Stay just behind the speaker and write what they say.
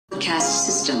broadcast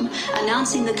system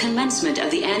announcing the commencement of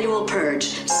the annual purge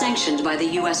sanctioned by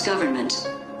the U.S. government.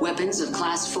 Weapons of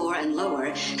Class 4 and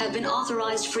lower have been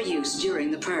authorized for use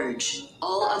during the purge.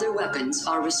 All other weapons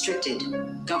are restricted.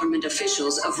 Government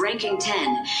officials of ranking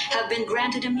 10 have been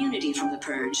granted immunity from the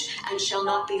purge and shall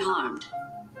not be harmed.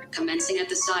 Commencing at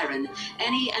the siren,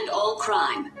 any and all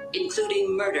crime,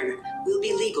 including murder, will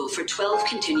be legal for 12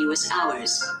 continuous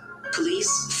hours.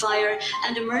 Police, fire,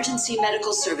 and emergency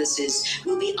medical services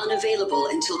will be unavailable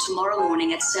until tomorrow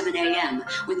morning at 7 a.m.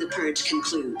 when the purge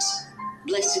concludes.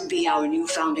 Blessed be our new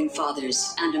founding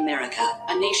fathers and America,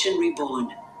 a nation reborn.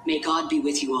 May God be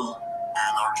with you all.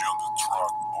 Energy on the truck,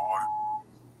 boy.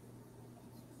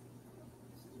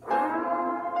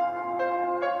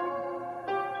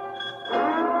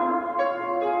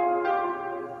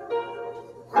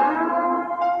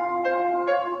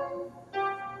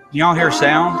 Y'all hear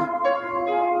sound?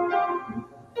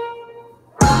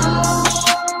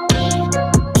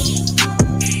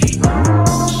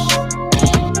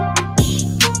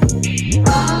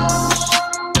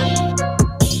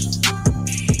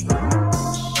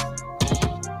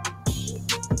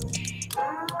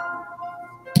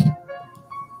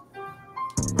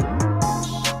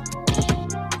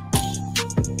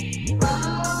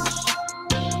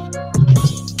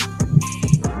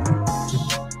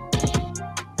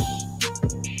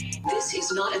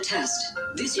 Test.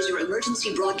 This is your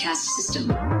emergency broadcast system.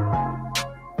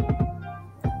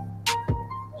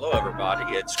 Hello,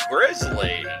 everybody. It's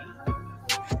Grizzly.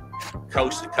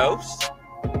 Coast to coast.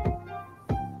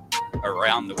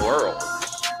 Around the world.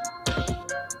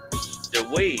 Do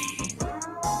we,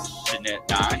 Ginette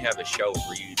and I, have a show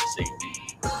for you this evening.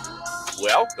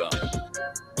 Welcome,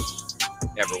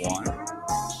 everyone.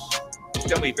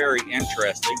 It's going to be very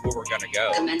interesting where we're going to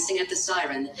go. Commencing at the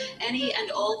siren, any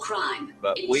and all crime.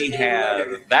 But we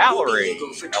have Valerie,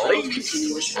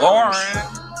 Elise, Lauren,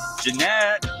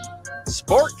 Ginette,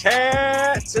 Sport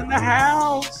Cats in the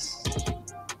house.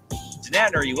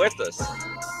 Ginette, are you with us?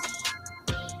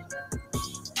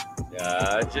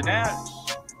 Ginette.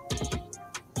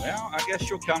 Well, I guess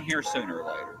you'll come here sooner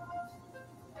or later.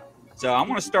 So I'm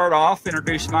going to start off,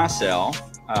 introduce myself.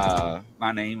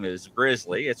 My name is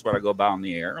Grizzly. It's what I go by on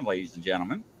the air, ladies and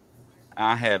gentlemen.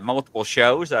 I have multiple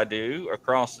shows I do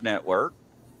across the network.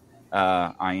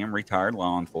 I am retired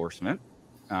law enforcement.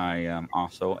 I am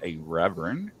also a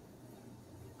reverend.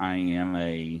 I am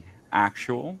a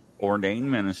actual ordained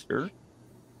minister.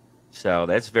 So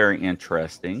that's very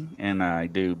interesting. And I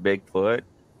do Bigfoot,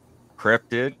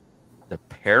 cryptid, the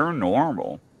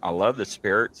paranormal. I love the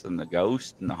spirits and the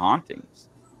ghosts and the hauntings.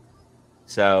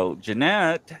 So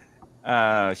Ginette,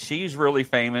 she's really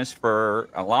famous for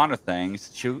a lot of things.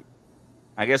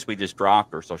 I guess we just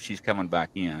dropped her, so she's coming back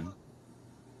in.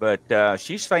 But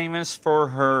she's famous for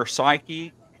her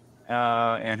psychic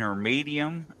and her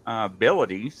medium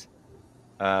abilities.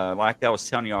 Like I was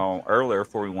telling y'all earlier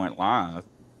before we went live,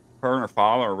 her and her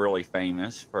father are really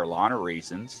famous for a lot of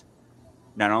reasons.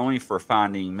 Not only for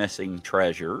finding missing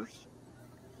treasures,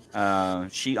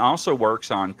 she also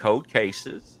works on cold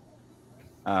cases,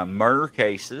 murder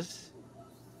cases,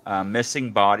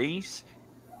 missing bodies,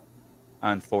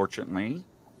 unfortunately,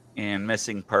 and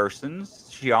missing persons.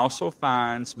 She also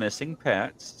finds missing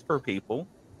pets for people.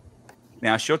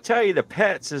 Now, she'll tell you the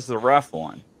pets is the rough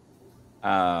one,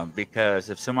 because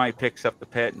if somebody picks up the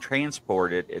pet and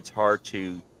transport it, it's hard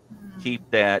to keep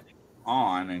that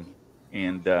on.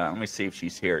 And let me see if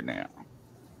she's here now.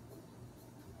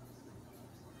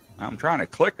 I'm trying to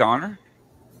click on her.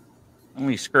 Let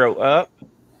me scroll up.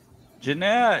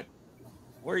 Ginette,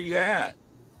 where you at?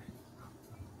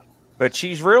 But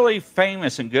she's really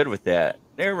famous and good with that.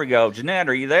 There we go. Ginette,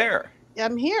 are you there?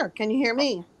 I'm here. Can you hear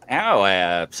me? Oh,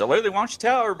 absolutely. Why don't you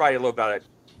tell everybody a little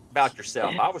about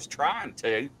yourself? I was trying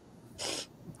to.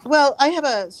 Well, I have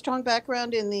a strong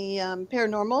background in the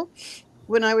paranormal.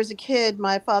 When I was a kid,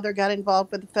 my father got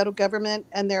involved with the federal government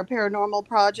and their paranormal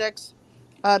projects.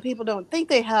 People don't think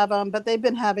they have them, but they've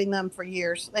been having them for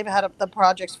years. They've had the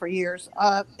projects for years.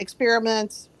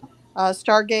 Experiments,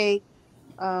 Stargate.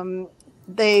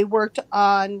 They worked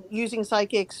on using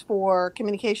psychics for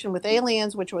communication with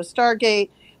aliens, which was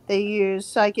Stargate. They used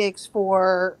psychics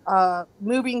for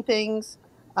moving things,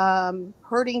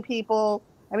 hurting people.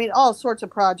 I mean, all sorts of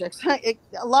projects.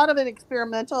 A lot of it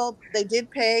experimental. They did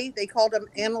pay. They called them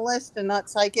analysts and not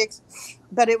psychics,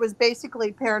 but it was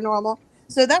basically paranormal.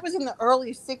 So that was in the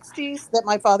early 60s that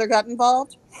my father got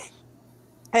involved.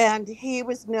 And he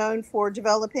was known for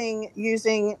developing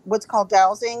using what's called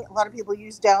dowsing. A lot of people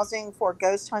use dowsing for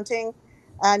ghost hunting.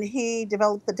 And he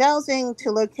developed the dowsing to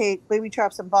locate booby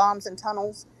traps and bombs and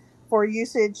tunnels for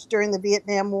usage during the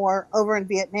Vietnam War over in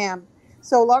Vietnam.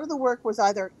 So a lot of the work was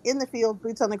either in the field,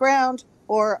 boots on the ground,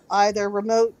 or either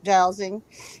remote dowsing.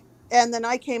 And then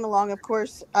I came along, of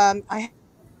course.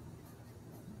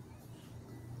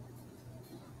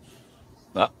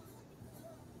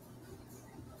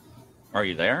 Are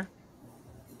you there?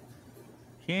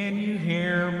 Can you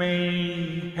hear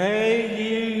me? Hey,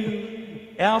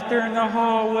 you out there in the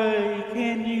hallway,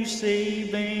 can you see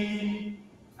me?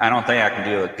 I don't think I can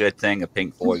do a good thing of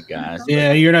Pink Floyd, guys.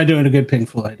 Yeah, you're not doing a good Pink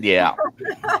Floyd. Yeah.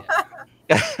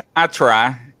 I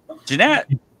try.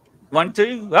 Ginette, 1,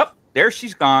 2. Up there,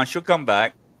 she's gone. She'll come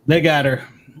back. They got her.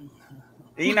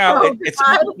 You know, it's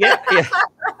yeah.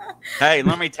 Hey,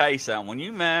 let me tell you something. When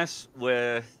you mess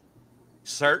with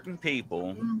certain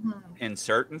people in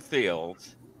certain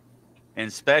fields, and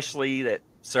especially that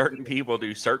certain people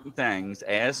do certain things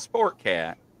as Sport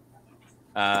Cat,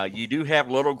 you do have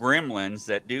little gremlins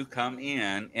that do come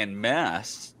in and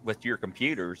mess with your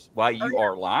computers while you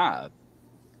are live.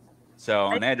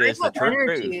 So, and that is the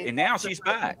truth. And now she's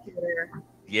back.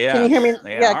 Yeah. Can you hear me?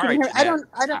 Yeah. Can you hear me?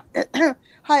 I don't.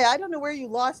 Hi, I don't know where you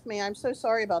lost me. I'm so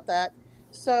sorry about that.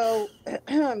 So,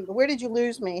 where did you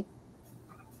lose me?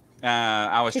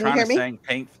 I was trying to sing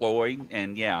Pink Floyd,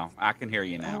 and yeah, I can hear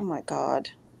you now. Oh my God.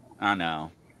 I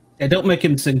know. Yeah, don't make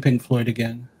him sing Pink Floyd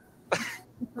again.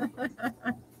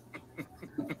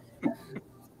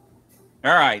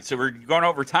 All right, so we're going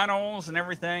over tunnels and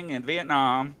everything in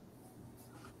Vietnam,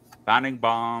 finding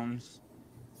bombs.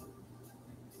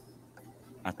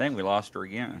 I think we lost her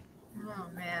again. Oh,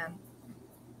 man.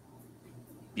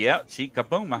 Yep, she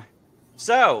kabooma.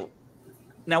 So,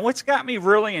 now what's got me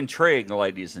really intrigued,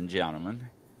 ladies and gentlemen,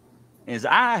 is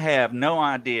I have no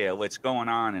idea what's going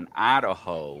on in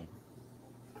Idaho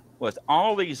with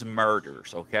all these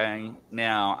murders, okay?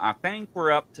 Now, I think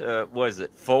we're up to, was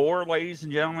it 4, ladies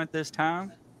and gentlemen, at this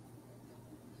time?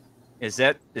 Is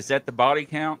that the body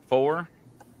count, 4?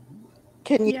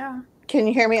 Can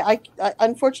you hear me? I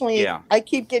unfortunately, I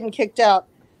keep getting kicked out.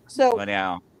 So, but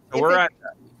now, we're at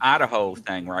the Idaho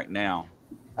thing right now.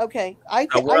 Okay. I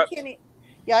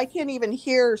can't even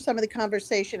hear some of the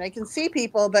conversation. I can see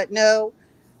people, but no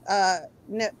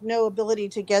ability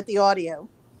to get the audio.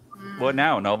 Well,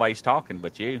 no, nobody's talking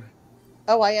but you.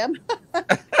 Oh, I am?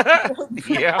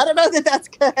 Yeah. I don't know that that's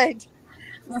good.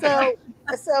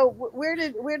 So where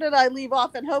did I leave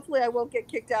off? And hopefully I won't get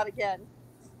kicked out again.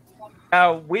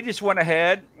 We just went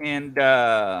ahead and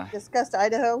discussed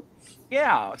Idaho.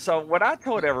 Yeah. So what I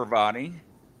told everybody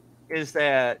is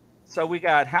that, so we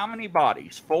got how many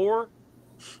bodies? 4?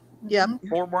 Yep.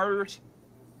 4 murders?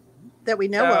 That we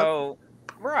know of.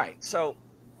 Right. So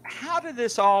how did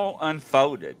this all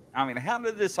unfolded? I mean, how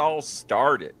did this all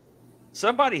started?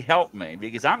 Somebody help me,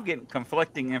 because I'm getting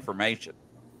conflicting information.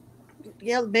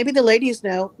 Yeah, maybe the ladies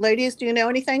know. Ladies, do you know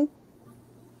anything?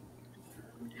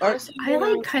 I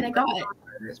like kind of got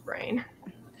his brain.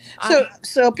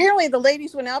 So apparently the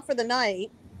ladies went out for the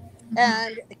night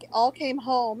and all came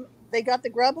home. They got the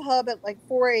Grubhub at like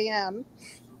 4 a.m.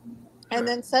 And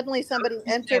then suddenly somebody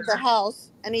entered the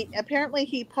house, and he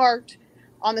parked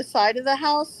on the side of the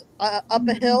house up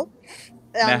a hill.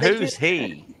 Now, who's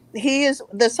he? He is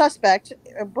the suspect,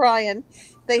 Brian.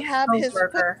 They have his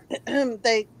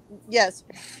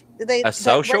a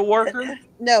social worker?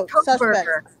 No, suspect.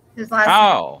 His last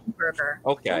name is Kohlberger.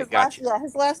 Okay, gotcha. Yeah,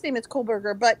 his last name is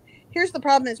Kohlberger. But here's the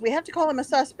problem: is we have to call him a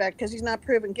suspect because he's not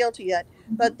proven guilty yet.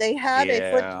 But they have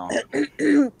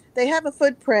they have a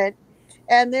footprint,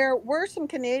 and there were some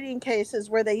Canadian cases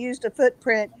where they used a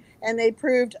footprint and they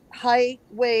proved height,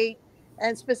 weight,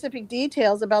 and specific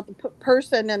details about the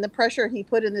person and the pressure he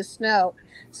put in the snow.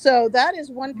 So that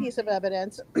is one piece of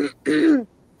evidence.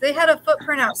 They had a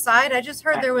footprint outside. I just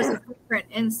heard there was a footprint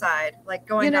inside, like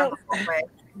going down the hallway.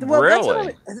 Well,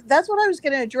 really? That's what I was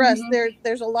going to address.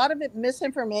 There's a lot of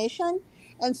misinformation.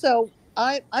 And so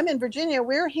I'm in Virginia.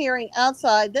 We're hearing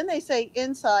outside. Then they say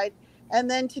inside. And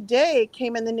then today it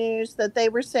came in the news that they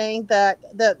were saying that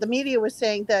the media was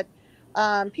saying that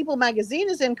People Magazine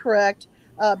is incorrect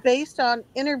based on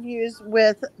interviews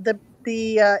with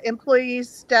the employees,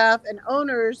 staff, and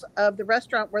owners of the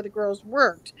restaurant where the girls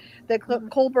worked. That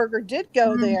Kohlberger did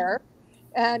go there.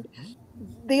 And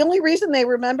the only reason they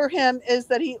remember him is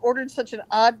that he ordered such an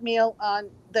odd meal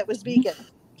that was vegan.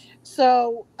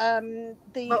 So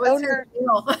the owner.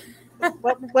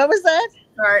 What was that?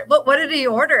 Sorry. What did he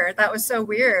order? That was so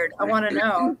weird. I want to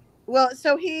know. Well,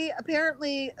 so he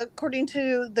apparently, according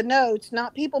to the notes,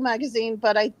 not People Magazine,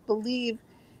 but I believe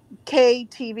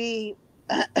KTV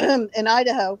in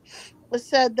Idaho,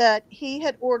 said that he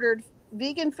had ordered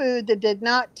vegan food that did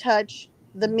not touch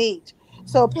the meat.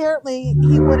 So apparently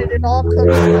he wanted it all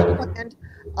cooked and planned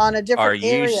on a different Are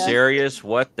you area. serious?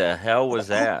 What the hell was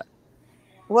that?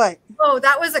 What? Oh,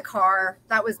 that was a car.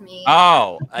 That was me.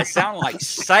 Oh, I sound like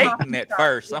Satan at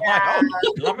first. I'm like,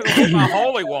 oh, let me go get my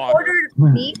holy He water.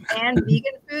 ordered meat and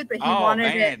vegan food, but he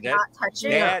wanted it not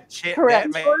touching.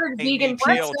 Correct. That Ordered made me vegan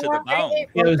chill pizza. to the bone.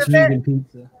 It was vegan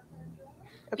pizza.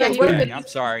 Okay, Yeah, Okay, I'm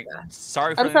sorry.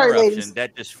 Sorry for I'm the sorry, interruption. ladies.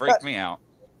 That just freaked me out.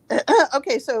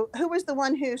 Okay, so who was the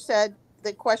one who said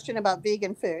the question about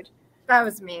vegan food? That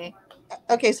was me.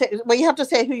 Okay, so well, you have to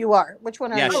say who you are. Which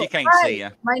one are Yeah, you? she can't Hi, see you.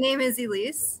 my name is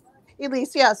Elise.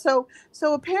 Elise, yeah. So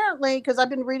apparently, because I've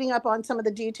been reading up on some of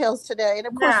the details today, and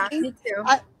of course, Yeah, me too.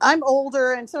 I'm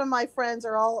older, and some of my friends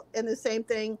are all in the same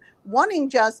thing, wanting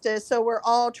justice. So we're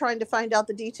all trying to find out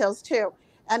the details too,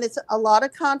 and it's a lot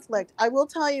of conflict. I will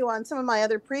tell you on some of my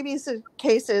other previous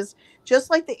cases, just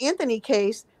like the Anthony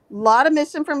case, a lot of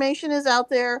misinformation is out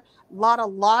there, a lot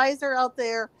of lies are out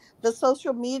there. The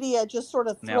social media just sort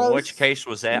of throws. Now, which case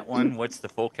was that one? What's the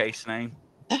full case name?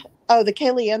 Oh, the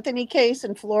Kaylee Anthony case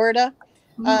in Florida.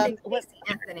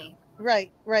 Anthony.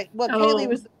 Right. Well, Kaylee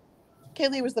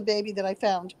was the baby that I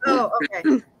found. Oh,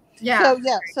 okay. Yeah.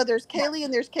 So there's Kaylee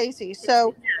and there's Casey.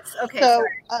 So yes. Okay. So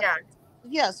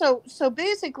yeah. So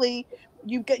basically,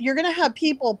 you're going to have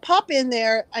people pop in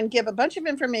there and give a bunch of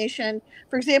information.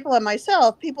 For example, on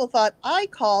myself, people thought I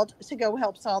called to go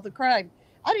help solve the crime.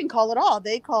 I didn't call at all.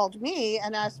 They called me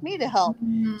and asked me to help.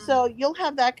 Mm-hmm. So you'll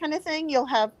have that kind of thing. You'll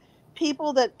have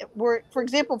people that were, for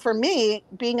example, for me,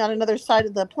 being on another side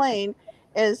of the plane,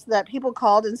 is that people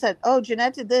called and said, oh,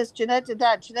 Ginette did this, Ginette did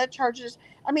that, Ginette charges.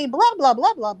 I mean, blah, blah,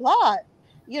 blah, blah, blah.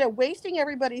 Wasting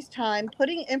everybody's time,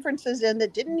 putting inferences in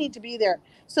that didn't need to be there.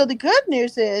 So the good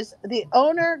news is the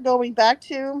owner, going back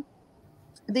to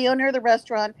the owner of the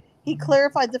restaurant, he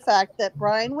clarified the fact that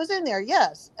Brian was in there.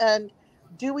 Yes. And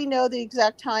do we know the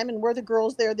exact time, and were the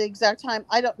girls there the exact time?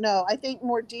 I don't know. I think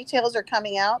more details are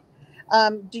coming out.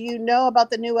 Do you know about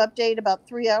the new update about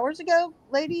 3 hours ago,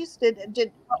 ladies?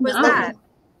 What was that?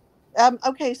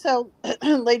 Okay, so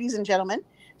ladies and gentlemen,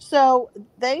 so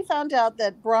they found out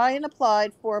that Brian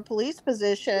applied for a police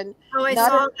position. Oh, I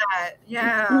saw that.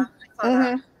 Yeah, I saw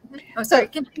that. Oh, sorry.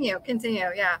 Continue.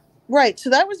 Yeah. Right. So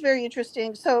that was very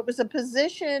interesting. So it was a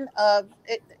position of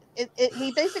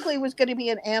he basically was going to be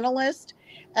an analyst,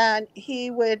 and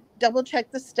he would double check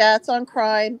the stats on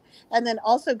crime and then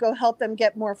also go help them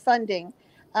get more funding,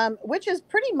 which is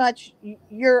pretty much,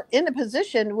 you're in a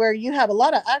position where you have a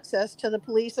lot of access to the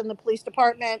police and the police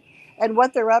department and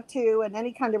what they're up to and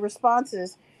any kind of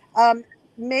responses.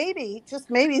 Maybe, just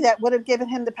maybe, that would have given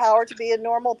him the power to be a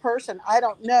normal person. I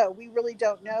don't know. We really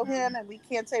don't know him, and we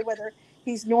can't say whether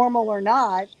he's normal or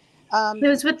not. It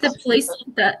was with the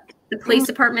police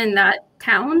department in that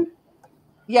town?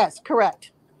 Yes,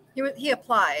 correct. He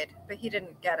applied, but he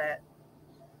didn't get it.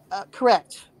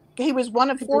 Correct. He was one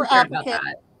of 4 applicants.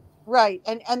 Right.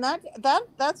 And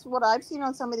that's what I've seen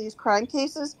on some of these crime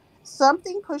cases.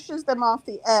 Something pushes them off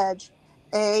the edge.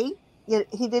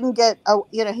 He didn't get,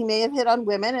 he may have hit on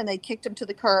women and they kicked him to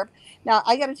the curb. Now,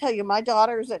 I got to tell you, my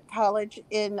daughter's at college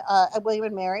at William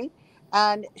and Mary,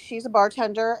 and she's a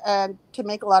bartender, and to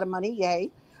make a lot of money,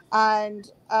 yay.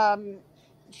 And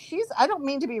I don't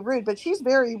mean to be rude, but she's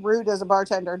very rude as a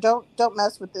bartender. Don't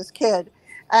mess with this kid.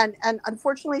 And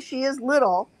unfortunately, she is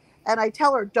little. And I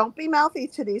tell her, don't be mouthy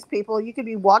to these people. You could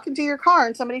be walking to your car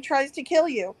and somebody tries to kill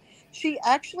you. She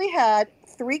actually had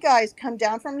 3 guys come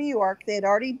down from New York. They had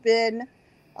already been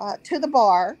to the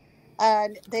bar,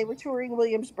 and they were touring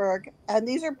Williamsburg. And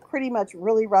these are pretty much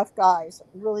really rough guys,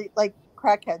 really like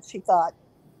crackheads, she thought.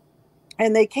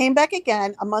 And they came back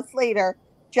again a month later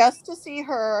just to see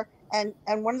her. And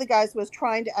one of the guys was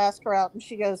trying to ask her out. And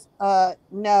she goes,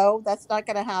 no, that's not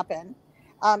going to happen.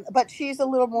 But she's a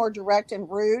little more direct and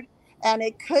rude. And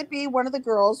it could be one of the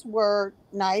girls were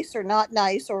nice or not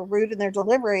nice or rude in their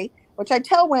delivery, which I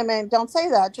tell women, don't say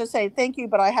that. Just say, thank you,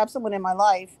 but I have someone in my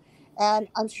life, and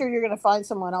I'm sure you're going to find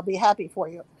someone. I'll be happy for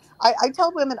you. I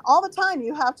tell women all the time,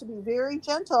 you have to be very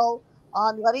gentle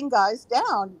on letting guys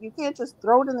down. You can't just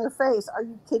throw it in their face. Are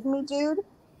you kidding me, dude?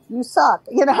 You suck.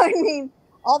 You know what I mean?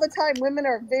 All the time, women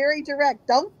are very direct.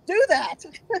 Don't do that.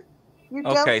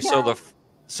 Okay,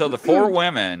 so the 4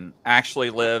 women actually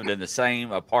lived in the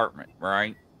same apartment,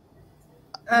 right?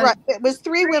 Right. It was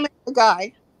 3 women and a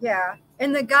guy. Yeah.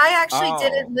 And the guy actually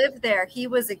didn't live there. He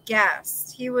was a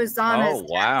guest. He was on his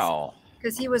guest. Wow.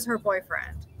 Because he was her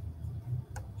boyfriend.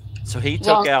 So he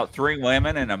took out 3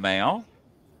 women and a male?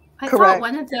 I thought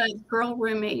one of the girl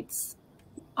roommates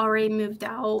already moved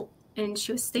out and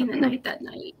she was staying the night that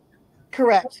night.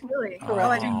 Correct. Really?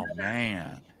 Oh,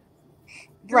 man.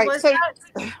 Right.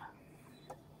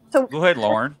 So, So Go ahead,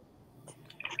 Lauren.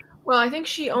 Well, I think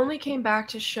she only came back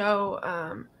to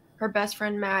show her best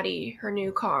friend Maddie her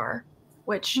new car,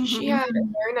 which she had a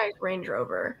very nice Range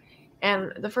Rover.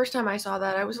 And the first time I saw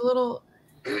that, I was a little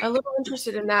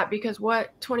interested in that, because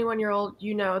what 21-year-old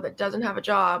that doesn't have a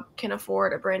job can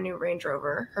afford a brand new Range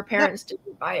Rover? Her parents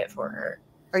didn't buy it for her.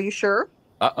 Are you sure?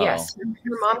 Uh-oh. Yes.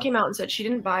 Her mom came out and said she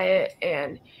didn't buy it,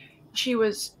 and she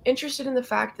was interested in the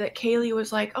fact that Kaylee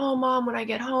was like, "Oh, Mom, when I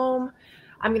get home,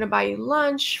 I'm going to buy you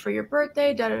lunch for your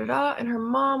birthday, da-da-da-da." And her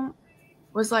mom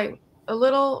was like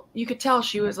you could tell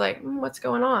she was like, "What's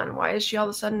going on? Why does she all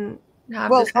of a sudden have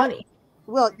this money?"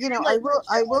 Well,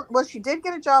 I will. Well, she did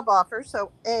get a job offer.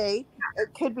 So it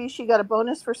could be she got a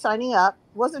bonus for signing up.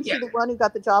 Wasn't she the one who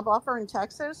got the job offer in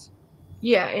Texas?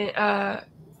 Yeah. In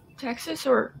Texas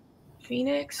or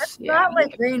Phoenix. That's not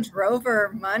like Range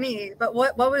Rover money, but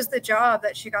what was the job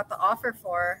that she got the offer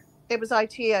for? It was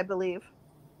IT, I believe.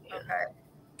 Okay.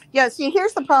 Yeah, see,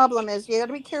 here's the problem is you got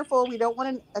to be careful. We don't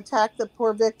want to attack the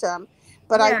poor victim.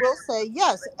 But I will say,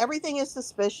 yes, everything is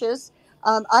suspicious.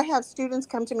 I have students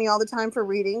come to me all the time for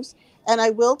readings. And I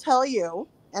will tell you,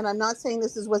 and I'm not saying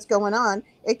this is what's going on,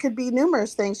 it could be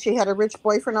numerous things. She had a rich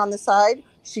boyfriend on the side.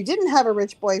 She didn't have a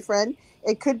rich boyfriend.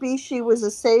 It could be she was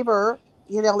a saver,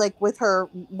 like with her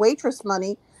waitress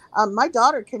money. My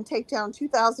daughter can take down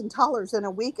 $2,000 in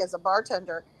a week as a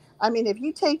bartender. I mean, if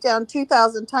you take down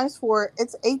 2,000 times 4,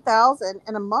 it's 8,000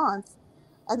 in a month,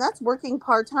 and that's working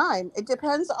part-time. It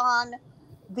depends on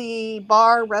the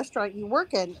bar restaurant you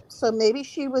work in. So maybe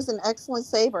she was an excellent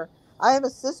saver. I have a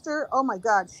sister. Oh my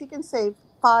God, she can save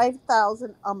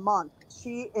 5,000 a month.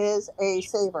 She is a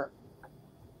saver.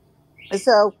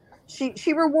 So she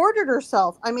rewarded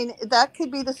herself. I mean, that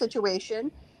could be the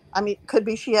situation. I mean, could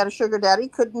be she had a sugar daddy.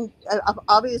 Couldn't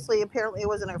obviously, apparently, it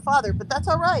wasn't her father, but that's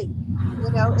all right.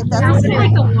 If that's Sounds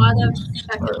like a lot of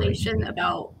speculation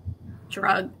about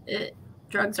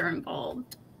drugs are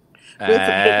involved.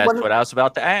 That's what I was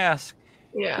about to ask.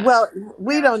 Yeah. Well,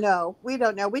 we don't know. We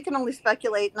can only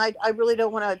speculate, and I really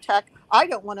don't want to attack. I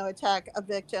don't want to attack a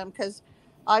victim because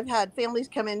I've had families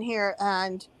come in here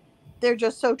and they're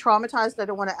just so traumatized. I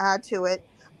don't want to add to it.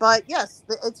 But yes,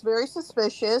 it's very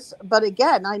suspicious. But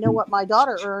again, I know what my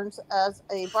daughter earns as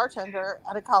a bartender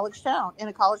in a college town.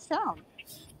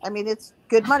 I mean, it's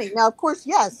good money. Now, of course,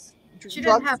 yes. She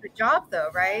didn't have a job, though,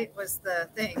 right? Was the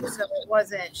thing. So it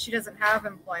wasn't. She doesn't have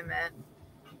employment.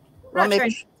 I'm not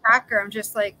trying to attack her. I'm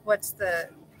just like, what's the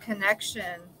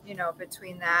connection,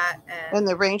 between that and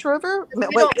the Range Rover?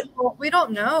 We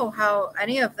don't know how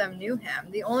any of them knew him.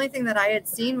 The only thing that I had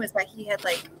seen was that he had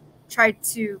tried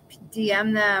to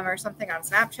DM them or something on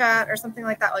Snapchat or something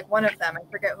like that. Like one of them,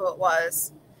 I forget who it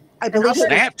was. I believe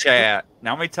Snapchat.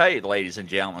 Now let me tell you, ladies and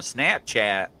gentlemen,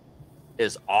 Snapchat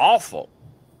is awful.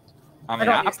 I mean,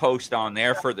 I post on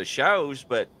there for the shows,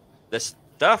 but the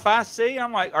stuff I see,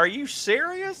 I'm like, are you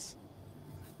serious?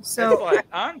 So it's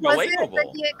unbelievable. Was it that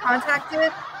he had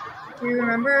contacted? Do you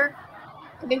remember?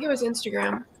 I think it was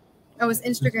Instagram. Oh, it was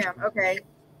Instagram. Okay.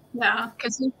 Yeah.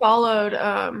 Because he followed,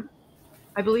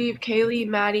 I believe, Kaylee,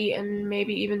 Maddie, and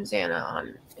maybe even Xana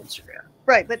on Instagram.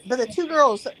 Right, but the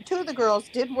two of the girls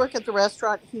did work at the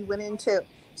restaurant he went into.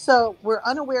 So we're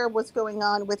unaware of what's going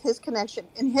on with his connection.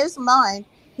 In his mind,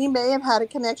 he may have had a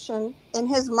connection in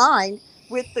his mind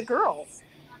with the girls.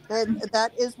 And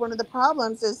that is one of the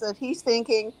problems, is that he's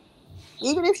thinking,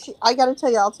 even if I got to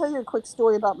tell you, I'll tell you a quick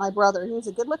story about my brother. He was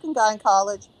a good-looking guy in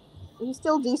college. He's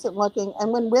still decent-looking.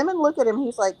 And when women look at him,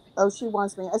 he's like, oh, she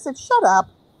wants me. I said, shut up.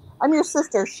 I'm your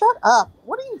sister. Shut up.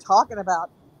 What are you talking about?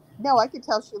 No, I could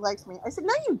tell she likes me. I said,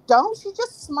 no, you don't. She's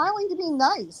just smiling to be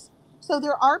nice. So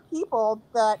there are people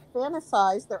that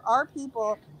fantasize. There are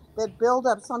people that build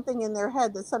up something in their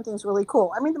head that something's really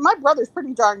cool. I mean, my brother's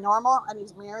pretty darn normal, and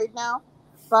he's married now.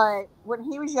 But when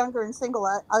he was younger and single,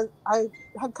 I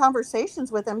had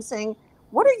conversations with him saying,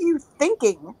 what are you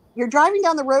thinking? You're driving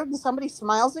down the road and somebody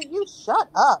smiles at you? Shut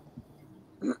up.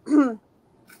 And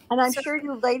I'm sure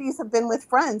you ladies have been with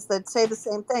friends that say the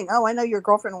same thing. Oh, I know your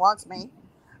girlfriend wants me.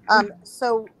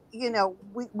 So,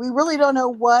 we really don't know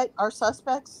what our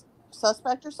suspect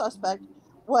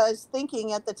was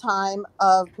thinking at the time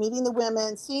of meeting the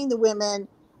women, seeing the women,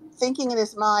 thinking in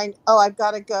his mind, oh, I've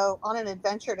got to go on an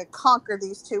adventure to conquer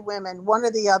these two women, one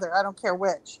or the other. I don't care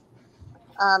which.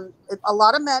 A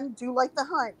lot of men do like the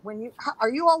hunt.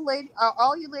 Are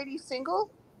all you ladies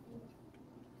single?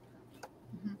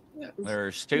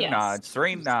 There's two nods,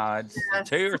 three nods,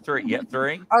 2 or 3. Yep,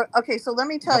 3. Okay, so let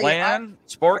me tell Glenn,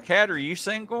 Sport Cat, are you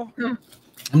single?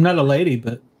 I'm not a lady,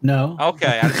 but no.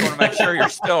 Okay, I just want to make sure you're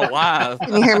still alive.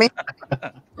 Can you hear me?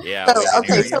 Yeah.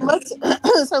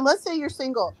 So let's say you're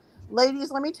single.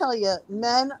 ladies, let me tell you,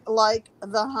 men like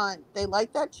the hunt. They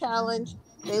like that challenge.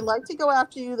 They like to go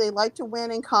after you. They like to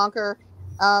win and conquer.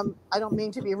 I don't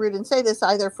mean to be rude and say this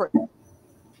either.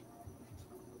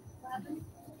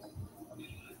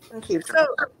 Thank you. So,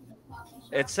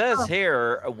 It says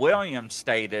here, William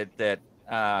stated that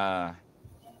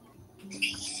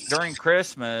during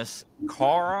Christmas,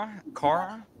 Cara,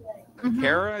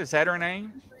 is that her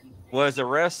name? Was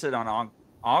arrested on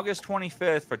August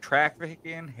 25th for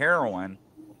trafficking heroin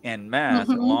and meth,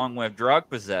 along with drug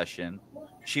possession.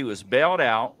 She was bailed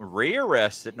out,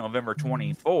 rearrested November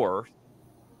 24th.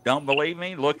 Don't believe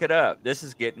me? Look it up. This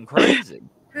is getting crazy.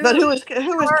 But who is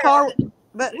Cara?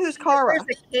 But who's Cara?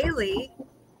 There's a Kaylee.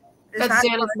 That's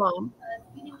Xana's mom.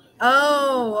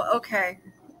 Oh, okay.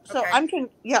 So I'm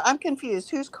confused.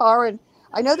 Who's Cara? And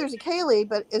I know there's a Kaylee,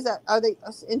 but are they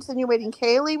insinuating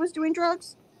Kaylee was doing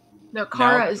drugs? No,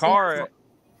 Cara is Cara.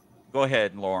 Go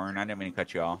ahead, Lauren. I didn't mean to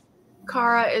cut you off.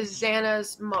 Cara is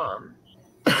Xana's mom.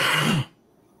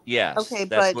 Yes. Okay,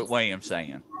 that's what William's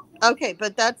saying. Okay,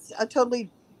 but that's a totally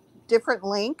different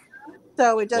link.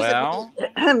 So it doesn't.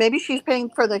 Well, maybe she's paying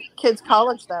for the kids'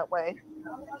 college that way.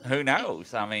 Who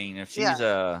knows? I mean, if she's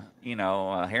a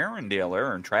heroin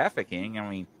dealer and trafficking, I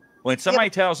mean, when somebody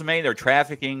tells me they're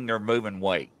trafficking, they're moving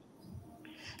weight.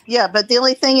 Yeah, but the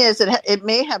only thing is, it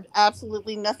may have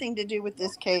absolutely nothing to do with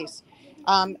this case.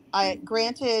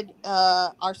 Granted,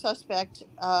 our suspect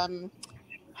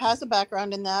has a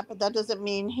background in that, but that doesn't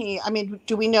mean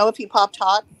do we know if he popped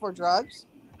hot for drugs?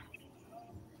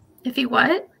 If he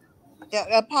what?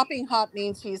 Yeah, popping hot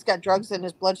means he's got drugs in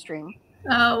his bloodstream.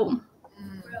 Oh.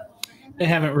 They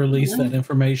haven't released that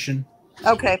information.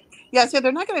 Okay. Yeah, so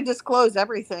they're not going to disclose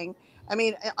everything. I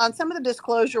mean, on some of the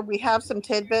disclosure, we have some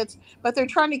tidbits, but they're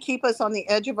trying to keep us on the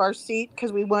edge of our seat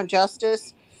because we want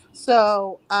justice.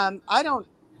 So I don't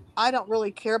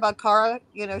really care about Cara.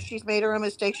 You know, she's made her own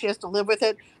mistake. She has to live with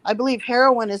it. I believe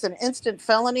heroin is an instant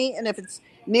felony, and if it's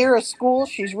near a school,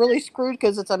 she's really screwed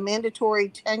because it's a mandatory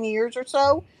 10 years or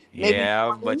so.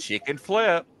 Yeah, but she can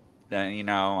flip.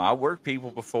 I worked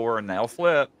people before, and they'll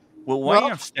flip. Well,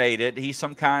 William stated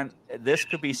this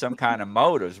could be some kind of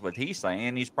motives, what he's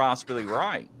saying. He's possibly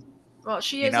right. Well,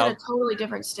 she is in a totally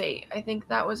different state. I think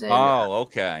that was in. Oh,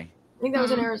 okay. I think that was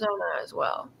in Arizona as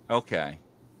well. Okay.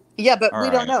 Yeah, but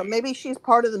we don't know. Maybe she's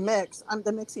part of the mix. I'm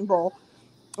the mixing bowl.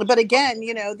 But again,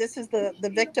 this is the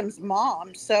victim's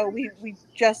mom, so we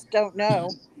just don't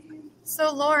know.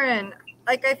 So, Lauren,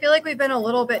 I feel like we've been a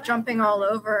little bit jumping all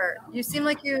over. You seem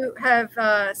like you have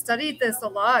studied this a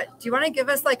lot. Do you want to give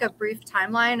us a brief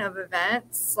timeline of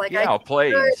events?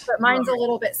 Please. But mine's a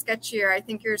little bit sketchier. I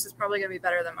think yours is probably going to be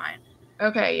better than mine.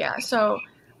 Okay, yeah. So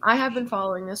I have been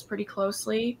following this pretty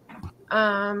closely.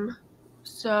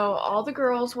 So all the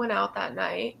girls went out that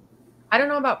night. I don't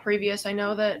know about previous. I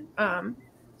know that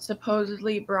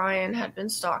supposedly Brian had been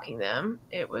stalking them.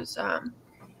 It was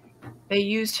they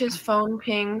used his phone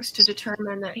pings to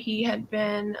determine that he had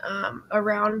been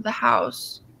around the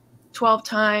house 12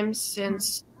 times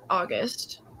since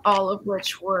August, all of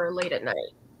which were late at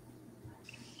night.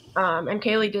 And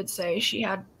Kaylee did say she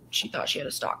thought she had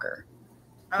a stalker.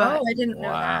 But, I didn't know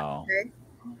that.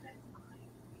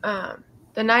 Okay.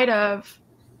 The night of,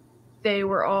 they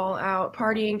were all out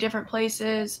partying different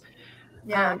places.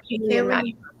 Yeah. Kaylee and Matt.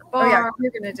 Oh yeah,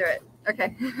 you're gonna do it.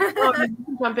 Okay.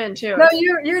 Jump in too. No,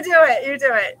 you do it. You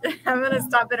do it. I'm gonna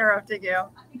stop interrupting you.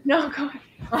 No, go ahead.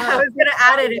 I was gonna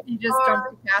add it if you just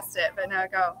jumped past it, but no,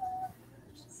 go.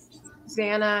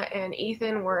 Xana and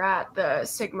Ethan were at the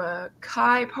Sigma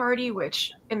Chi party,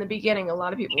 which in the beginning a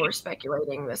lot of people were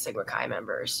speculating the Sigma Chi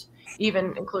members,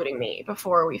 even including me,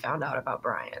 before we found out about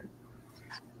Brian.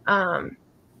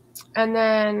 And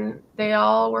then they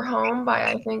all were home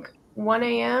by I think 1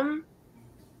 a.m.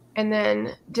 And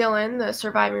then Dylan, the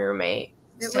surviving roommate,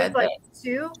 said was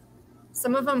 2.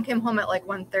 Some of them came home at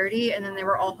 1:30, and then they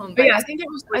were all home. But yeah, I think it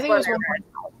was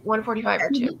 1:45 or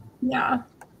 2. Yeah.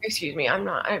 Excuse me, I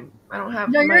don't have.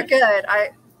 No, you're good.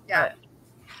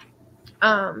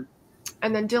 And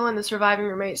then Dylan, the surviving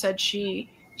roommate, said she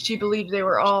believed they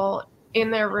were all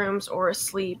in their rooms or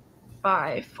asleep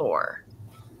by 4.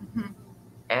 Mm-hmm.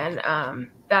 And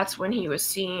that's when he was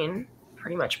seen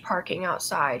pretty much parking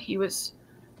outside. He was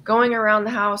going around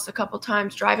the house a couple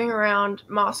times, driving around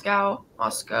Moscow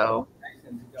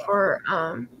for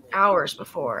hours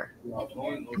before.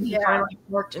 He finally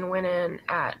worked and went in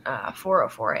at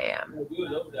 4:04 a.m.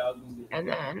 And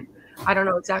then I don't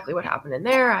know exactly what happened in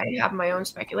there. I have my own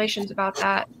speculations about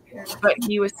that. But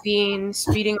he was seen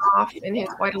speeding off in his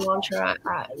white Elantra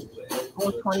at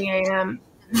 4:20 a.m.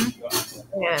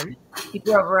 And he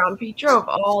drove around. He drove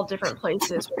all different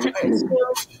places.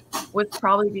 was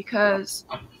probably because,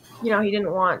 he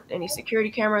didn't want any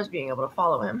security cameras being able to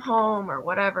follow him home or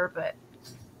whatever. But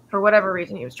for whatever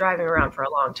reason, he was driving around for a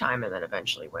long time and then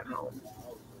eventually went home.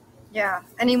 Yeah,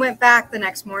 and he went back the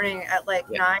next morning at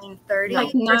 9:30.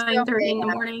 Like 9:30 in the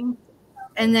morning.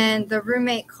 And then the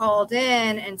roommate called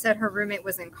in and said her roommate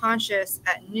was unconscious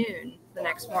at noon the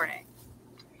next morning.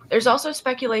 There's also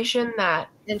speculation that...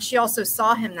 And she also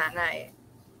saw him that night.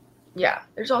 Yeah,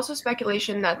 there's also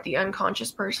speculation that the unconscious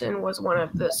person was one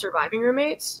of the surviving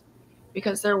roommates,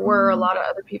 because there were a lot of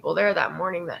other people there that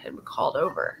morning that had been called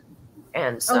over.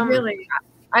 And some, really?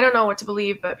 I don't know what to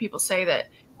believe, but people say that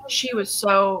she was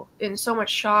in so much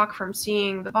shock from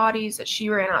seeing the bodies that she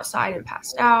ran outside and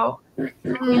passed out.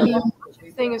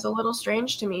 The thing is a little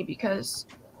strange to me, because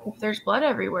if there's blood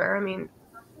everywhere,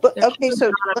 But, okay,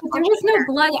 so there was no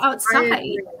blood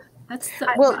outside. That's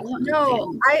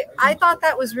I thought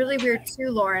that was really weird too,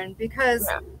 Lauren, because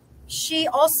she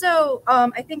also,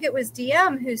 I think it was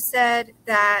DM who said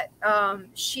that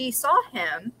she saw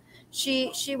him.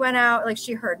 She went out,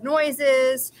 she heard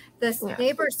noises. This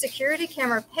neighbor's security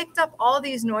camera picked up all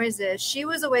these noises. She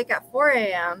was awake at 4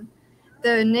 a.m.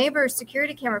 The neighbor's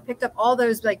security camera picked up all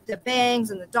those, the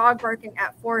bangs and the dog barking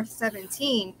at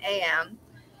 4:17 a.m.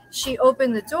 She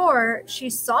opened the door. She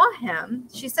saw him.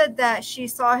 She said that she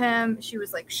saw him. She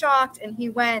was shocked, and he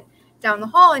went down the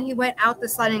hall and he went out the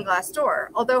sliding glass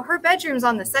door. Although her bedroom's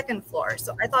on the second floor,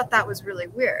 so I thought that was really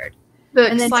weird.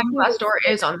 The sliding glass door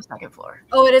is on the second floor.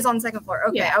 Oh, it is on the second floor.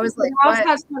 Okay, yeah. I was the house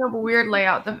has kind of a weird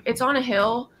layout. It's on a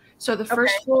hill, so the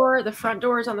first floor, the front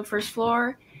door is on the first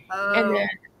floor, and then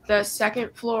the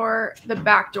second floor, the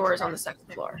back door is on the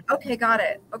second floor. Okay, got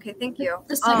it. Okay, thank you.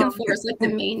 The second floor is the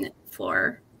main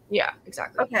floor. Yeah,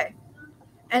 exactly. Okay.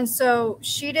 And so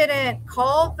she didn't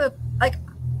call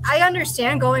I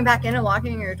understand going back in and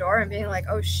locking your door and being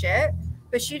oh shit,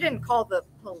 but she didn't call the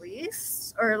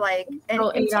police or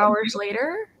until 8 hours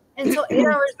later. Until 8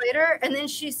 hours later. And then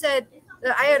she said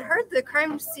that I had heard the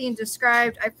crime scene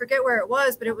described, I forget where it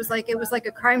was, but it was like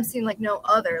a crime scene like no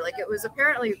other. It was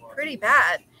apparently pretty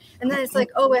bad. And then it's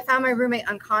oh, I found my roommate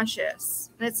unconscious.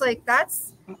 And it's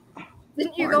that's...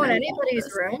 Didn't you go in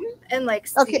anybody's room and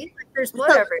see there's blood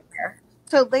everywhere?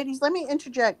 So, ladies, let me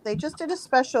interject. They just did a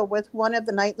special with one of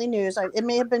the nightly news. It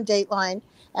may have been Dateline,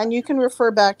 and you can refer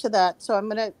back to that. So I'm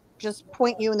going to just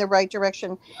point you in the right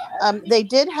direction. They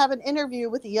did have an interview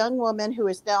with a young woman who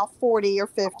is now 40 or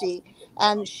 50,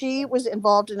 and she was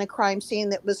involved in a crime scene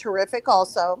that was horrific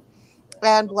also,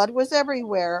 and blood was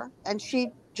everywhere. And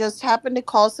she just happened to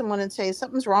call someone and say,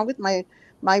 something's wrong with my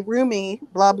roomie,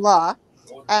 blah, blah.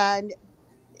 And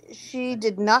she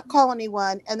did not call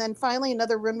anyone. And then finally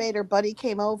another roommate or buddy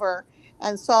came over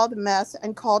and saw the mess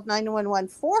and called 911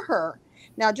 for her.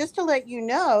 Now, just to let you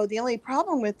know, the only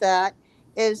problem with that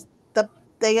is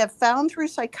they have found through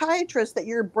psychiatrists that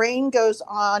your brain goes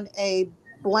on a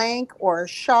blank or a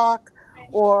shock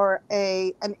or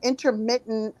an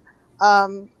intermittent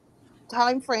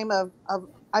time frame of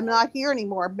I'm not here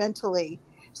anymore mentally.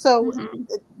 So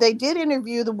they did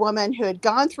interview the woman who had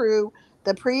gone through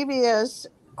the previous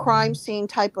crime scene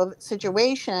type of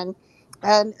situation,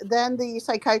 and then the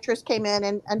psychiatrist came in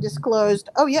and disclosed,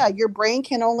 oh yeah, your brain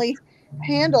can only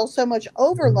handle so much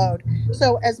overload.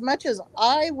 So as much as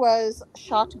I was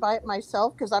shocked by it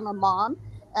myself, because I'm a mom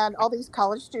and all these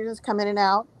college students come in and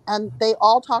out, and they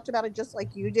all talked about it just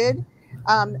like you did,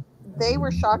 they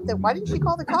were shocked that why didn't she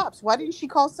call the cops? Why didn't she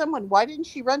call someone? Why didn't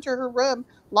she run to her room,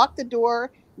 lock the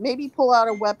door, maybe pull out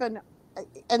a weapon,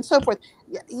 and so forth?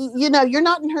 You're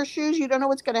not in her shoes. You don't know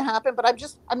what's going to happen, but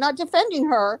I'm not defending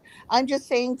her. I'm just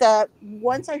saying that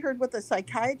once I heard what the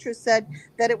psychiatrist said,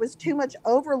 that it was too much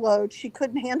overload. She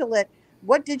couldn't handle it.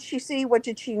 What did she see? What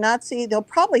did she not see? They'll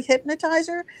probably hypnotize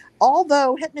her.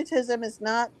 Although hypnotism is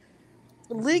not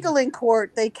legal in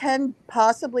court, they can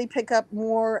possibly pick up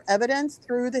more evidence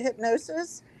through the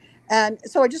hypnosis. And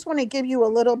so I just want to give you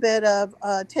a little bit of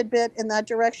a tidbit in that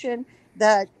direction,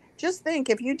 that just think,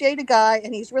 if you date a guy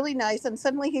and he's really nice and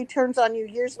suddenly he turns on you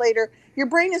years later, your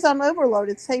brain is on overload.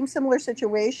 It's the same similar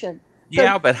situation.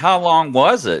 Yeah, but how long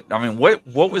was it? I mean, what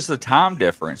was the time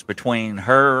difference between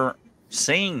her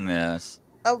seeing this?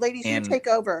 Oh, ladies, you take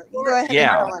over. You go ahead.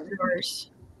 Yeah.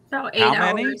 About 8 How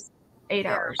hours. many? 8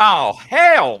 hours. Oh,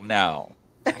 hell no.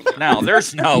 No,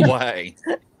 there's no way.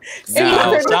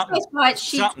 No, what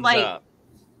she something's up.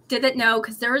 didn't know,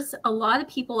 because there's a lot of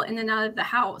people in and out of the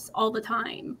house all the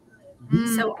time.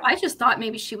 So I just thought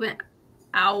maybe she went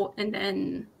out and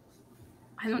then,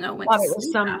 I don't know. I thought it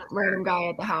was some random guy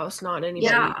at the house, not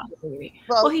anybody. Yeah.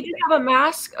 Well, he did have a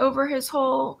mask over his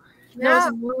whole nose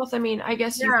and mouth. I mean, I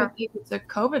guess you could think it's a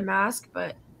COVID mask,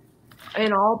 but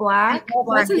in all black. All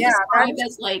black, Wasn't yeah, described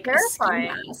that's as like a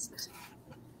terrifying. ski mask.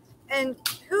 And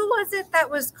who was it that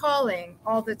was calling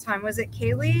all the time? Was it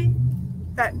Kaylee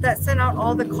that sent out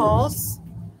all the calls?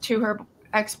 To her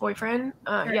ex-boyfriend.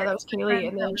 Yeah, that was Kaylee.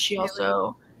 And then she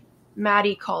also,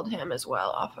 Maddie called him as well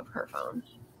off of her phone.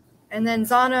 And then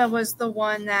Zana was the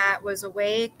one that was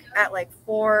awake at like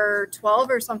 4:12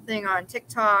 or something on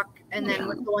TikTok, and then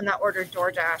was the one that ordered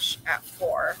DoorDash at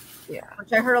 4. Yeah.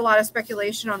 Which I heard a lot of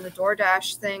speculation on the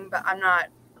DoorDash thing, but I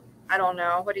don't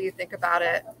know. What do you think about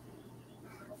it?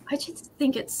 I just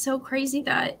think it's so crazy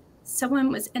that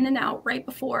someone was in and out right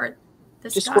before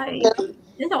this Just guy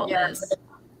did all this.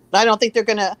 I don't think they're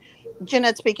going to,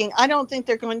 Ginette speaking, I don't think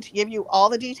they're going to give you all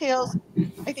the details.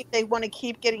 I think they want to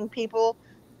keep getting people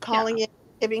calling in,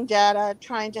 giving data,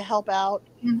 trying to help out.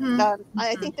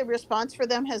 I think the response for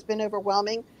them has been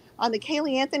overwhelming. On the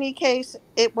Kaylee Anthony case,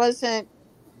 it wasn't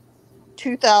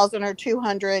 2,000 or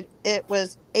 200. It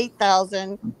was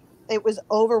 8,000. It was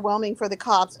overwhelming for the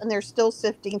cops, and they're still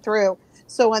sifting through.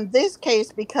 So in this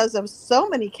case, because of so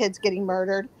many kids getting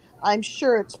murdered, I'm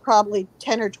sure it's probably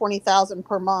 10 or 20,000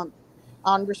 per month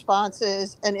on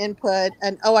responses and input.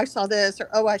 And, oh, I saw this, or,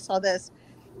 oh, I saw this.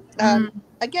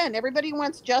 Again, everybody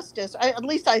wants justice. At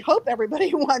least I hope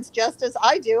everybody wants justice.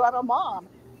 I do. I'm a mom.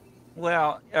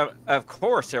 Well, of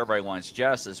course, everybody wants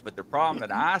justice, but the problem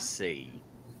that I see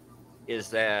is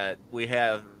that we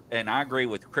have, and I agree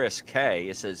with Chris K.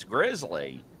 It says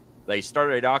Grizzly. They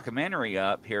started a documentary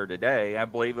up here today. I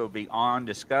believe it will be on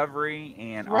Discovery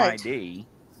and ID.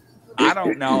 I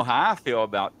don't know how I feel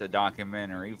about the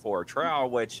documentary for a trial,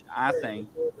 which I think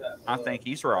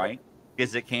he's right,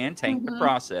 because it can take the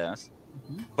process.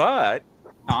 But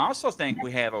I also think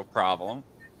we have a problem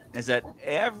is that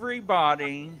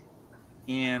everybody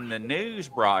in the news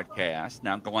broadcast,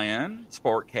 now Glenn,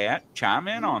 Sport Cat, chime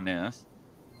in on this,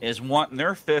 is wanting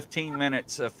their 15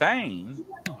 minutes of fame.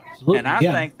 And I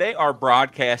think they are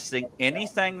broadcasting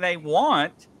anything they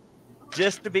want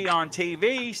just to be on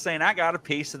TV saying, I got a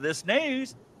piece of this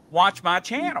news, watch my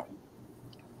channel.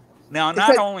 Now,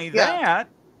 not only that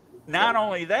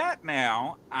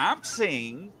now, I'm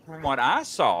seeing, from what I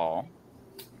saw,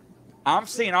 I'm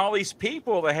seeing all these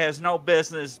people that has no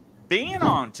business being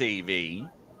on TV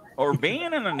or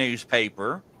being in a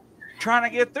newspaper trying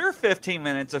to get their 15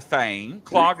 minutes of fame,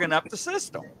 clogging up the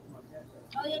system.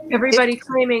 Everybody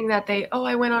claiming that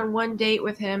I went on one date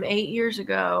with him 8 years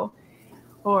ago.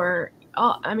 Or,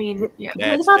 what about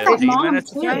that mom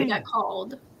too that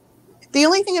called? The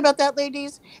only thing about that,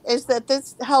 ladies, is that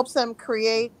this helps them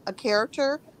create a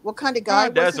character. What kind of guy?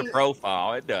 It does a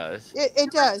profile. It does.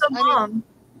 It does. The mom.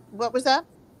 What was that?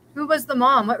 Who was the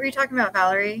mom? What were you talking about,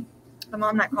 Valerie? The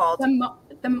mom that called.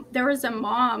 There was a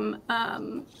mom,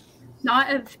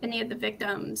 not of any of the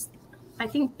victims. I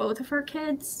think both of her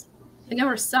kids. I know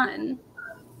her son.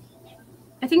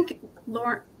 I think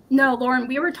Lauren. No, Lauren,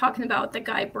 we were talking about the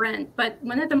guy Brent, but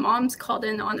one of the moms called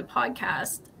in on the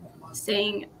podcast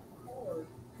saying,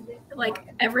 like,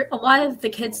 a lot of the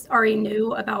kids already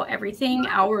knew about everything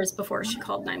hours before she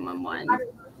called 911.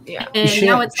 Yeah, and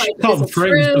now it's she called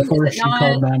friends before she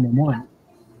called 911.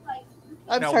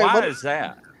 Why is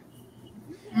that?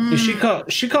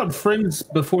 She called friends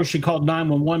before she called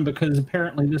 911 because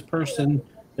apparently this person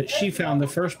that she found, the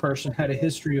first person, had a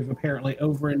history of apparently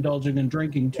overindulging and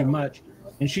drinking too much.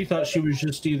 And she thought she was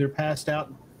just either passed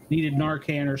out, needed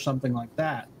Narcan or something like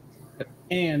that.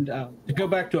 And to go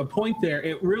back to a point there,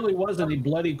 it really wasn't a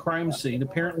bloody crime scene.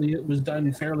 Apparently it was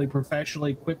done fairly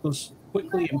professionally,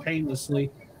 quickly and painlessly,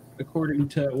 according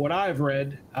to what I've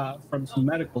read from some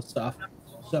medical stuff.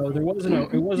 So it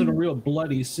wasn't a real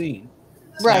bloody scene.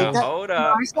 Right. Now, hold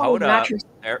up.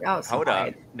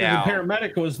 Now, the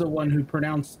paramedic was the one who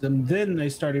pronounced them. Then they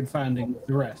started finding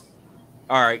the rest.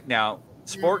 All right. Now,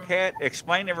 Sport Cat,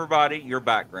 explain to everybody your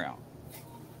background.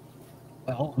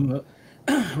 Well, I'm a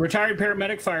retired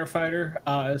paramedic firefighter.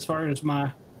 As far as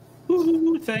my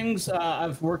things,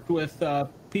 I've worked with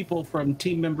people from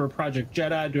Team Member Project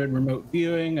Jedi doing remote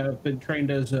viewing. I've been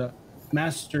trained as a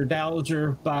master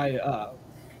dowser by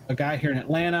a guy here in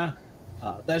Atlanta.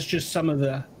 That's just some of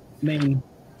the main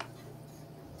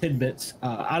tidbits.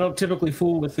 I don't typically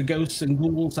fool with the ghosts and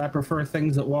ghouls. I prefer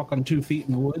things that walk on 2 feet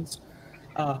in the woods.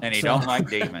 And you don't like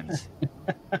demons.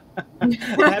 Who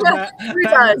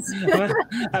does?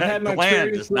 I've had my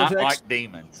Glenn does not like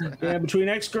demons. Yeah, between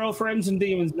ex-girlfriends and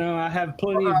demons, no, I have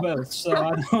plenty of both. So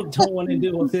I don't want to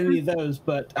deal with any of those.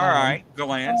 But all right,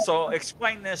 Glenn. So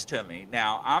explain this to me.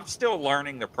 Now, I'm still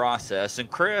learning the process.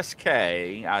 And Chris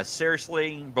K, I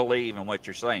seriously believe in what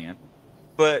you're saying.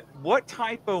 But what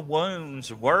type of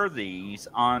wounds were these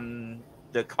on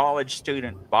the college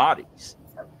student bodies?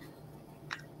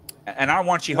 And I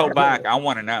want you to hold back. I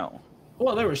want to know.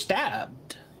 Well, they were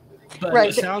stabbed. But Right.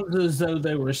 it sounds as though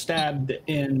they were stabbed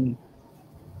and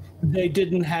they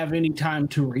didn't have any time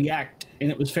to react,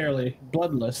 and it was fairly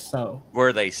bloodless. So,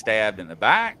 Were they stabbed in the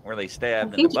back? Were they stabbed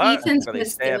in the think butt? Ethan's Were they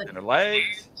was stabbed the- in the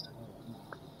legs?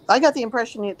 I got the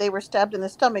impression that they were stabbed in the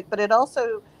stomach, but it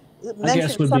also I guess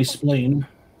mentioned would be something. spleen.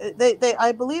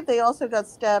 I believe they also got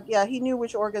stabbed. Yeah, he knew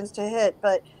which organs to hit,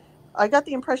 but I got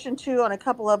the impression too on a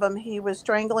couple of them he was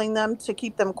strangling them to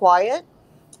keep them quiet.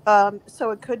 So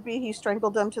it could be he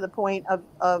strangled them to the point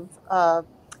of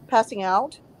passing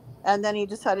out, and then he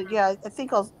decided, yeah, I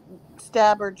think I'll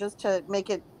stab her just to make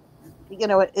it,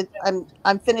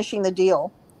 I'm finishing the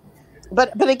deal.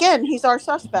 But again, he's our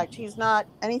suspect. He's not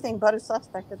anything but a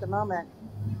suspect at the moment.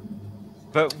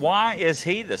 But why is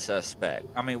he the suspect?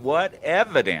 I mean, what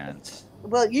evidence?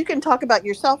 Well, you can talk about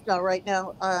yourself now, right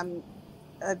now,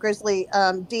 Grizzly.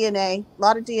 DNA, a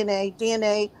lot of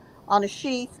DNA on a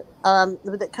sheath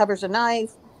that covers a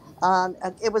knife.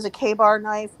 It was a K-bar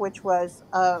knife, which was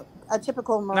a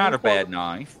typical Marine Not a Corps- bad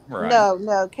knife, right?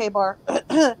 No, K-bar.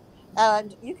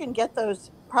 And you can get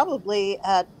those probably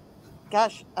at,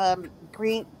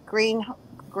 Green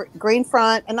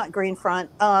Front, and not Green Front.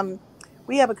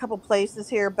 We have a couple places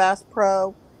here, Bass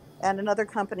Pro, and another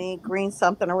company, Green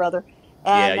something or other.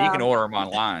 And, Yeah, you can order them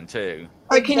online too.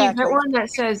 Or can you Exactly. get one that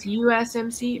says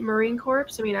USMC Marine Corps?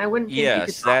 I mean, I wouldn't think you could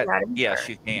Yes, pop that in yes,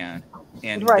 there. you can.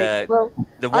 And Right. Well,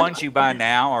 the ones you buy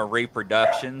now are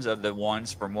reproductions of the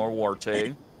ones from World War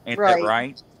II. Ain't Right. that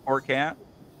right, Sport Cat?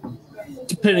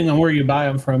 Depending on where you buy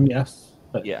them from, yes.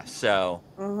 But Yeah. So,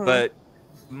 mhm. but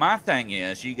my thing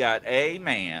is, you got a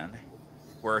man,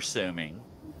 we're assuming,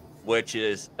 which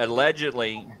is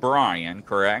allegedly Brian,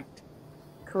 correct?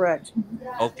 Correct.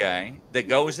 Okay. That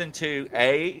goes into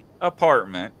a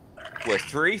apartment with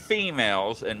 3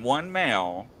 females and 1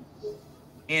 male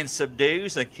and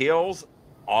subdues and kills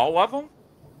all of them?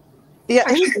 Yeah,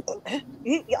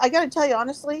 I got to tell you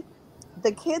honestly,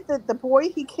 the boy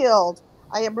he killed,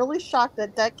 I am really shocked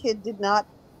that kid did not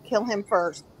kill him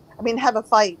first. I mean, have a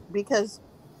fight, because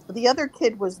the other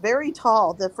kid was very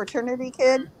tall. The fraternity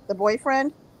kid, the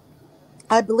boyfriend,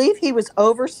 I believe he was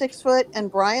over 6 foot,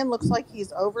 and Brian looks like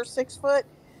he's over 6 foot.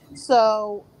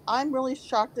 So I'm really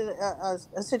shocked that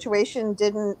a situation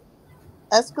didn't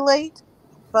escalate,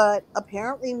 but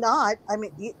apparently not. I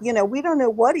mean, we don't know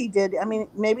what he did. I mean,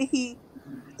 maybe he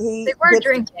They were did-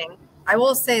 drinking. I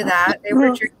will say that they were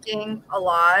drinking a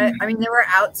lot. I mean, they were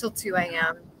out till 2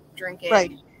 a.m. drinking.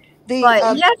 Right.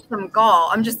 But he has some gall.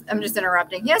 I'm just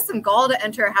interrupting. He has some gall to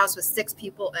enter a house with 6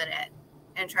 people in it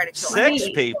and try to kill 6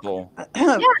 them. people.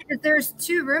 Yeah, because there's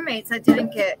 2 roommates that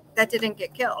didn't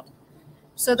get killed.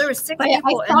 So there was 6 But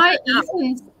people. I thought in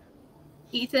the house.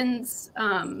 Ethan's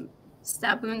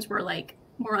stab wounds were like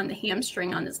more on the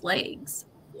hamstring on his legs.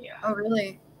 Yeah. Oh,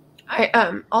 really?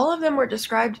 All of them were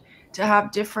described to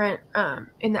have different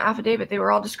in the affidavit. They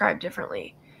were all described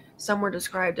differently. Some were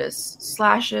described as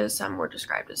slashes, some were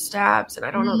described as stabs, and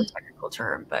I don't know the technical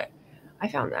term, but I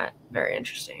found that very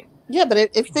interesting. Yeah, but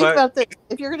if you think about that,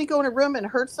 if you're going to go in a room and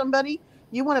hurt somebody,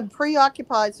 you want to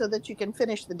preoccupy so that you can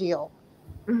finish the deal.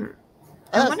 Mhm.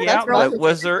 Yeah, but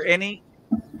was there any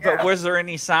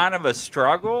sign of a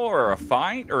struggle or a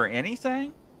fight or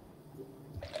anything?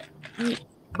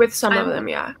 With some of them,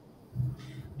 yeah.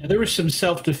 there was some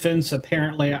self-defense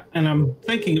apparently, and I'm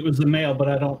thinking it was the male, but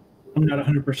I'm not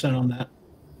 100% on that.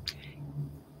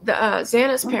 The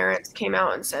Xana's parents came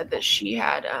out and said that she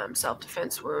had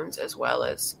self-defense wounds, as well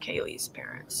as Kaylee's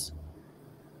parents.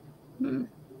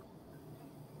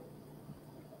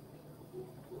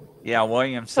 Yeah,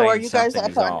 William So saying are you guys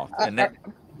something is up on? off. And that,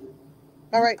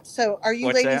 All right. So are you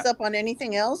What's ladies that? up on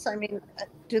anything else? I mean,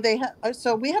 do they have?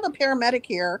 So we have a paramedic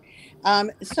here.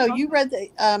 So you read the.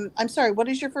 I'm sorry. What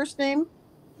is your first name?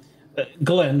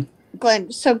 Glenn.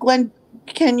 Glenn. So Glenn,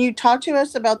 can you talk to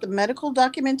us about the medical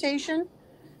documentation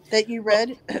that you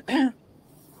read?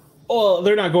 Well,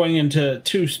 they're not going into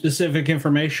too specific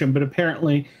information, but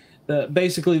apparently,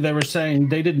 basically they were saying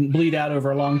they didn't bleed out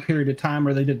over a long period of time,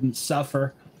 or they didn't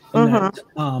suffer. And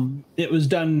that, it was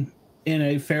done in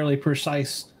a fairly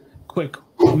precise, quick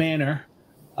manner.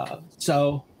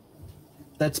 So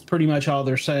that's pretty much all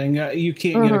they're saying. You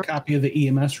can't get a copy of the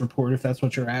EMS report if that's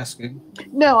what you're asking.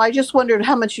 No, I just wondered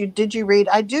how much did you read?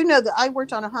 I do know that I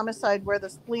worked on a homicide where the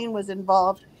spleen was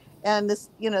involved, and this,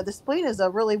 the spleen is a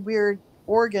really weird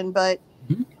organ, but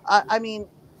I mean,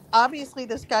 obviously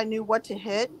this guy knew what to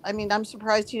hit. I mean, I'm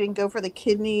surprised he didn't go for the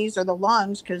kidneys or the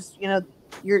lungs, because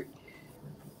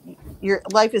your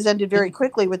life is ended very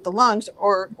quickly with the lungs,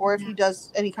 or if he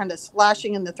does any kind of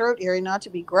slashing in the throat area, not to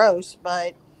be gross,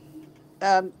 but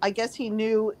I guess he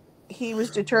knew he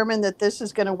was determined that this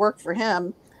is going to work for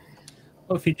him.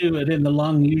 Well, if you do it in the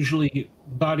lung, usually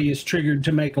body is triggered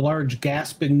to make large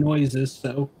gasping noises.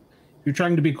 So if you're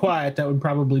trying to be quiet, that would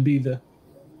probably be the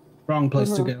wrong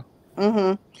place to go.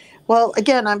 Mm-hmm. Well,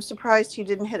 again, I'm surprised he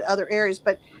didn't hit other areas,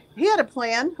 but he had a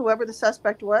plan. Whoever the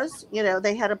suspect was,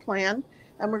 they had a plan,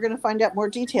 and we're going to find out more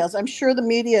details. I'm sure the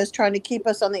media is trying to keep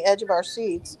us on the edge of our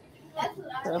seats.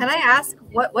 So. Can I ask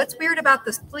what's weird about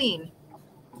the spleen?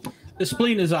 The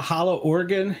spleen is a hollow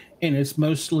organ, and it's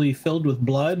mostly filled with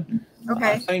blood.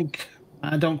 Okay.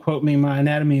 Don't quote me, my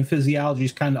anatomy and physiology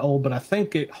is kind of old, but I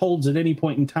think it holds at any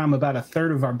point in time about a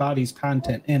third of our body's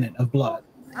content in it of blood.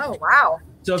 Oh, wow.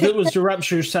 So if it was to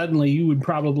rupture suddenly, you would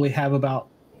probably have about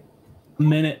a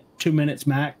minute, 2 minutes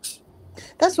max.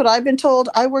 That's what I've been told.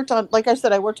 I worked on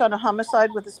a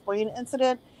homicide with a spleen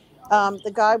incident.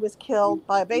 The guy was killed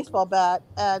by a baseball bat,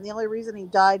 and the only reason he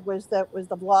died was the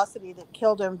velocity that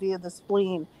killed him via the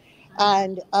spleen,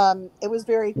 and it was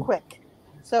very quick.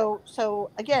 So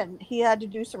again, he had to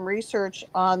do some research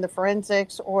on the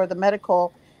forensics or the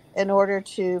medical in order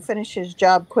to finish his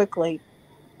job quickly.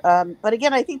 But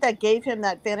again, I think that gave him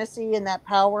that fantasy and that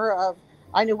power of,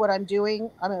 I know what I'm doing.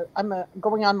 I'm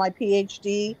going on my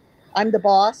PhD. I'm the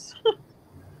boss.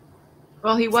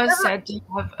 Well, he was said to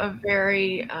have a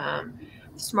very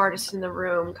smartest in the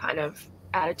room kind of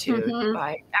attitude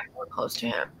by everyone close to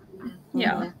him.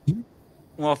 Yeah.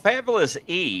 Well, Fabulous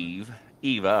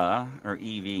Eva,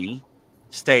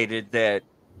 stated that,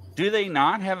 do they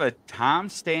not have a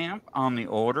timestamp on the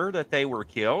order that they were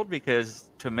killed? Because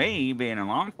to me, being in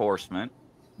law enforcement,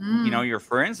 your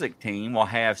forensic team will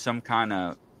have some kind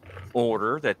of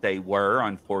order that they were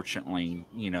unfortunately,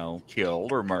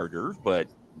 killed or murdered, but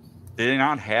did they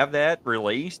not have that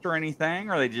released or anything?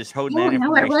 Or are they just holding that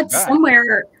information I read back?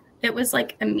 somewhere it was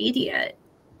like immediate.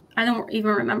 I don't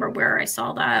even remember where I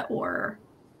saw that or...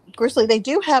 Grizzly, they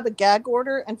do have a gag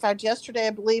order. In fact, yesterday,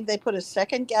 I believe they put a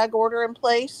second gag order in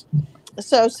place.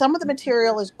 So some of the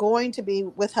material is going to be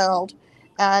withheld,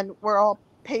 and we're all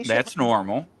patient. That's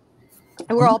normal.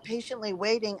 And we're all patiently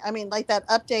waiting. I mean, like that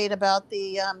update about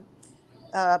the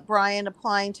Brian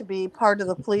applying to be part of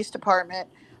the police department.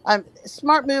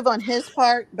 Smart move on his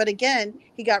part. But again,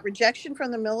 he got rejection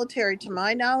from the military, to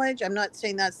my knowledge. I'm not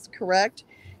saying that's correct.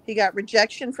 He got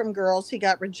rejection from girls. He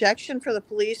got rejection for the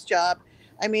police job.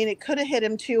 I mean, it could have hit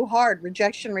him too hard.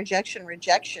 Rejection.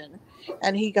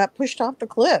 And he got pushed off the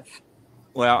cliff.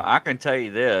 Well, I can tell you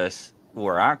this,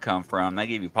 where I come from, they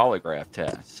give you polygraph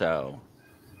tests. So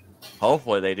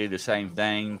hopefully they do the same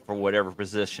thing for whatever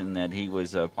position that he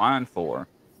was applying for.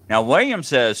 Now, William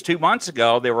says 2 months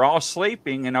ago, they were all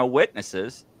sleeping and no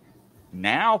witnesses.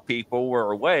 Now people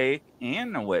were awake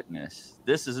and a witness.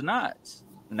 This is nuts.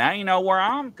 Now you know where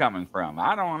I'm coming from.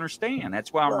 I don't understand.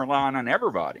 That's why I'm relying on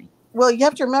everybody. Well, you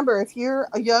have to remember, if you're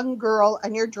a young girl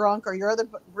and you're drunk or your other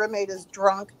roommate is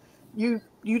drunk, you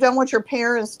don't want your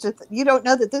parents to, you don't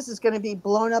know that this is going to be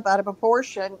blown up out of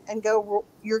proportion and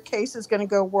your case is going to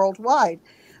go worldwide.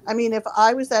 I mean, if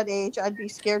I was that age, I'd be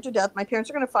scared to death. My parents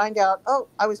are going to find out, oh,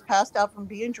 I was passed out from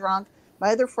being drunk.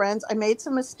 My other friends, I made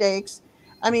some mistakes.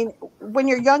 I mean, when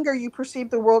you're younger, you perceive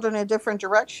the world in a different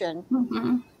direction.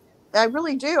 Mm-hmm. I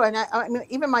really do. And I mean,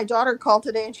 even my daughter called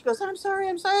today and she goes, I'm sorry,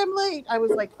 I'm late. I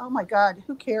was like, oh my God,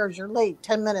 who cares? You're late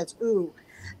 10 minutes. Ooh,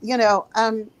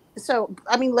 so,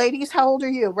 I mean, ladies, how old are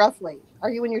you roughly? Are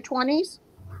you in your 20s?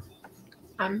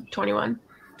 I'm 21.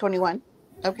 21.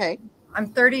 Okay. I'm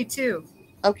 32.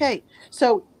 Okay.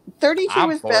 So 32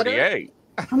 is better. 48.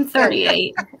 I'm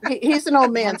 38. He's an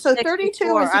old man. So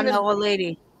 32 is I'm an old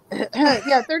lady.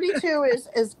 Yeah, 32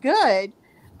 is good.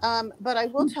 But I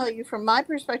will tell you, from my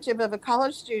perspective of a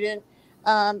college student,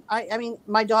 I mean,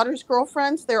 my daughter's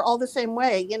girlfriends, they're all the same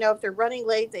way. If they're running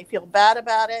late, they feel bad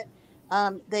about it.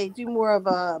 They do more of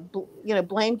a,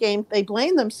 blame game. They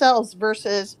blame themselves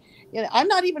versus, I'm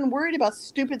not even worried about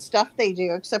stupid stuff they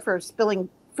do, except for spilling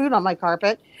food on my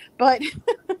carpet. But,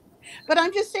 but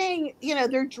I'm just saying,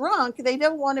 they're drunk. They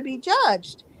don't want to be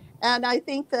judged. And I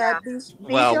think that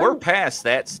we're past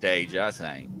that stage, I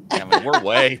think. I mean, we're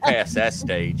way past that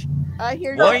stage. I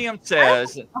hear William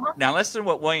says, now listen to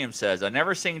what William says. I've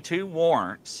never seen 2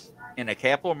 warrants in a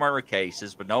capital murder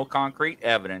cases with no concrete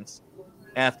evidence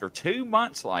after 2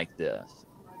 months like this.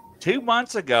 2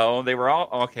 months ago, they were all,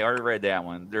 okay, I already read that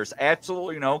one. There's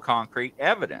absolutely no concrete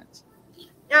evidence.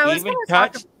 Yeah, I was going to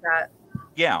talk about that.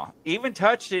 Yeah, even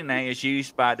touch DNA is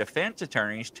used by defense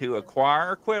attorneys to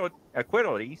acquire acquittals,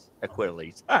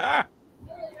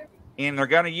 and they're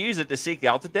going to use it to seek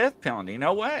out the death penalty.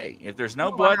 No way. If there's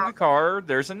no blood in the car,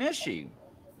 there's an issue.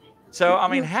 So, I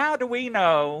mean, how do we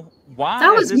know why?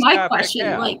 That was my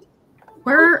question. Like,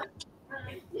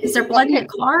 Is there blood in the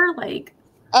car? Like,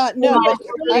 No, Well, but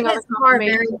we're waiting on His the car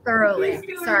very confirmation.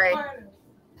 thoroughly. Sorry.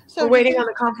 so We're waiting did on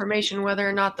the confirmation whether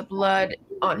or not the blood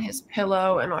on his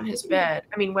pillow and on his bed.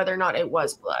 I mean, whether or not it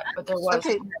was blood, but there was.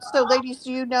 Okay, so ladies,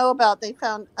 do you know about they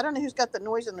found? I don't know who's got the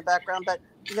noise in the background, but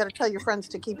you got to tell your friends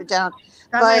to keep it down.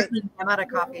 But I'm at a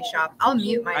coffee shop. I'll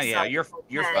mute Oh myself. yeah, you're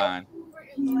fine.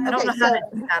 I don't Okay, know how to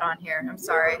do that on here. I'm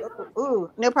sorry. ooh,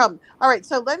 no problem. All right,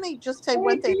 so let me just say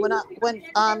one thing. When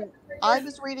I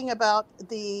was reading about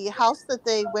the house that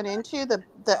they went into, the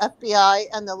FBI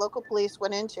and the local police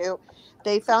went into,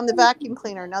 they found the vacuum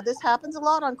cleaner. Now this happens a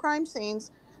lot on crime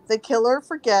scenes. The killer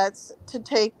forgets to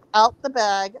take out the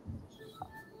bag.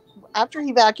 After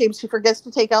he vacuums, he forgets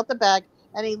to take out the bag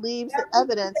and he leaves the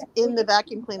evidence in the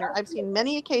vacuum cleaner. I've seen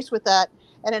many a case with that,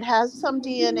 and it has some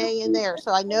DNA in there.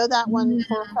 So I know that one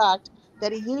for a fact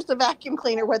that he used the vacuum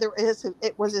cleaner, whether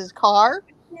it was his car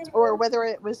or whether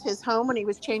it was his home when he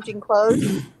was changing clothes.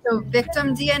 So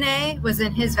victim DNA was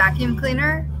in his vacuum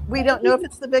cleaner. We don't know if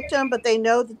it's the victim, but they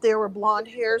know that there were blonde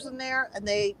hairs in there, and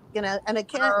they, and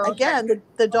again,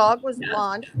 the dog was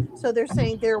blonde, so they're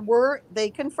saying they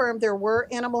confirmed there were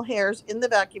animal hairs in the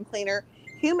vacuum cleaner,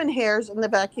 human hairs in the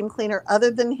vacuum cleaner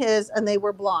other than his, and they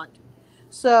were blonde.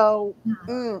 So,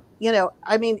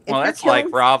 I mean, Well, that's like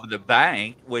robbing the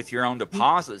bank with your own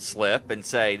deposit slip and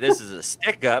say, "This is a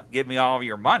stick up. Give me all of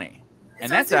your money," and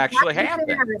So that's it's actually vacuum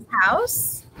cleaner happened. at his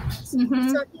house.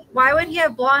 mhm. So why would he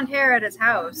have blonde hair at his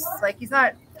house? Like he's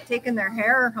not taking their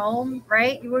hair home,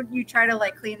 right? You try to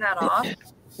like clean that off?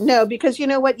 No, because you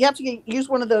know what? You have to use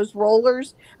one of those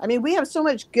rollers. I mean, we have so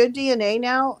much good DNA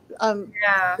now.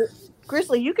 Yeah.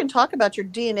 Grizzly, you can talk about your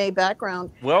DNA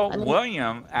background. Well, I mean,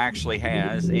 William actually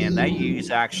has, and they use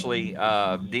actually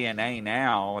DNA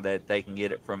now that they can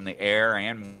get it from the air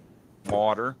and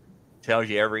water. Tells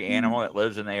you every animal that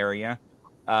lives in the area.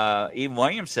 Even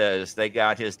William says they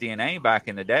got his DNA back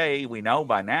in the day. We know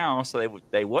by now, so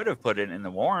they would have put it in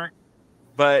the warrant.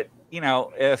 But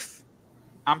if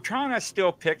I'm trying to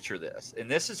still picture this, and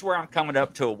this is where I'm coming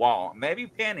up to a wall. Maybe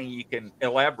Penny, you can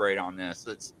elaborate on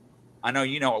this. I know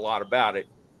you know a lot about it.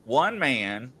 One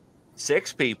man,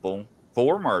 6 people,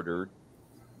 4 murdered.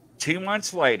 2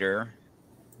 months later,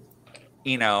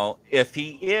 if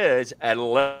he is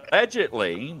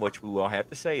allegedly, which we will have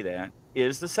to say that,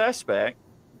 is the suspect,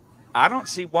 I don't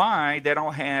see why they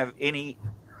don't have any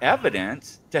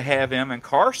evidence to have him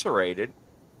incarcerated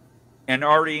and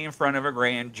already in front of a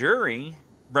grand jury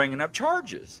bringing up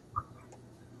charges.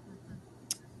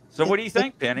 So what do you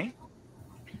think, Penny?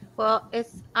 Well,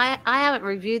 I haven't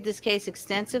reviewed this case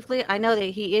extensively. I know that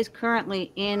he is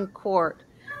currently in court.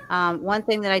 One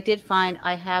thing that I did find,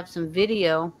 I have some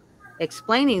video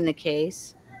explaining the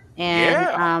case,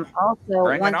 and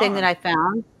also one thing I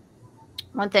found,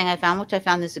 which I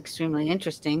found this extremely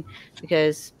interesting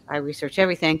because I research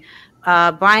everything.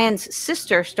 Brian's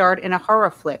sister starred in a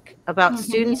horror flick about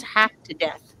students hacked to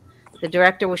death. The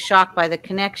director was shocked by the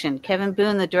connection. Kevin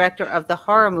Boone, the director of the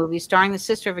horror movie starring the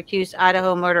sister of accused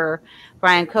Idaho murderer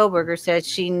Brian Kohberger, said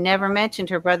she never mentioned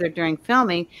her brother during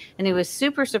filming, and he was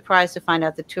super surprised to find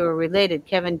out the two are related.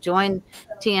 Kevin joined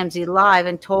TMZ Live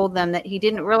and told them that he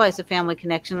didn't realize the family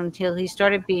connection until he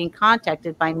started being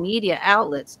contacted by media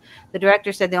outlets. The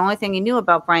director said the only thing he knew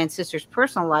about Brian's sister's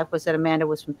personal life was that Amanda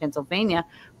was from Pennsylvania,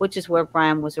 which is where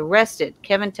Brian was arrested.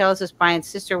 Kevin tells us Brian's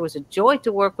sister was a joy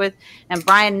to work with, and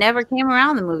Brian never came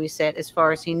around the movie set as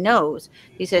far as he knows.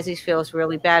 He says he feels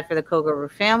really bad for the Kohberger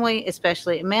family,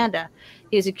 especially Amanda.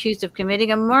 He is accused of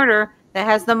committing a murder that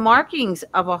has the markings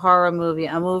of a horror movie,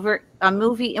 a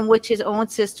movie in which his own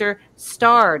sister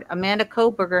starred. Amanda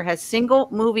Kohberger has single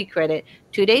movie credit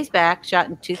 2 days back, shot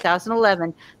in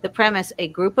 2011. The premise, a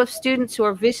group of students who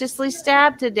are viciously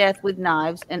stabbed to death with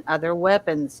knives and other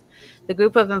weapons. The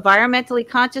group of environmentally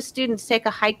conscious students take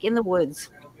a hike in the woods.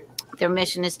 Their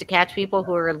mission is to catch people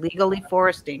who are illegally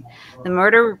foresting. The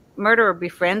murderer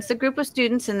befriends the group of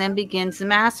students and then begins the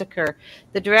massacre.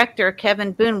 The director,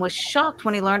 Kevin Boone, was shocked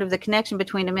when he learned of the connection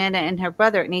between Amanda and her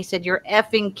brother, and he said, "You're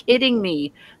effing kidding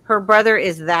me. Her brother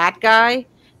is that guy?"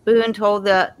 Boone told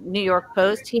the New York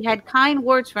Post he had kind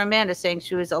words for Amanda, saying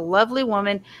she was a lovely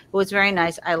woman who was very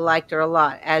nice. I liked her a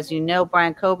lot. As you know,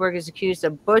 Brian Kohberger is accused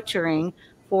of butchering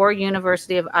 4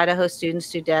 University of Idaho students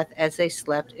to death as they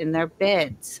slept in their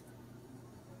beds.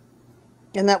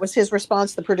 And that was his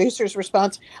response, the producer's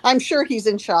response. I'm sure he's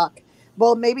in shock.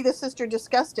 Well, maybe the sister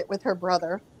discussed it with her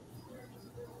brother.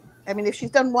 I mean, if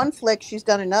she's done one flick, she's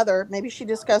done another. Maybe she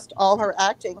discussed all her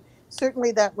acting.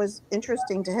 Certainly that was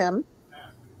interesting to him.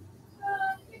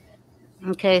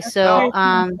 Okay, so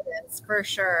for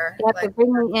sure. You have to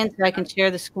bring me in so I can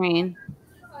share the screen.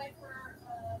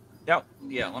 Yep.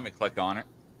 Yeah, let me click on it.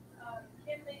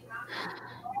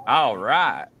 All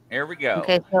right. Here we go.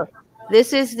 Okay, so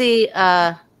this is the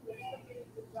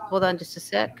hold on just a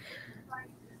sec.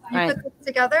 You All right. put this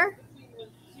together?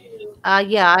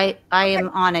 Yeah, I am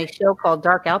on a show called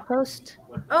Dark Outpost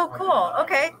Oh, cool.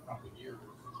 Okay.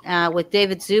 with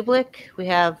David Zublik. We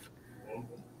have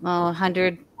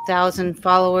 100,000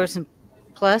 followers and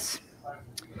plus.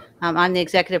 I'm the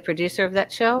executive producer of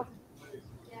that show.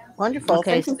 Wonderful.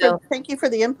 Okay, Thank you for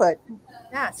the input.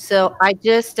 Yes. So I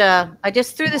just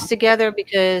threw this together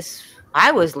because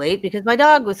I was late because my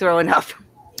dog was throwing up.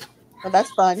 Well,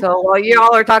 that's fun. So while you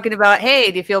all are talking about,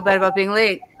 hey, do you feel bad about being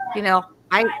late? You know,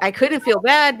 I couldn't feel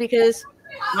bad because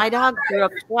my dog threw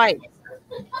up twice.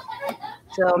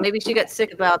 So maybe she got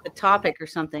sick about the topic or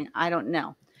something. I don't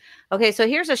know. Okay, so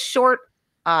here's a short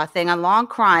thing on Law and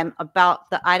Crime about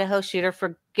the Idaho shooter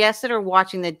for guests that are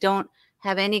watching that don't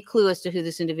have any clue as to who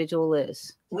this individual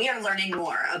is. We are learning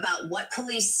more about what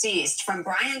police seized from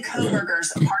Brian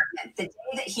Kohberger's apartment the day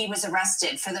that he was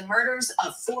arrested for the murders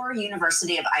of 4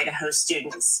 University of Idaho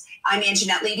students. I'm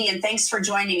Ginette Levy, and thanks for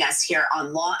joining us here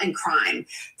on Law and Crime.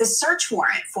 The search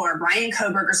warrant for Brian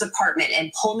Kohberger's apartment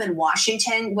in Pullman,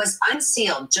 Washington was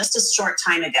unsealed just a short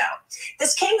time ago.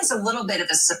 This came as a little bit of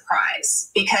a surprise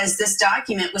because this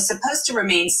document was supposed to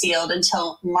remain sealed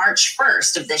until March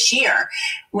 1st of this year.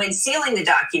 When sealing the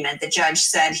document, the judge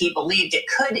said he believed it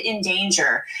could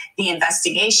endanger the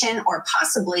investigation or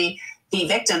possibly the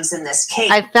victims in this case.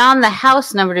 I found the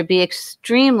house number to be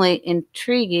extremely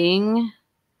intriguing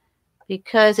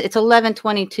because it's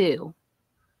 1122.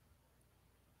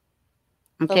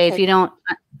 Okay, if you don't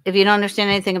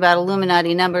understand anything about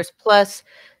Illuminati numbers, plus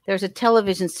there's a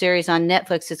television series on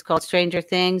Netflix. It's called Stranger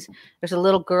Things. There's a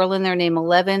little girl in there named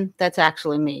 11. That's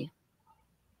actually me.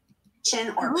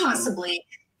 Or possibly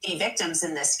the victims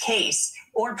in this case,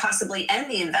 or possibly end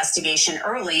the investigation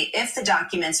early if the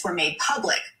documents were made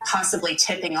public, possibly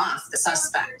tipping off the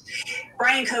suspect.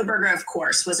 Brian Kohberger, of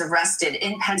course, was arrested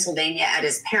in Pennsylvania at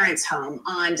his parents' home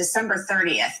on December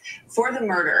 30th for the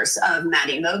murders of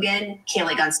Maddie Mogan,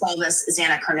 Kaylee Gonsalves,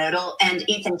 Xana Kernodle, and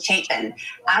Ethan Chapin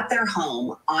at their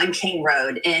home on King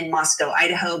Road in Moscow,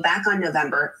 Idaho, back on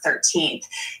November 13th.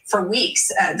 For weeks,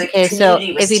 the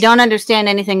community was... If you don't understand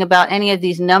anything about any of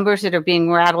these numbers that are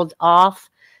being rattled off,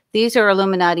 these are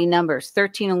Illuminati numbers,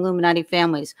 13 Illuminati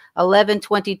families, 11,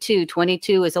 22.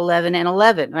 22 is 11 and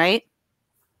 11, right?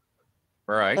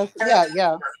 Right.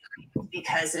 Yeah.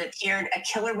 Because it appeared a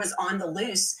killer was on the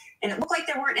loose and it looked like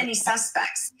there weren't any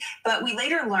suspects. But we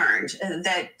later learned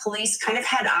that police kind of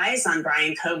had eyes on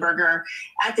Brian Kohberger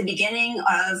at the beginning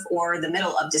of or the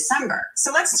middle of December.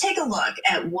 So let's take a look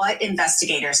at what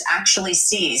investigators actually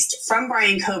seized from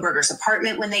Brian Kohberger's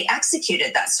apartment when they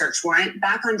executed that search warrant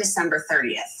back on December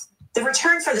 30th. The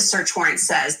return for the search warrant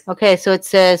says... Okay, so it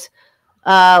says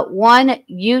 1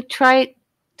 Utrite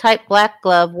type black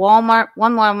glove, one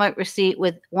Walmart receipt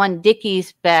with 1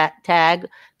 Dickies tag,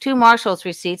 2 Marshalls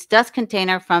receipts, dust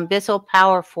container from Bissell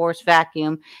Power Force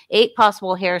vacuum, 8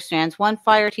 possible hair strands, 1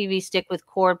 Fire TV stick with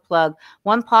cord plug,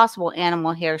 1 possible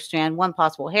animal hair strand, 1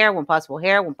 possible hair, 1 possible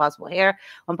hair, 1 possible hair,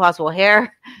 1 possible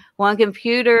hair, 1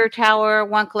 computer tower,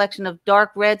 1 collection of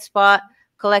dark red spot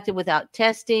collected without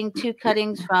testing, 2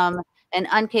 cuttings from an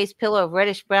uncased pillow of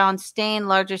reddish brown stain,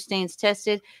 larger stains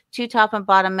tested, 2 top and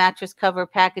bottom mattress cover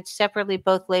packaged separately,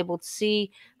 both labeled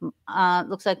C.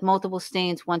 Looks like multiple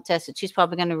stains, 1 tested. She's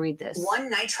probably going to read this. 1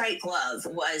 nitrite glove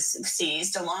was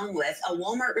seized along with a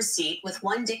Walmart receipt with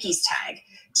 1 Dickies tag,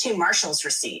 2 Marshalls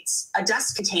receipts, a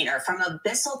dust container from a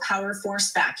Bissell Power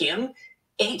Force vacuum,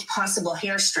 8 possible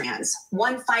hair strands,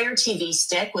 1 Fire TV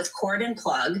stick with cord and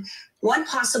plug, 1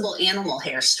 possible animal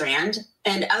hair strand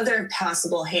and other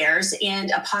possible hairs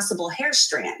and a possible hair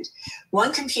strand.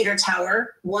 1 computer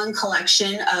tower, 1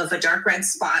 collection of a dark red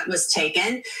spot was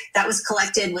taken. That was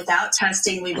collected without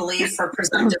testing, we believe, for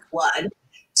presumptive blood.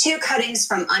 2 cuttings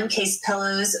from uncased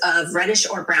pillows of reddish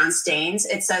or brown stains.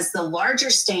 It says the larger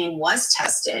stain was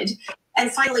tested.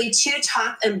 And finally, 2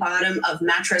 top and bottom of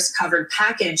mattress covered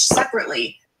packaged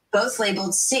separately, both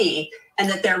labeled C, and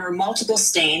that there were multiple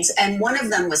stains, and 1 of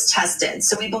them was tested.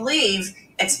 So we believe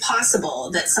it's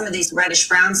possible that some of these reddish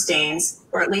brown stains,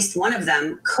 or at least 1 of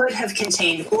them, could have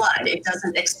contained blood. It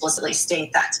doesn't explicitly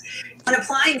state that. When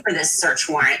applying for this search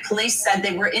warrant, police said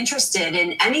they were interested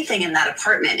in anything in that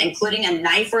apartment, including a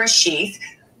knife or a sheath.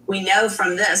 We know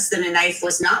from this that a knife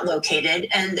was not located,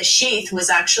 and the sheath was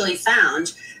actually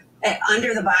found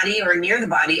under the body or near the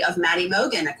body of Maddie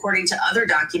Mogen, according to other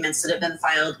documents that have been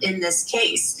filed in this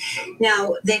case.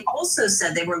 Now, they also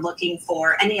said they were looking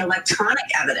for any electronic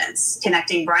evidence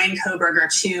connecting Brian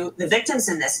Kohberger to the victims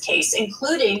in this case,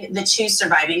 including the 2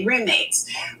 surviving roommates.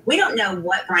 We don't know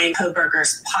what Brian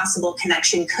Kohberger's possible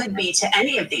connection could be to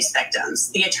any of these victims.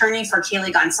 The attorney for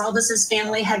Kaylee Gonsalves's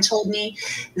family had told me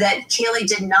that Kaylee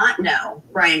did not know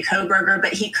Brian Kohberger,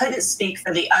 but he couldn't speak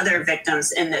for the other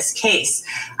victims in this case.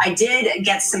 I did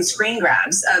get some screen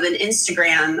grabs of an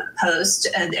Instagram post,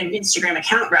 an Instagram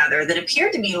account rather, that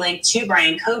appeared to be linked to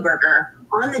Brian Kohberger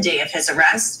on the day of his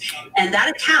arrest. And that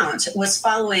account was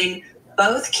following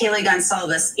both Kaylee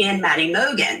Gonsalves and Maddie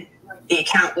Mogen. The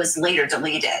account was later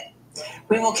deleted.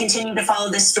 We will continue to follow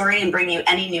this story and bring you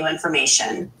any new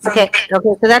information. Okay,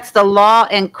 so that's the Law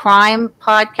and Crime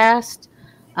podcast.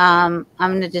 I'm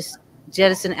going to just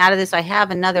jettison out of this. I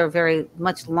have another very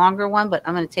much longer one, but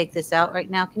I'm going to take this out right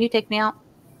now. Can you take me out?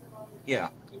 Yeah.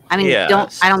 I mean,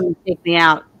 Yes. I don't mean take me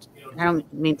out. I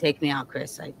don't mean take me out,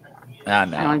 Chris. I know. I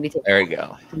don't want to be taken. There you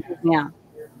go. Take me out.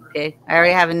 Okay. I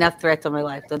already have enough threats on my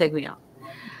life. Don't take me out.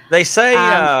 They say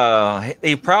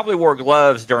he probably wore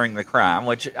gloves during the crime,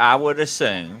 which I would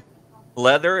assume.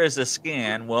 Leather as a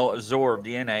skin will absorb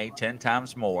DNA 10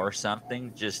 times more.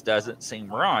 Something just doesn't seem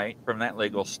right from that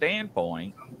legal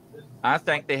standpoint. I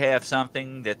think they have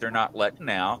something that they're not letting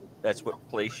out. That's what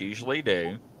police usually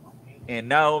do. And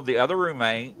no, the other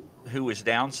roommate who was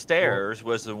downstairs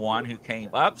was the one who came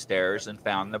upstairs and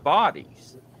found the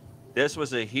bodies. This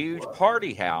was a huge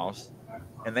party house,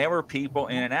 and there were people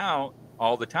in and out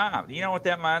all the time. You know what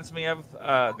that reminds me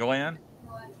of, Glenn?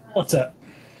 What's that?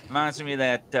 Reminds me of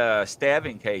that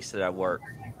stabbing case that I worked.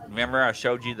 Remember I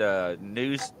showed you the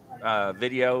news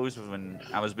videos when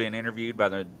I was being interviewed by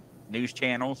the news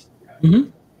channels? Mm-hmm.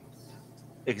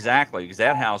 Exactly, because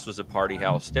that house was a party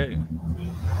house too.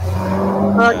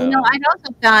 Well, I'd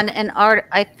also found an art.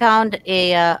 I found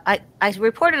I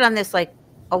reported on this like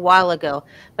a while ago,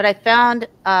 but I found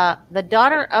the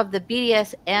daughter of the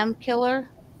BDSM killer.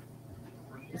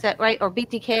 Is that right? Or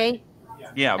BTK?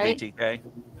 Yeah, right? BTK.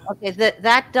 Okay,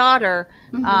 that daughter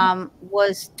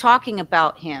was talking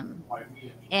about him,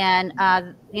 and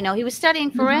he was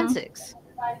studying forensics.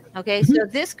 Okay, so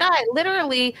this guy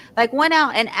literally like went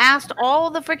out and asked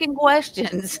all the freaking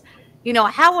questions.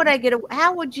 How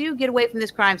would you get away from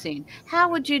this crime scene? How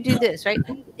would you do this? Right?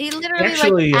 He literally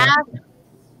Actually, asked.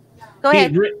 Go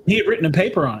ahead. He had written a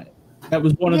paper on it. That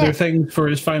was one of their things for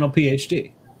his final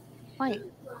PhD. Right.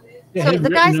 Yeah, So the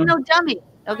guy's no dummy.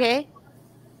 Okay.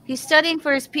 He's studying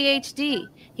for his PhD.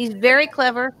 He's very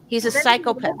clever. He's a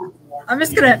psychopath.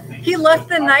 He left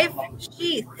the knife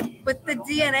sheath with the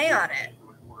DNA on it.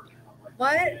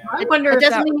 What? I wonder It if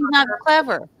doesn't that mean he's not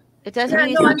clever. It doesn't mean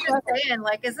he's I'm not just clever.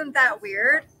 saying, isn't that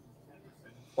weird?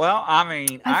 Well, I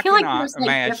mean, I feel like cannot there's,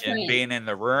 imagine different- being in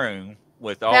the room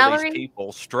with all Valerie? these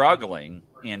people struggling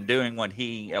and doing what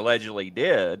he allegedly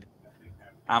did.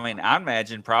 I mean, I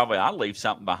imagine probably I'd leave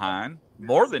something behind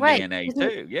more than Right. DNA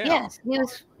too. Yeah.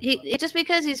 Yes, just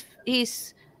because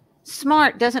he's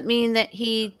smart doesn't mean that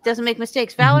he doesn't make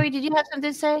mistakes. Valerie, did you have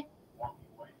something to say?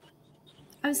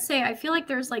 I would say I feel like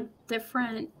there's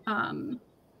different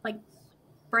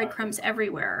breadcrumbs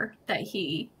everywhere that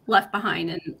he left behind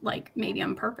and maybe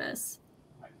on purpose.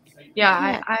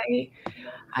 Yeah,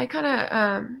 I kind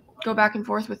of go back and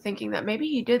forth with thinking that maybe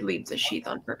he did leave the sheath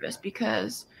on purpose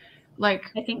because, I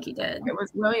think he did. it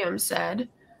was Williams said,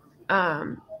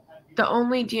 the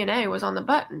only DNA was on the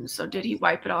button. So did he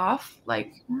wipe it off,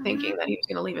 thinking that he was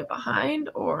going to leave it behind,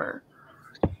 or,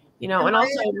 and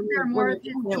also when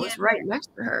it was right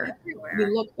next to her.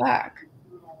 You look back.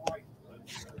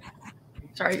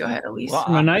 Sorry, go ahead, Elise.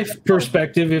 From a knife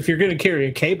perspective, if you're going to carry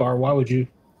a K-bar, why would you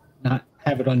not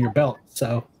have it on your belt?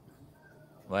 So,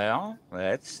 Well,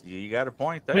 you got a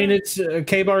point there. I mean, it's a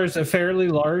K-bar is a fairly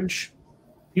large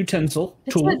utensil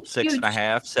tool. 6.5,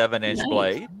 7-inch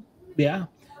blade. Yeah.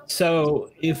 So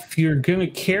if you're going to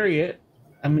carry it,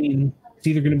 I mean, it's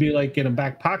either going to be in a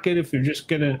back pocket if you're just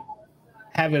going to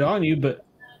have it on you. But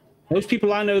most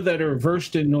people I know that are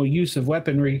versed in the use of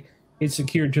weaponry, it's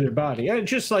secured to their body,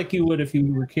 just like you would if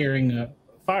you were carrying a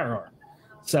firearm.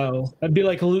 So that'd be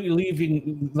like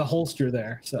leaving the holster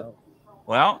there. So.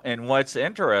 Well, and what's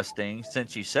interesting,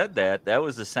 since you said that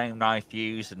was the same knife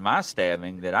used in my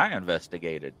stabbing that I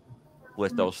investigated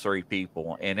with those 3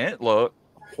 people. And it looked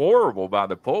horrible by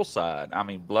the pull side. I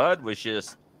mean, blood was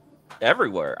just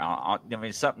everywhere. I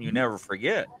mean, something you never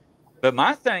forget. But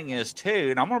my thing is, too,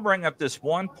 and I'm going to bring up this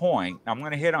one point. I'm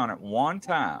going to hit on it one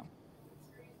time.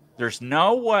 There's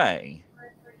no way,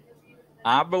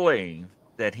 I believe,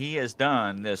 that he has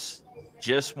done this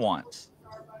just once.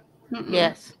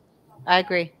 Yes, I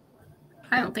agree.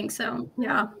 I don't think so.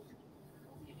 Yeah.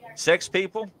 6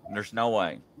 people? There's no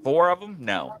way. 4 of them?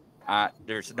 No.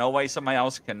 There's no way somebody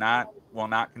else will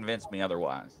not convince me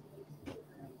otherwise.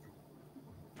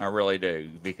 I really do,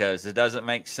 because it doesn't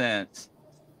make sense.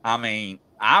 I mean,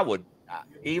 I would,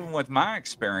 even with my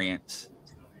experience,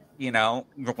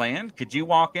 Glenn, could you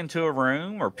walk into a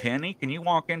room, or Penny, can you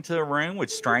walk into a room with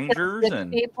strangers 6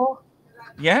 and people?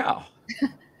 yeah?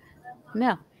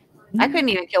 No, I couldn't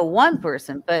even kill one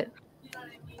person, but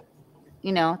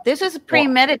this was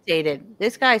premeditated.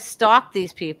 This guy stalked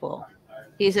these people.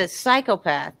 He's a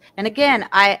psychopath. And again,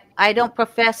 I don't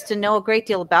profess to know a great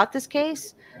deal about this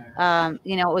case. It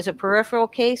was a peripheral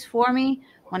case for me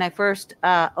when I first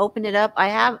opened it up. I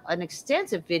have an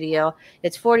extensive video.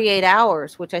 It's 48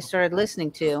 hours, which I started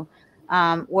listening to,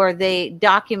 where they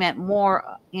document more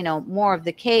of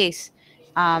the case.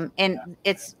 And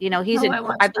it's, he's in,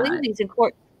 I believe he's in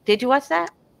court. Did you watch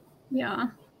that? Yeah.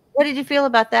 What did you feel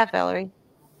about that, Valerie?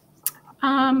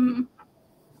 I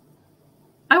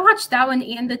watched that one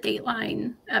and the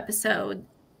Dateline episode,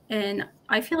 and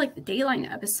I feel like the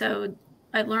Dateline episode,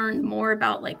 I learned more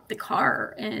about like the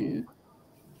car and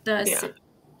the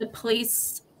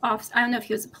police officer. I don't know if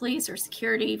he was a police or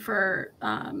security for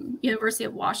University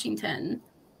of Washington.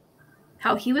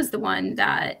 How he was the one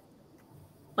that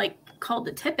like called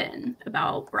the tip-in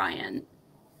about Brian,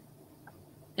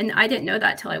 and I didn't know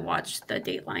that till I watched the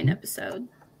Dateline episode.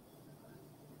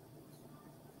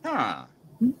 Huh.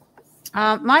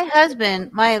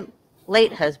 My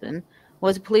late husband,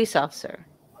 was a police officer.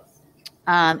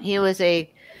 He was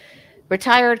a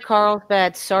retired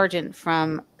Carlsbad sergeant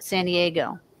from San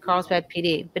Diego, Carlsbad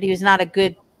PD, but he was not a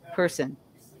good person.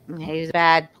 He was a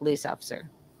bad police officer.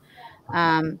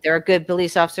 There are good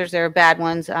police officers. There are bad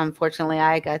ones. Unfortunately,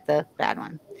 I got the bad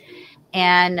one.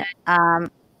 And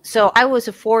so I was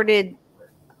afforded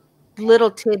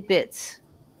little tidbits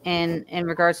in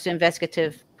regards to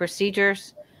investigative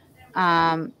procedures.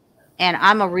 And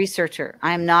I'm a researcher.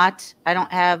 I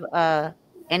don't have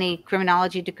any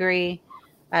criminology degree.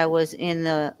 I was in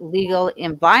the legal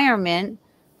environment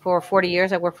for 40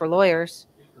 years. I worked for lawyers.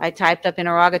 I typed up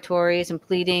interrogatories and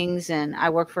pleadings, and I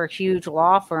worked for huge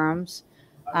law firms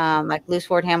like Luce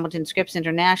Ford Hamilton Scripps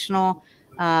International.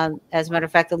 As a matter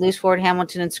of fact, the Luce Ford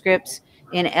Hamilton and Scripps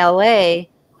in LA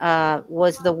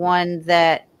was the one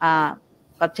that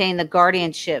obtained the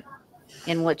guardianship,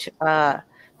 in which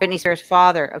Britney Spears'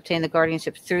 father obtained the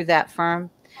guardianship through that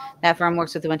firm. That firm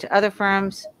works with a bunch of other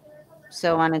firms,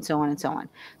 so on and so on and so on.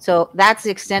 So that's the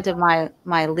extent of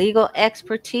my legal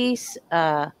expertise.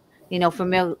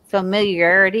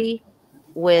 Familiarity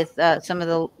with some of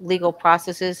the legal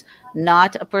processes.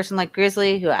 Not a person like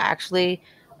Grizzly, who actually,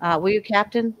 were you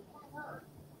captain?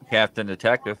 Captain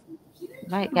Detective.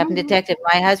 Right, Captain Detective.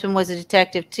 My husband was a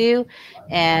detective too,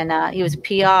 and he was a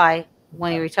PI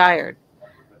when he retired.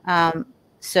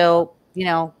 So,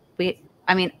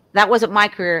 that wasn't my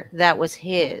career. That was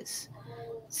his.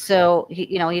 So,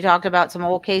 he talked about some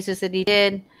old cases that he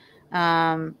did,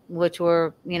 which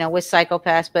were, with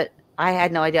psychopaths, but I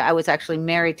had no idea I was actually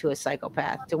married to a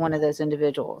psychopath, to one of those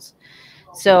individuals.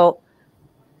 So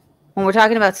when we're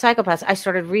talking about psychopaths, I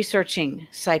started researching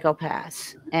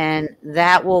psychopaths, and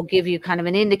that will give you kind of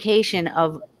an indication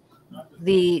of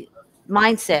the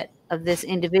mindset of this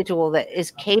individual that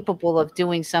is capable of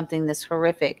doing something this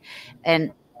horrific.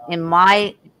 And in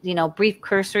my, brief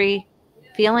cursory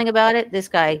feeling about it, this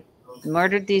guy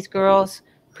murdered these girls,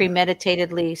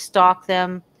 premeditatedly stalked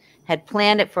them, had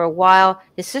planned it for a while.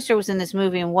 His sister was in this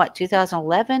movie in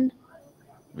 2011?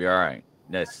 You're right.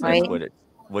 That's Right?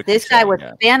 what This you're guy saying, was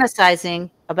yeah. fantasizing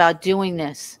about doing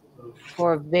this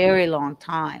for a very long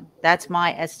time. That's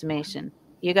my estimation.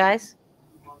 You guys?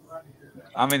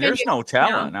 I mean, there's no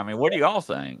telling. I mean, what do y'all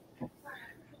think?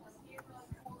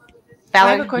 I have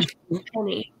Valerie? a question for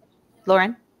Penny.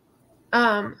 Lauren?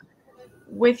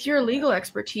 With your legal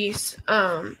expertise,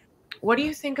 what do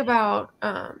you think about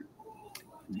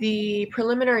the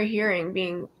preliminary hearing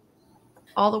being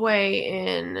all the way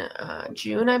in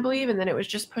June, I believe, and then it was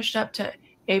just pushed up to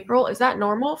April? Is that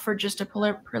normal for just a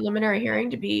preliminary hearing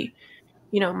to be,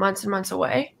 months and months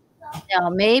away? No,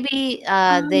 maybe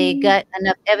they got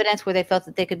enough evidence where they felt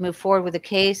that they could move forward with the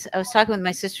case. I was talking with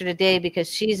my sister today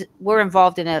because we're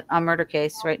involved in a murder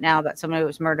case right now about somebody who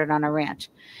was murdered on a ranch.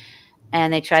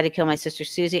 And they tried to kill my sister,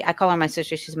 Susie. I call her my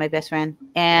sister. She's my best friend.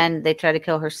 And they tried to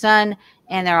kill her son.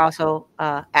 And they're also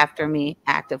after me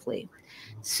actively.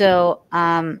 So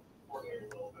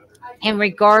in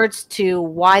regards to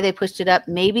why they pushed it up,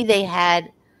 maybe they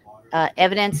had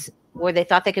evidence where they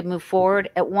thought they could move forward.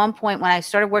 At one point, when I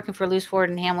started working for Loose Ford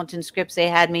and Hamilton Scripps, they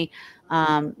had me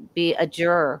be a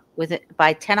juror.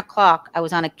 By 10 o'clock, I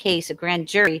was on a case, a grand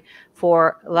jury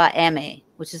for La M,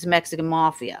 which is the Mexican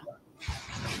mafia.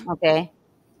 Okay.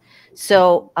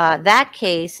 So in that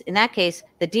case,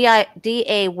 the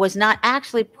DA was not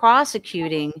actually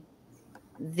prosecuting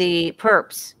the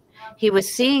perps. He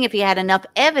was seeing if he had enough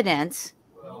evidence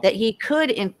that he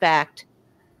could, in fact,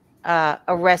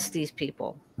 arrest these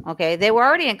people. Okay, they were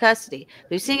already in custody. But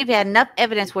he was seeing if he had enough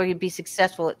evidence where he'd be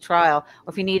successful at trial,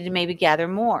 or if he needed to maybe gather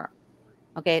more.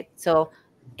 Okay, so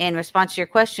in response to your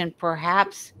question,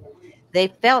 perhaps they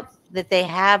felt that they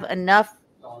have enough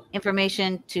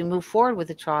information to move forward with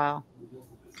the trial.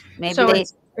 Maybe So they.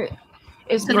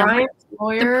 is So Brian's the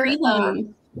lawyer?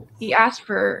 prelim. He asked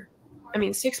for,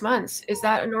 6 months. Is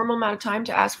that a normal amount of time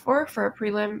to ask for a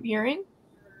prelim hearing?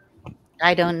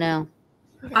 I don't know.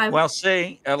 Well,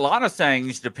 see, a lot of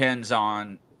things depends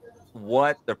on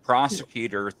what the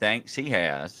prosecutor thinks he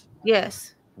has,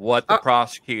 Yes. what the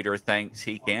prosecutor thinks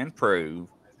he can prove,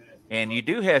 and you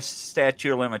do have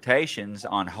statute of limitations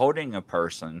on holding a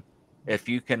person if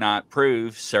you cannot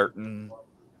prove certain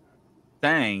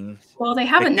things. Well, they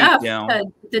have to keep enough them- to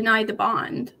deny the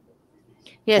bond.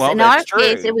 Yes. Well, In our that's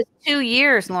case, true. it was 2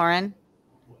 years, Lauren.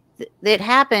 It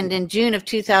happened in June of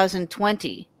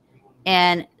 2020.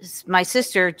 And my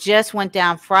sister just went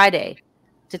down Friday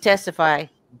to testify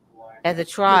at the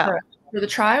trial. For the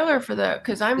trial or for the?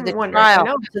 Because I'm For the wondering. I trial.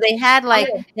 know. So they had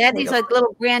Oh, these like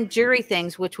little grand jury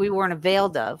things, which we weren't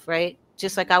availed of, right?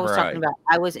 Just like I was talking Right. about.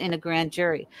 I was in a grand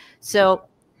jury. So,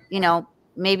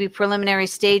 maybe preliminary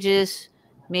stages,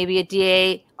 maybe a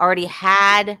DA already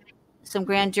had some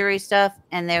grand jury stuff,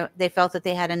 and they felt that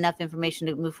they had enough information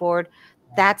to move forward.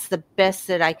 That's the best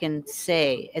that I can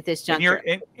say at this And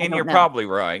juncture. you're probably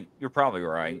right. You're probably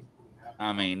right.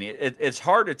 I mean, it's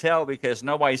hard to tell because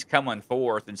nobody's coming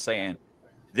forth and saying,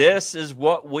 "This is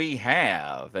what we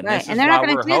have," and Right. this And is they're why not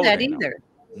going we're to do that holding them. either.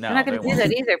 No, They're not going they to do won't.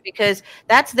 that either because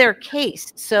that's their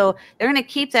case. So they're going to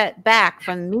keep that back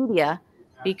from the media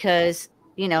because,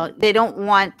 they don't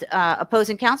want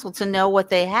opposing counsel to know what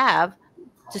they have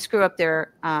to screw up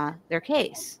their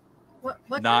case. What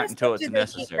Not kind of until stuff it's do they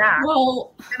keep necessary. back?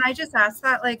 Well, Can I just ask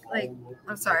that? Like,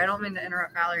 I'm sorry, I don't mean to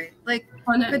interrupt, Valerie. Like,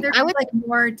 oh, no. could there I be would- like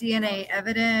more DNA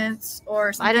evidence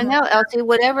or something? I don't know, Elsie,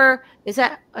 whatever. Is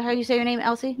that how you say your name,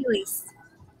 Elsie? Elise.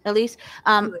 Elise?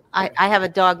 I have a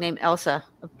dog named Elsa,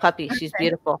 a puppy. She's Okay.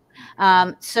 beautiful.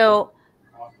 I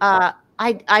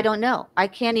don't know. I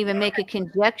can't even make a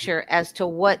conjecture as to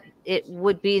what it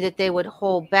would be that they would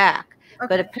hold back.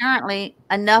 But Okay. apparently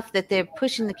enough that they're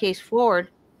pushing the case forward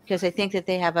because they think that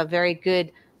they have a very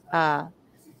good,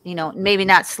 maybe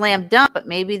not slam dunk, but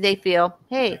maybe they feel,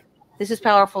 hey, this is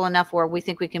powerful enough where we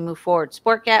think we can move forward.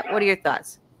 Sport Cat, what are your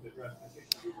thoughts?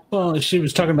 Well, she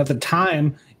was talking about the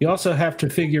time. You also have to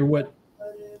figure what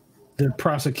the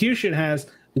prosecution has.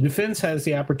 The defense has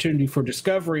the opportunity for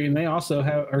discovery, and they also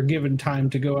are given time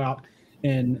to go out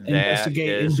and That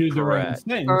investigate and is do the right correct.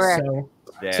 thing. Correct. So,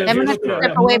 That So I'm if going you're to looking at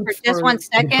step a away for month just for one the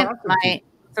second. prosecutor. My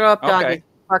throw-up dog Okay. is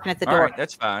barking at the All door. right,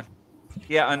 that's fine.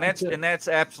 Yeah, and that's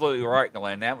absolutely right,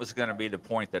 Glenn. That was going to be the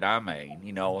point that I made.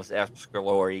 Was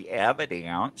exculpatory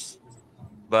evidence,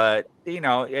 but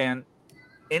and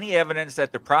any evidence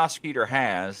that the prosecutor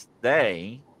has,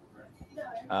 the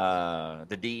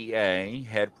DEA,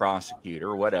 head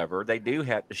prosecutor, whatever, they do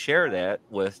have to share that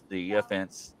with the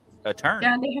offense attorney.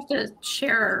 Yeah, they have to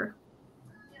share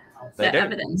They the do.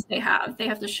 evidence they have. They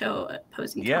have to show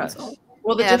opposing Yes. counsel.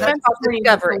 Well, the Yeah, that's defense called attorney was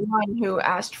discovery. the one who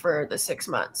asked for the 6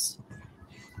 months.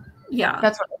 Yeah.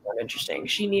 That's what I found interesting.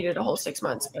 She needed a whole 6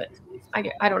 months, but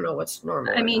I don't know what's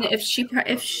normal. I or mean, not. if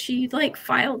she like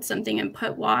filed something and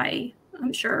put why,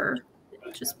 I'm sure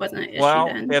it just wasn't an issue Well,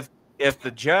 then. if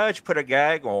the judge put a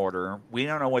gag order, we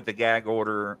don't know what the gag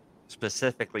order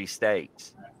specifically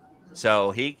states.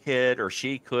 So he could, or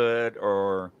she could,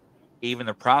 or even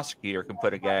the prosecutor can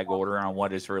put a gag order on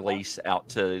what is released out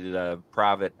to the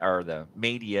private or the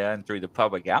media and through the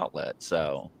public outlet.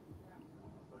 So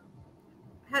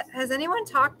Has anyone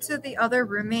talked to the other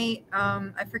roommate?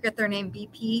 I forget their name.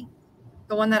 BP,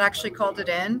 the one that actually called it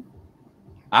in.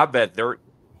 I bet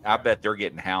they're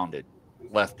getting hounded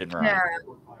left and right. Yeah,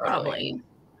 Probably.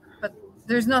 but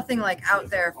there's nothing like out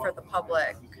there for the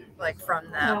public, like from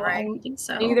them, No, I right? don't think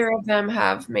so. Neither of them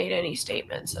have made any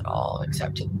statements at all,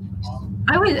 except to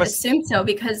I would But- assume so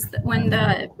because when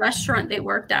the restaurant they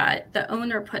worked at, the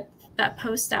owner put that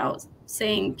post out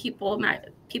saying people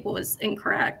was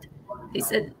incorrect.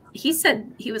 He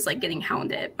said he was like getting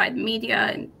hounded by the media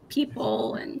and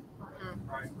people, and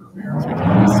so I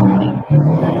can't be assuming.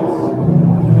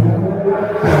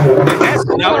 And that's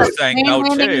another thing, though,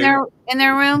 too. In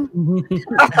their room.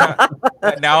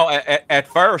 No, at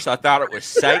first I thought it was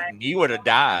Satan. You would have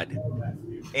died.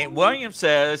 And William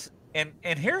says, and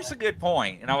here's a good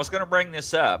point, and I was going to bring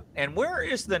this up. And where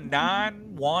is the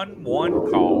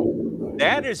 911 call?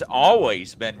 That has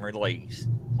always been released.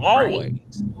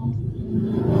 Always.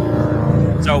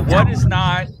 So why is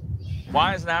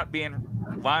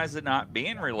it not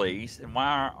being released, and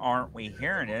why aren't we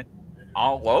hearing it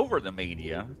all over the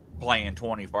media playing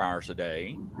 24 hours a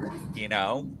day? You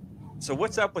know? So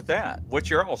what's up with that? What's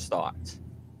your all's thoughts?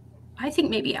 I think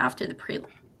maybe after the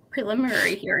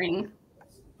preliminary hearing.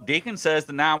 Deacon says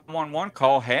the 911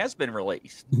 call has been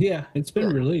released. Yeah, it's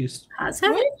been released. Has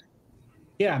it?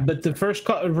 Yeah, but the first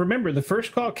call, remember, the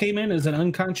first call came in as an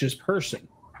unconscious person.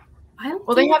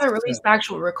 Well, they haven't released the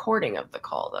actual recording of the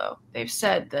call, though. They've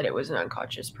said that it was an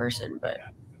unconscious person, but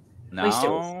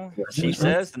no, she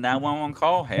says the 911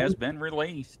 call has been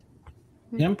released.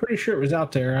 Yeah, I'm pretty sure it was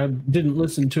out there. I didn't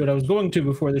listen to it. I was going to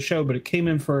before the show, but it came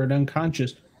in for an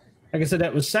unconscious. Like I said,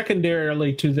 that was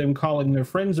secondarily to them calling their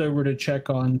friends over to check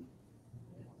on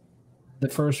the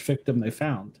first victim they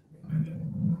found.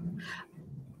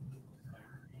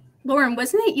 Lauren,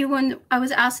 wasn't it you when I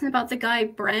was asking about the guy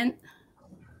Brent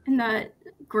in that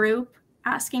group,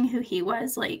 asking who he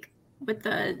was, like with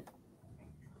the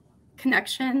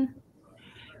connection?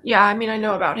 Yeah, I mean, I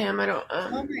know about him. I don't.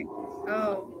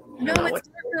 No, it's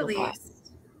not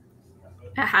released.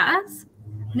 It has?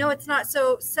 No, it's not.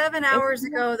 So 7 hours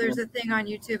ago, there's a thing on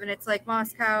YouTube, and it's like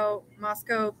Moscow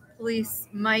police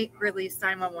might release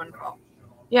 911 call.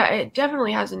 Yeah, it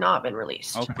definitely has not been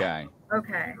released. Okay.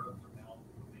 Okay.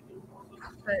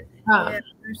 But yeah,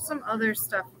 there's some other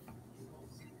stuff.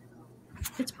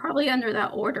 It's probably under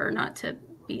that order not to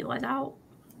be let out.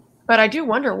 But I do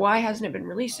wonder, why hasn't it been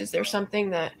released? Is there something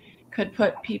that could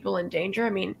put people in danger? I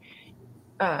mean,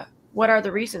 what are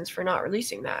the reasons for not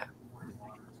releasing that?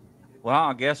 Well,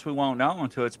 I guess we won't know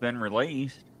until it's been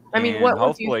released. I mean, and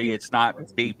hopefully it's not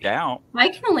beeped out. I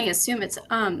can only assume it's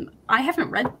I haven't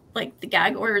read like the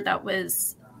gag order that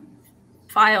was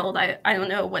filed. I don't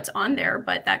know what's on there,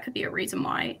 but that could be a reason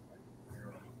why.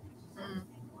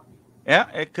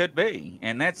 Yeah, it could be,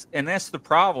 and that's the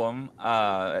problem,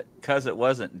 because it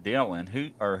wasn't Dylan.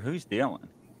 Who's Dylan?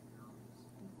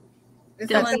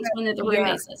 Dylan's one of the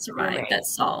roommates that survived.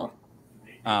 That's Saul.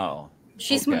 Oh,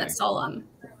 she's the one that saw him.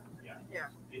 Yeah.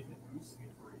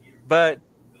 But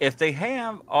if they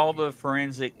have all the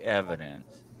forensic evidence,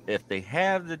 if they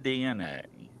have the DNA,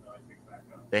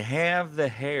 they have the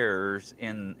hairs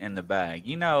in the bag.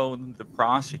 You know, the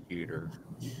prosecutor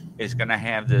is going to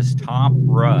have this top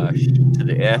rush to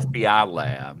the FBI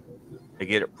lab to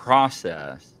get it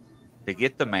processed, to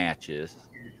get the matches,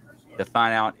 to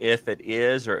find out if it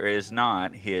is or is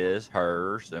not his,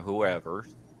 hers, or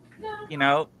whoever's. You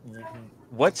know,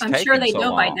 what's I'm taking sure they so know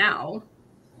long? by now.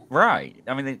 Right.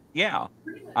 I mean, yeah.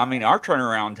 I mean, our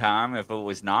turnaround time, if it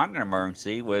was not an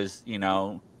emergency, was, you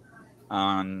know,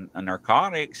 on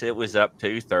narcotics, it was up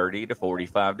to 30 to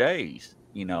 45 days,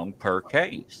 you know, per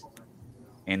case.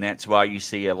 And that's why you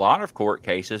see a lot of court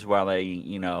cases while they,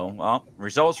 you know, well,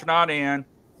 results are not in,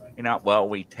 you know, well,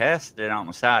 we tested it on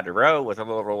the side of the road with a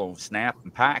little snap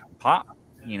and pack and pop,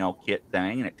 you know, kit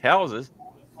thing, and it tells us,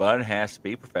 but it has to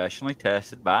be professionally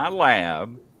tested by a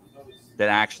lab that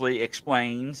actually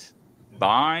explains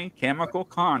by chemical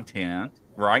content,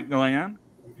 right, Glenn,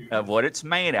 of what it's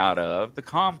made out of, the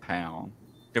compound,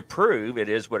 to prove it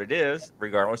is what it is,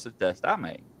 regardless of the test I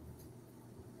made.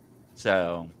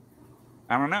 So,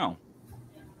 I don't know.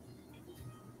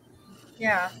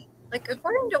 Yeah. Like,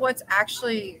 according to what's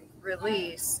actually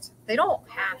released, they don't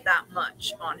have that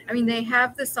much on it. I mean, they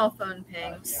have the cell phone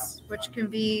pings, which can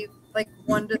be like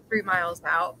 1 to 3 miles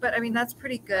out, but I mean, that's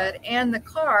pretty good. And the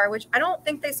car, which I don't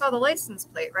think they saw the license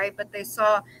plate, right? But they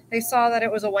saw that it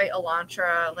was a white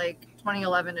Elantra, like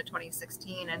 2011 to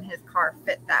 2016, and his car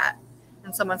fit that.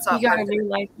 And someone saw he got a new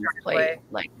license plate.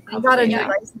 He got a new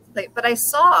license plate. But I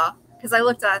saw, because I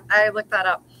looked that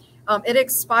up, it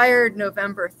expired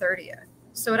November 30th.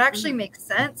 So it actually makes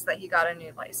sense that he got a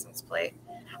new license plate.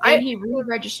 And he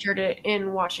re-registered it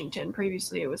in Washington.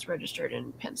 Previously, it was registered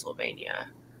in Pennsylvania.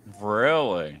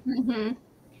 Really? Mm-hmm.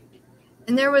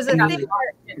 And there was a thing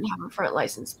didn't have a front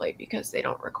license plate because they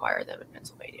don't require them in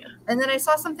Pennsylvania. And then I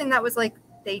saw something that was like,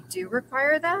 they do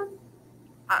require them.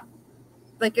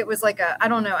 Like it was like I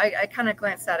don't know. I kind of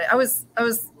glanced at it. I was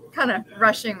kind of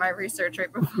rushing my research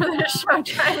right before the show,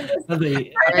 trying to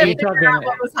figure out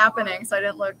what was happening. So I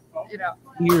didn't look, you know.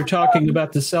 You were talking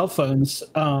about the cell phones.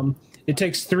 It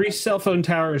takes 3 cell phone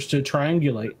towers to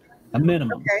triangulate, a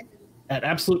minimum, at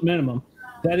absolute minimum.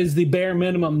 That is the bare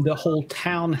minimum the whole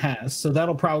town has. So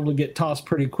that'll probably get tossed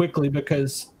pretty quickly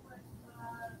because,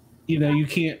 you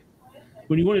can't,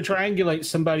 when you want to triangulate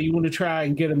somebody, you want to try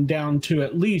and get them down to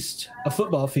at least a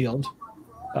football field.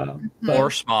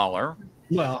 Or smaller.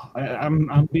 Well, I'm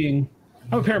a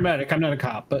paramedic. I'm not a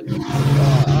cop, but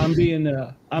I'm being,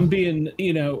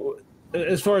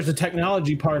 as far as the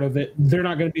technology part of it, they're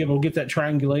not going to be able to get that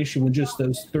triangulation with just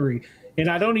those three. And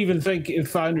I don't even think,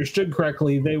 if I understood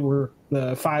correctly, they were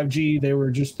the 5G. They were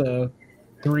just the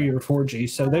 3 or 4G.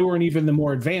 So they weren't even the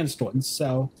more advanced ones.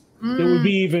 So it would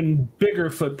be even bigger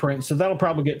footprint. So that'll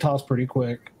probably get tossed pretty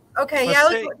quick. Okay,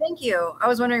 thank you. I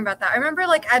was wondering about that. I remember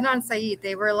like Adnan Syed,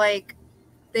 they were like,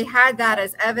 they had that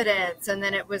as evidence. And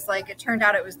then it was like, it turned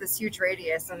out it was this huge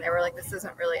radius. And they were like, this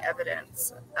isn't really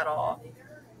evidence at all.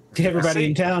 Everybody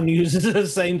in town uses the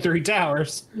same 3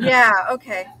 towers. Yeah,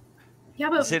 okay. Yeah,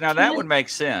 but see, now that would make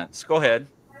sense. Go ahead.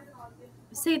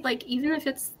 Say, like, even if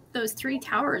it's those 3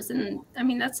 towers, and I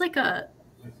mean, that's like a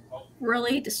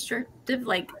really destructive,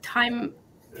 like, time,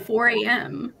 4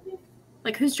 a.m.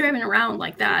 Like, who's driving around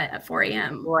like that at 4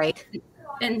 a.m.? Right.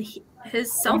 And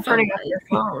his cell phone. Turning off your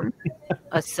phone.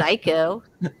 A psycho.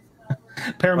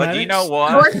 Paramedics. But you know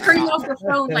what? Or turning off your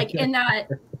phone, like, in that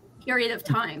period of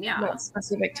time, yeah. That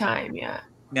specific time, yeah.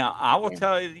 Now, I will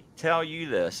tell you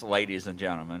this, ladies and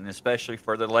gentlemen, especially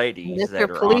for the ladies that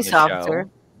Mr. are Police on the Officer.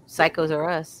 Psychos are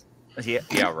us. show.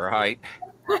 Yeah, right.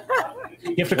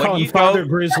 You have to call him Father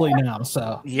Grizzly now,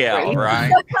 so. Yeah,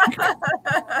 right.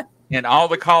 And all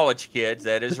the college kids,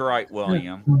 that is right,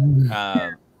 William.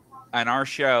 On our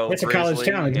show. It's a college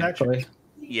town, exactly.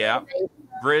 Yeah.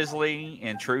 Grizzly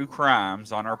and True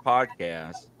Crimes on our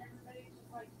podcast.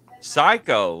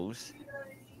 Psychos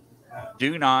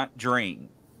do not dream.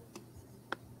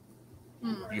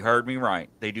 You heard me right.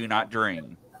 They do not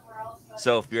dream.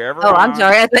 So if you're ever I'm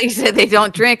sorry. I thought you said they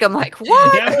don't drink. I'm like,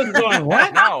 what? Yeah, I was going,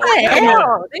 what? No,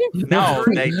 Hell?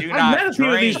 they do not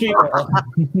dream.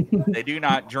 They do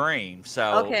not dream.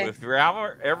 So if you're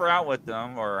ever out with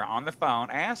them or on the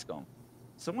phone, ask them.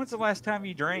 So when's the last time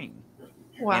you dreamed?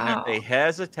 Wow. And if they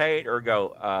hesitate or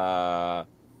go,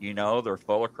 they're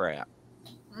full of crap.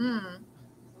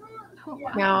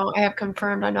 Now I have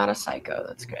confirmed I'm not a psycho.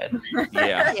 That's good.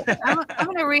 Yeah. I'm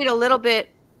going to read a little bit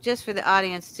just for the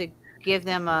audience to give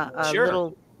them a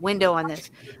little window on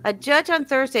this. A judge on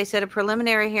Thursday set a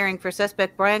preliminary hearing for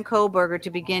suspect Brian Kohlberger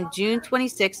to begin June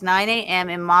 26, 9 a.m.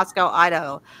 in Moscow,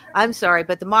 Idaho. I'm sorry,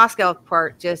 but the Moscow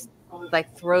part just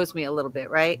like throws me a little bit,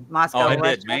 right? Moscow. Oh, it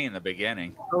did me in the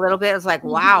beginning. A little bit. It's like,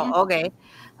 wow, okay.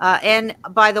 And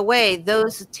by the way,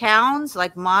 those towns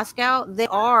like Moscow, they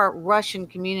are Russian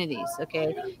communities,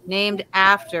 okay, named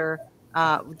after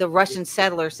the Russian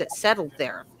settlers that settled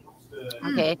there.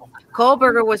 Okay.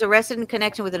 Kohlberger was arrested in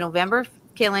connection with the November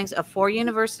killings of 4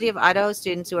 University of Idaho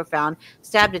students who were found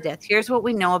stabbed to death. Here's what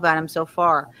we know about him so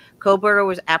far. Kohlberger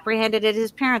was apprehended at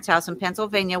his parents' house in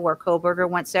Pennsylvania, where Kohlberger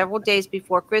went several days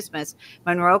before Christmas.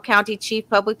 Monroe County Chief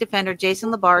Public Defender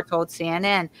Jason Labar told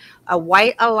CNN a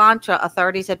white Elantra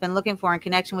authorities had been looking for in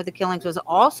connection with the killings was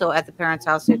also at the parents'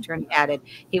 house, the attorney added.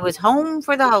 He was home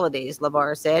for the holidays,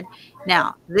 Labar said.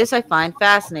 Now, this I find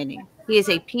fascinating. He is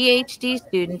a PhD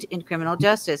student in criminal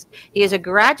justice. He is a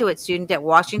graduate student at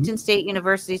Washington State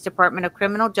University's Department of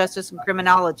Criminal Justice and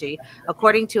Criminology,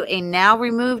 according to a now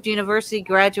removed university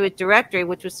graduate directory,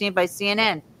 which was seen by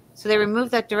CNN. So they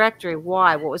removed that directory.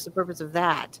 Why? What was the purpose of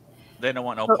that? They don't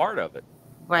want no part of it.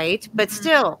 Right. But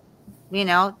still,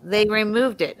 they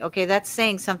removed it. Okay, that's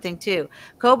saying something too.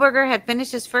 Kohlberger had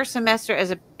finished his first semester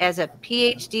as a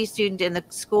PhD student in the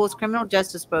school's criminal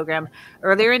justice program.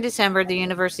 Earlier in December, the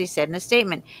university said in a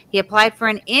statement, he applied for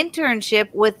an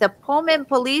internship with the Pullman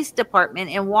Police Department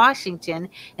in Washington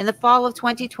in the fall of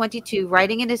 2022,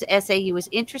 writing in his essay he was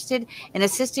interested in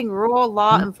assisting rural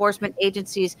law enforcement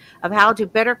agencies of how to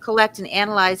better collect and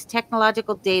analyze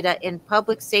technological data in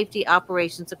public safety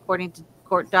operations, according to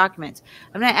court documents.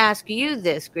 I'm going to ask you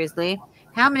this, Grizzly.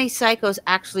 How many psychos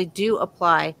actually do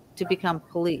apply to become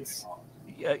police?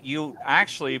 You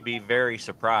actually be very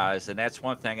surprised, and that's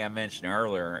one thing I mentioned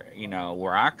earlier.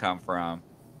 Where I come from,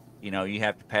 you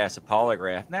have to pass a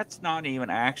polygraph, and that's not even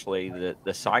actually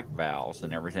the psych vals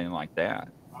and everything like that.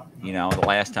 The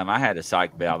last time I had a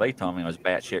psych val, they told me I was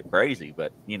batshit crazy,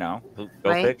 but go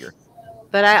figure.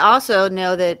 But I also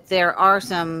know that there are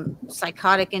some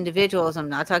psychotic individuals. I'm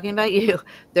not talking about you.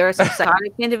 There are some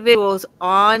psychotic individuals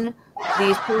on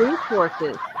these police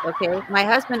forces. Okay. My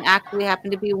husband actually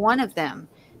happened to be one of them.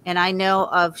 And I know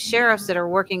of sheriffs that are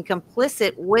working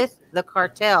complicit with the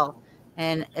cartel,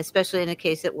 and especially in a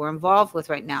case that we're involved with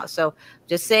right now. So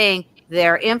just saying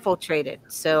they're infiltrated.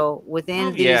 So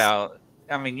within these. Yeah.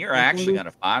 I mean, you're They can actually be- going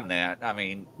to find that. I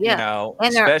mean, Yeah. you know,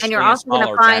 And especially you're in also going to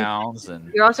smaller find towns,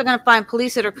 and you're also going to find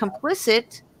police that are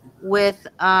complicit with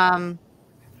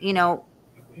you know,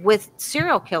 with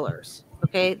serial killers.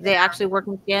 Okay, they actually work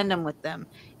in tandem with them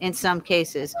in some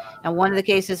cases. And one of the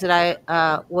cases that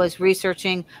I was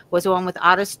researching was the one with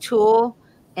Otis Toole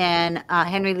and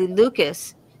Henry Lee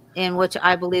Lucas, in which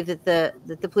I believe that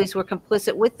the police were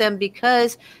complicit with them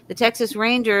because the Texas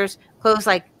Rangers closed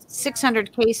like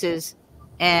 600 cases,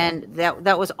 and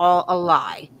that was all a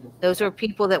lie. Those were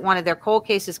people that wanted their cold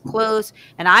cases closed,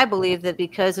 and I believe that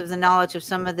because of the knowledge of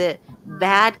some of the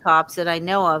bad cops that I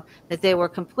know of, that they were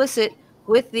complicit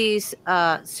with these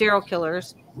serial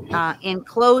killers in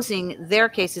closing their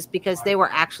cases because they were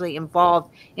actually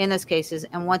involved in those cases.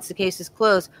 And once the case is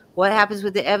closed, what happens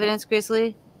with the evidence,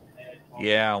 Grizzly?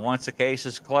 yeah, once the case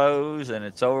is closed and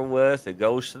it's over with, it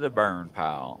goes to the burn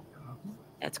pile.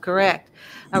 That's correct.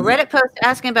 A Reddit post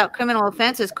asking about criminal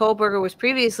offenses. Kohlberger was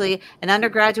previously an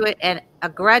undergraduate and a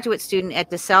graduate student at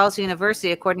DeSales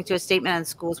University, according to a statement on the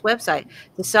school's website.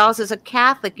 DeSales is a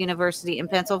Catholic university in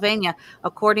Pennsylvania,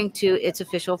 according to its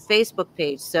official Facebook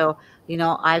page. So, you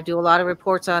know, I do a lot of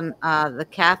reports on the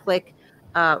Catholic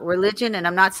religion, and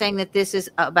I'm not saying that this is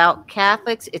about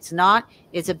Catholics. It's not.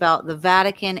 It's about the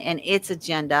Vatican and its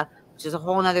agenda, which is a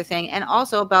whole other thing, and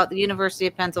also about the University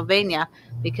of Pennsylvania,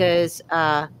 because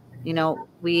you know,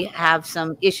 we have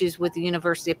some issues with the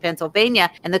University of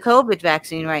Pennsylvania and the COVID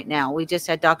vaccine right now. We just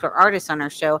had Dr. Artis on our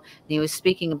show, and he was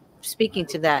speaking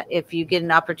to that. If you get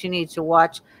an opportunity to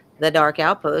watch The Dark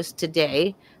Outpost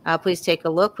today, please take a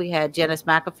look. We had Janice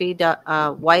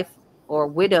McAfee, wife or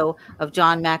widow of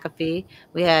John McAfee.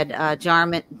 We had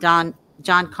John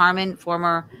Carmen,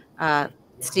 former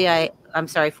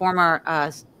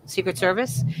former Secret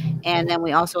Service. And then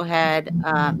we also had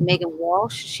Megan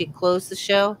Walsh. She closed the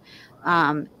show.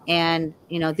 And,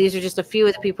 you know, these are just a few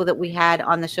of the people that we had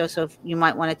on the show. So if you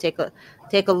might want to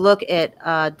take a look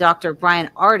at Dr. Brian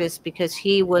Artis, because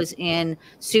he was in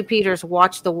Sue Peters'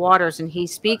 Watch the Waters, and he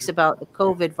speaks about the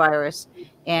COVID virus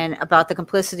and about the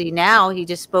complicity. Now he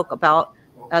just spoke about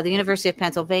the University of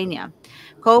Pennsylvania.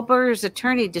 Kohlberger's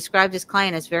attorney described his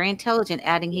client as very intelligent,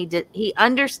 adding he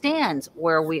understands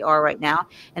where we are right now.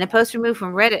 In a post removed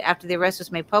from Reddit after the arrest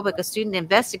was made public, a student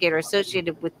investigator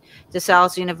associated with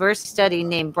DeSales University study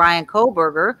named Brian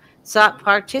Kohlberger sought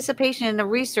participation in a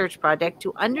research project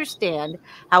to understand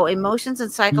how emotions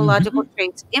and psychological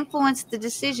traits influence the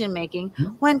decision-making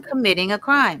when committing a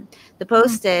crime. The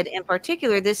post said, in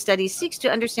particular, this study seeks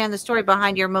to understand the story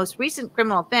behind your most recent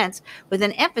criminal offense with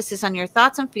an emphasis on your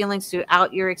thoughts and feelings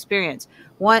throughout your experience.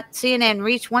 CNN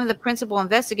reached one of the principal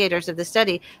investigators of the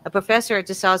study, a professor at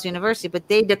DeSales University, but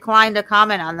they declined to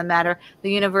comment on the matter.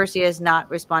 The university has not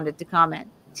responded to comment.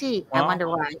 Gee, I wonder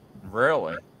why.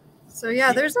 Really? So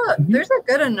yeah, there's a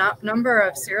good enough number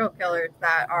of serial killers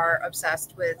that are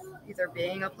obsessed with either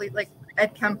being a police. Like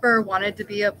Ed Kemper wanted to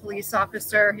be a police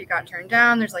officer, he got turned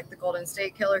down. There's like the Golden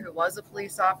State Killer who was a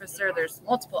police officer. There's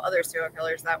multiple other serial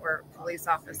killers that were police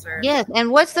officers. Yes, and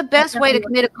what's the best way to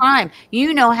commit a crime?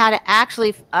 You know how to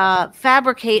actually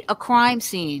fabricate a crime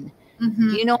scene.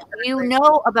 Mm-hmm. You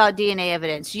know about DNA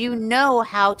evidence. You know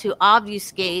how to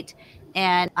obfuscate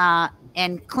and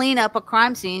clean up a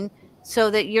crime scene,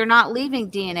 so that you're not leaving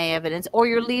DNA evidence, or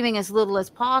you're leaving as little as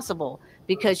possible,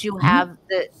 because you have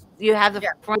the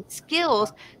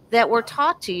skills that were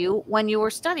taught to you when you were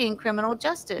studying criminal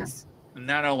justice.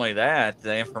 Not only that,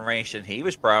 the information he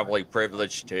was probably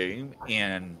privileged to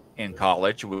in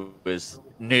college was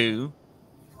new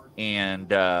and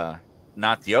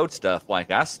not the old stuff like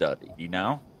I studied, you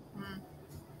know?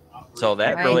 So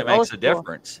that really makes a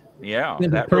difference. Yeah.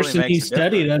 And the person he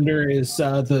studied under is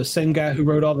the same guy who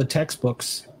wrote all the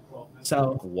textbooks.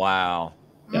 So wow.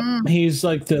 Yep. He's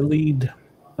like the lead.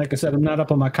 Like I said, I'm not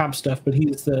up on my cop stuff, but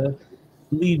he's the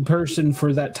lead person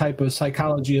for that type of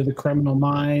psychology of the criminal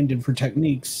mind and for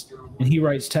techniques. And he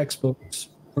writes textbooks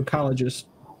for colleges.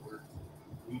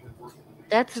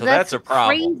 That's a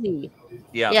problem. Crazy.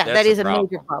 Yeah, that is a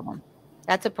major problem.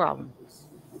 That's a problem.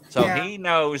 So he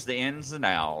knows the ins and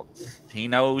outs. He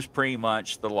knows pretty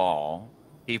much the law.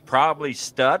 He probably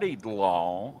studied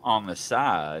law on the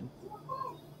side.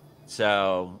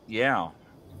 So, yeah.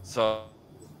 So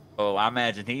I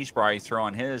imagine he's probably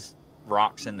throwing his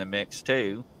rocks in the mix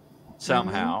too,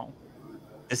 somehow. Mm-hmm.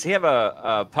 Does he have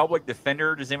a public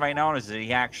defender? Does anybody know? Or does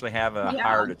he actually have a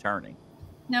hired attorney?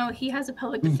 No, he has a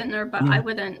public defender, but I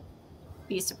wouldn't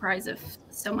be surprised if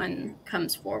someone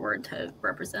comes forward to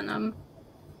represent him.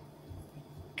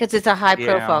 Because it's a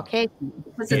high-profile case.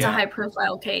 Because it's a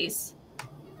high-profile case.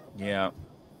 Yeah.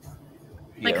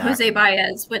 Like Jose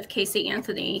Baez with Casey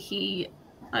Anthony, he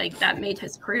like that made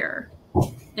his career.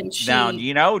 And she Now,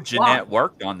 you know, Ginette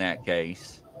worked on that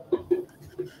case.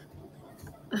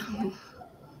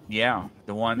 Yeah,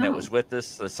 the one that was with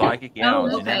us, the psychic. Yeah, Oh,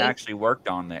 Ginette okay. actually worked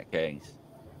on that case.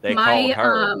 They called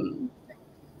her.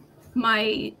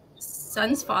 My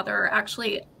son's father,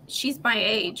 actually, she's my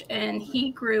age, and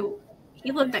he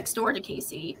lived next door to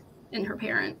Casey and her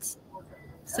parents.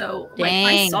 So like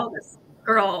I Dang. saw this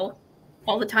girl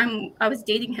all the time. I was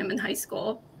dating him in high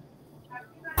school.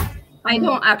 I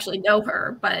don't actually know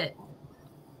her, but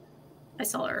I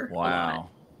saw her a lot. Wow.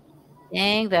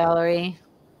 Dang, Valerie.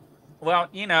 Well,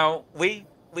 you know, we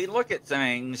look at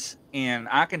things, and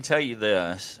I can tell you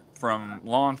this from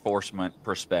law enforcement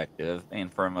perspective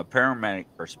and from a paramedic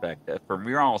perspective, from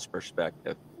your all's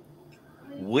perspective,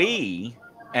 we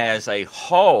as a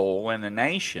whole in the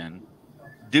nation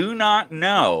do not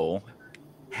know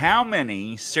how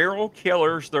many serial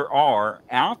killers there are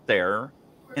out there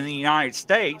in the United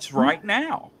States right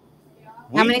now.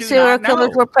 How many serial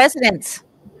killers were presidents?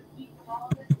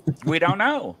 We don't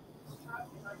know.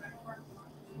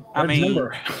 I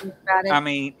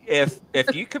mean,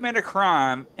 if you commit a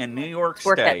crime in New York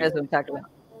State knows what I'm talking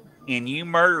about. and you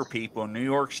murder people in New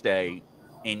York State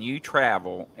and you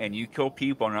travel and you kill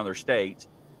people in other states,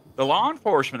 the law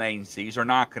enforcement agencies are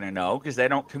not going to know because they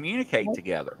don't communicate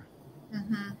together.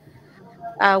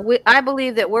 I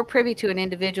believe that we're privy to an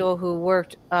individual who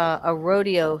worked a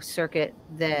rodeo circuit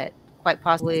that quite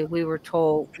possibly we were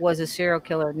told was a serial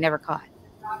killer, never caught.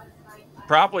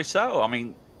 Probably so. I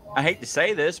mean, I hate to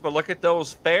say this, but look at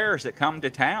those fairs that come to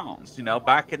towns. You know,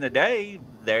 back in the day,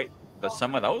 but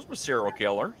some of those were serial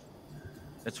killers.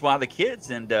 That's why the kids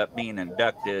end up being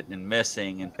abducted and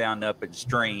missing and found up in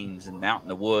streams and out in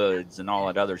the woods and all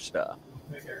that other stuff.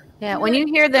 Yeah, when you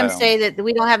hear them say that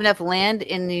we don't have enough land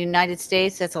in the United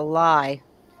States, that's a lie.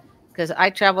 Because I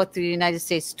traveled through the United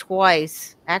States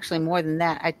twice, actually more than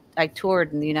that. I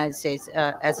toured in the United States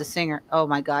as a singer. Oh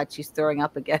my God, she's throwing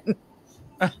up again.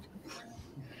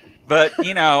 But,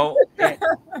 you know, I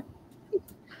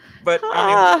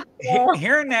mean,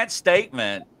 hearing that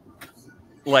statement,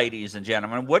 ladies and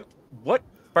gentlemen, what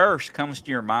first comes to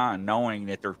your mind knowing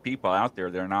that there's people out there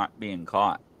that are not being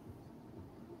caught?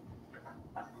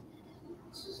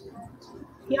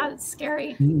 Yeah, it's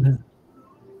scary.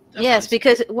 Yes,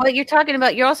 because what you're talking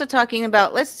about, you're also talking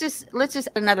about, let's just add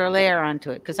another layer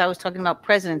onto it, because I was talking about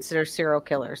presidents that are serial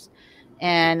killers.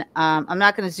 And I'm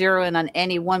not going to zero in on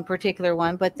any one particular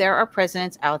one, but there are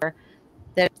presidents out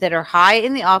there that are high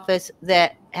in the office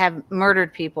that have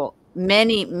murdered people,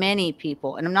 many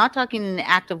people. And I'm not talking in the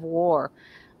act of war.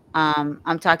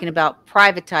 I'm talking about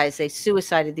privatized. They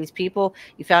suicided these people.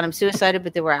 You found them suicided,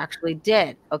 but they were actually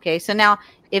dead. Okay, so now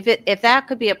if that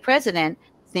could be a president,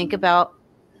 think about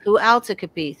who else it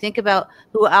could be. Think about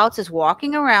who else is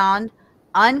walking around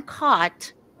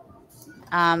uncaught,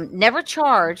 never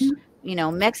charged. You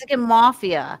know, Mexican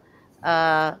mafia,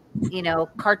 you know,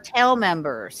 cartel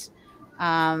members,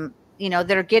 you know,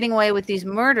 that are getting away with these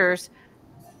murders,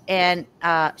 and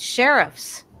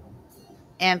sheriffs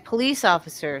and police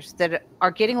officers that are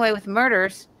getting away with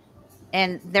murders,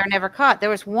 and they're never caught.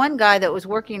 There was one guy that was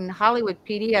working in Hollywood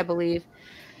PD, I believe,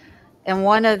 and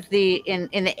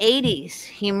in the 80s,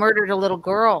 he murdered a little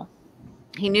girl.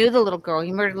 He knew the little girl.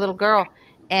 He murdered a little girl,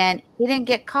 and he didn't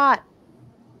get caught.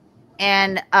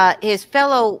 And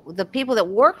the people that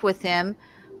worked with him,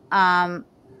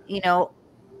 you know,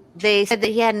 they said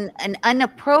that he had an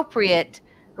inappropriate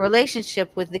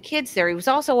relationship with the kids there. He was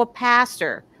also a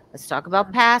pastor. Let's talk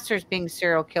about pastors being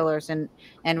serial killers and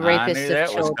rapists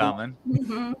of children. Was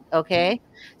coming. Okay.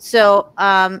 So,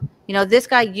 you know, this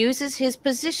guy uses his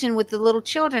position with the little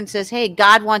children, says, hey,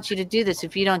 God wants you to do this.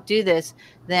 If you don't do this,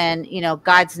 then, you know,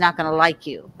 God's not going to like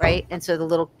you. Right. And so the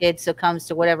little kid succumbs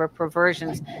to whatever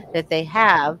perversions that they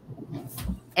have.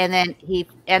 And then he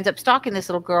ends up stalking this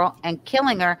little girl and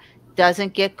killing her,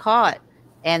 doesn't get caught.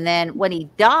 And then when he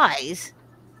dies,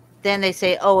 then they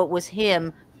say, oh, it was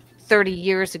him 30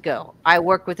 years ago. I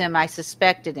worked with him. I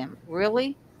suspected him.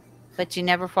 Really? But you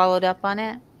never followed up on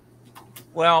it?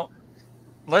 Well,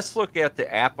 let's look at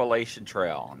the Appalachian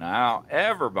Trail. Now,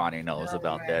 everybody knows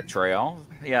about that trail.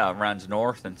 Yeah, it runs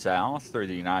north and south through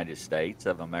the United States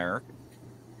of America.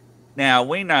 Now,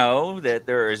 we know that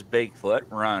there is Bigfoot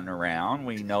running around.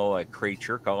 We know a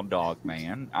creature called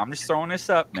Dogman. I'm just throwing this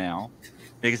up now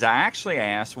because I actually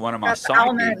asked one of my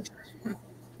psychics.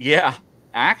 Yeah,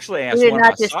 I actually asked one of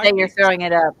my psychics. You did not just say you're throwing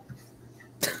it up.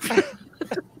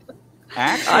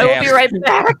 I will be right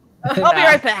back. I'll be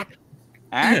right back.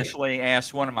 I actually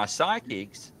asked one of my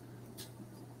psychics,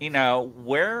 you know,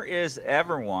 where is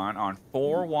everyone on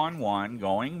 411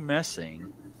 going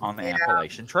missing on the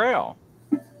Appalachian Trail?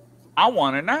 I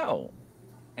want to know.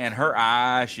 And her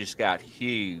eyes just got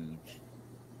huge.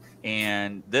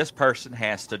 And this person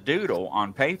has to doodle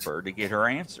on paper to get her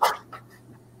answers.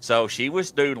 So she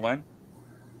was doodling,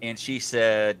 and she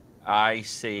said, I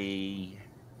see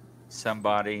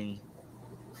somebody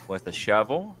with a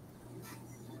shovel.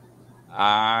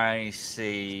 I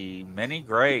see many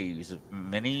graves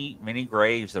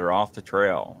that are off the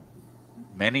trail.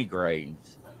 Many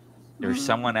graves. There's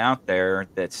someone out there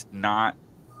that's not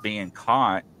being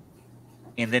caught.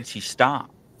 And then she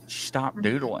stopped. She stopped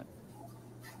doodling.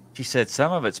 She said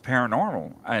some of it's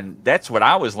paranormal. And that's what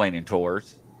I was leaning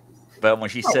towards. But when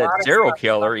she said serial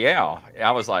killer, yeah,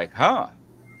 I was like, huh.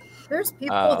 There's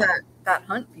people that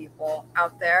hunt people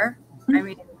out there. I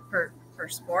mean, for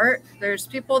sport. There's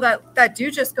people that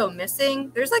do just go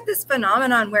missing. There's like this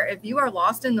phenomenon where if you are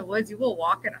lost in the woods, you will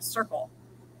walk in a circle.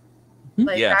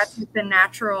 Like that's the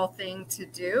natural thing to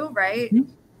do, right?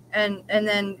 And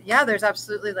then there's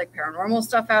absolutely like paranormal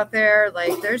stuff out there.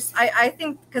 Like there's I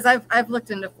think because I've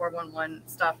looked into 411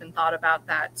 stuff and thought about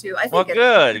that too. I think well,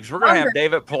 good, because we're gonna have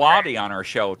David Pilati on our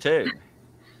show too.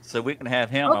 So we can have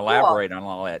him elaborate on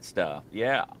all that stuff.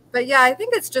 Yeah. But yeah, I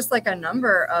think it's just like a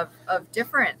number of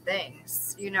different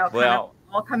things, kind of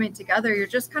all coming together. You're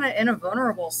just kind of in a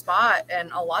vulnerable spot,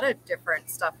 and a lot of different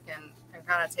stuff can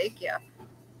kind of take you.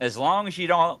 As long as you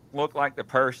don't look like the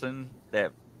person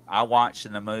that I watched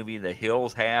in the movie The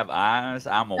Hills Have Eyes,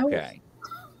 I'm okay.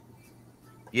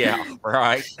 Yeah,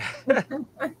 right.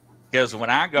 Because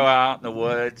when I go out in the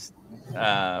woods,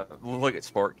 look at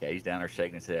Sport Cage down there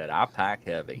shaking his head. I pack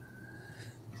heavy.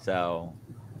 So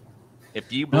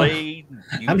if you bleed,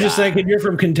 I'm just thinking you're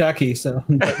from Kentucky, so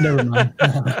never mind.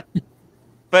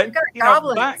 But you got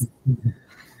goblins.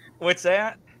 What's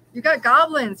that? You got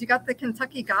goblins. You got the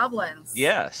Kentucky goblins.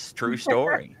 Yes, true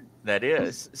story. That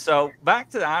is. So back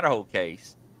to the Idaho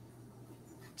case.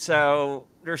 So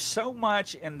there's so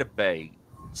much in debate,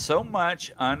 so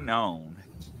much unknown.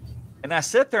 And I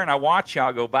sit there and I watch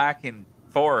y'all go back and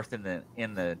forth in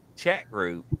the chat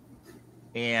group.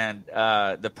 And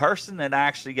the person that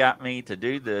actually got me to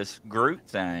do this group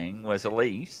thing was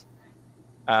Elise.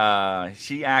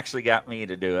 She actually got me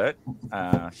to do it.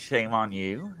 Shame on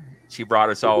you. She brought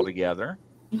us all together.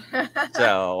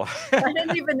 So I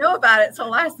didn't even know about it till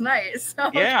last night. So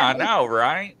yeah, I know,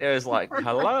 right? It was like,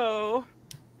 hello.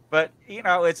 But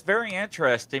it's very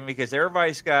interesting because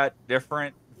everybody's got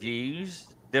different views,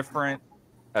 different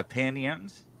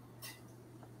opinions,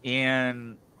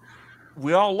 and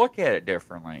we all look at it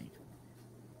differently.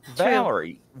 True.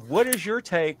 Valerie, what is your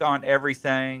take on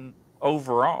everything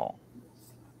overall?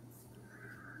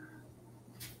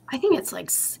 I think it's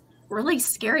like really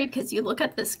scary because you look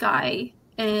at this guy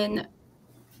and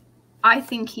I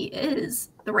think he is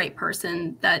the right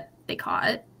person that they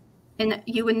caught. And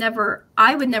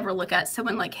I would never look at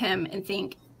someone like him and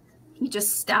think he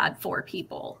just stabbed 4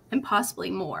 people and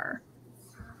possibly more.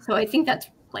 So I think that's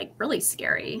like really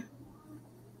scary.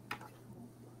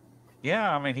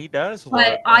 Yeah, I mean, he does.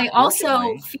 But I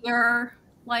also fear,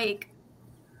 like,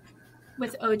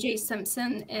 with O.J.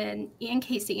 Simpson and Ian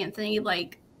Casey Anthony,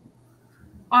 like,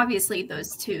 obviously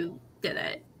those two did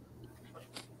it.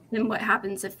 Then what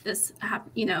happens if this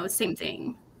happens, same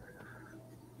thing.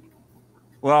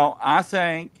 Well, I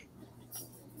think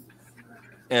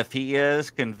if he is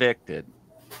convicted.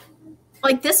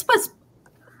 Like, this was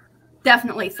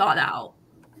definitely thought out.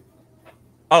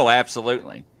 Oh,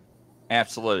 absolutely.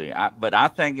 Absolutely. But I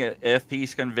think if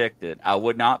he's convicted, I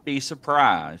would not be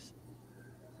surprised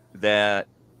that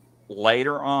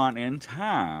later on in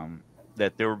time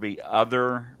that there will be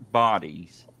other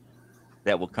bodies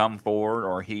that will come forward,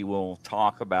 or he will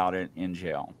talk about it in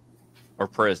jail or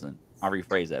prison. I'll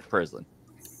rephrase that, prison.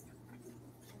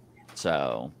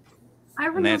 So I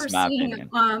remember seeing,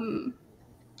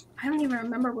 I don't even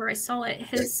remember where I saw it.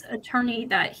 His attorney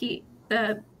that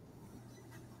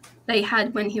they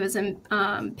had when he was in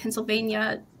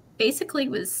Pennsylvania basically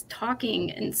was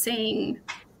talking and saying,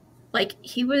 like,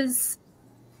 he was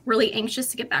really anxious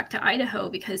to get back to Idaho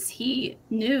because he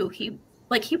knew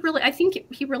I think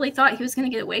he really thought he was going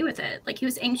to get away with it. Like, he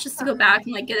was anxious to go back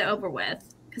and like get it over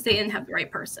with because they didn't have the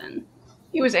right person.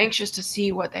 He was anxious to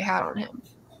see what they had on him.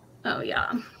 Oh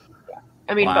yeah.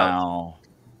 I mean, wow.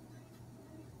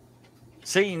 Both.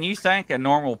 See, and you think a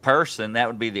normal person, that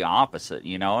would be the opposite,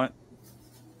 you know it?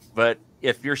 But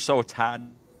if you're so tied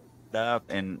up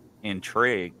and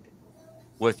intrigued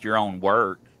with your own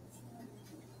work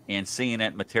and seeing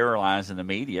it materialize in the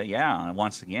media, yeah, and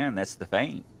once again, that's the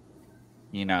fame.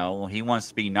 He wants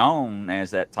to be known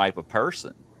as that type of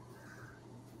person.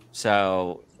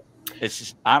 So it's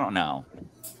just, I don't know.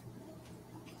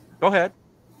 Go ahead.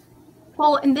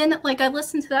 Well, and then like I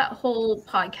listened to that whole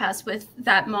podcast with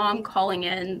that mom calling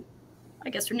in,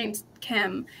 I guess her name's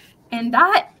Kim, and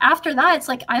that after that, it's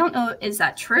like, I don't know, is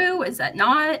that true? Is that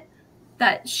not?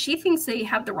 That she thinks they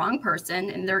have the wrong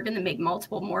person and they're going to make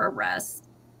multiple more arrests.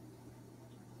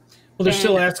 Well, they're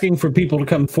still asking for people to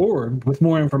come forward with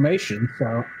more information,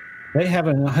 so they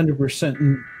haven't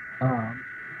 100%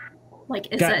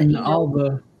 like is gotten that, all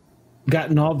the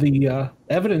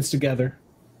evidence together.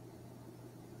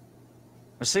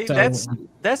 See, So-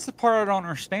 that's the part I don't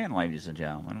understand, ladies and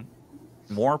gentlemen.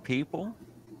 More people.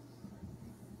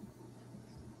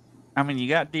 I mean, you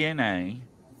got DNA.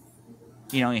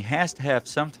 You know, he has to have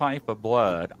some type of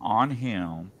blood on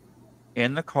him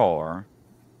in the car.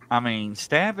 I mean,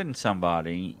 stabbing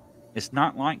somebody is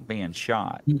not like being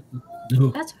shot.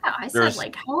 that's what I said. There's-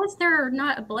 Like, how is there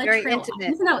not a blood Very trail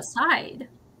intimate. even outside?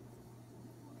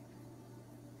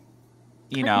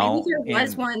 You Like, know, maybe there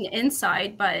was and- one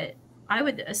inside, but I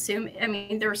would assume, I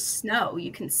mean, there's snow.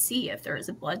 You can see if there is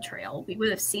a blood trail. We would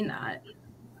have seen that.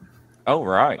 Oh,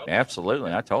 right.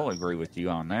 Absolutely. I totally agree with you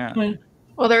on that.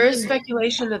 Well, there is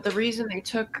speculation that the reason they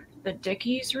took the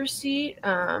Dickies receipt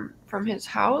from his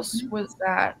house was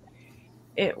that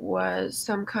it was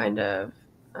some kind of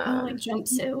Like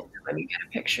jumpsuit. let me get a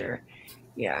picture.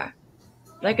 Yeah.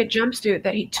 Like a jumpsuit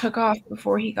that he took off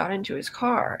before he got into his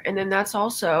car. And then that's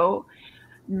also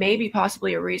maybe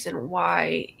possibly a reason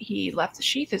why he left the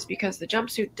sheath is because the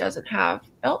jumpsuit doesn't have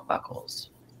belt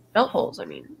holes, I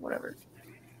mean, whatever.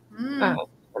 Let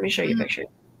me show you a picture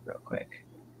real quick.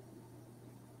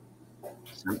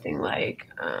 Something like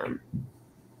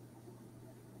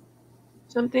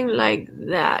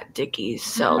that Dickies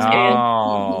sells. And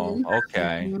Oh,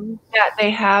 okay. yeah,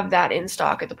 they have that in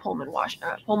stock at the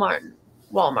Walmart,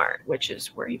 which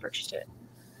is where he purchased it.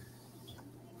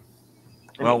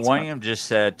 And Well, it's William just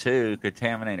said, too,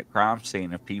 contaminated crime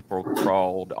scene if people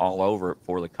crawled all over it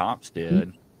before the cops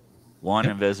did. One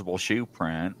invisible shoe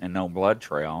print and no blood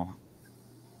trail.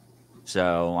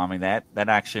 So, I mean, that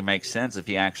actually makes sense if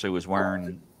he actually was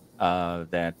wearing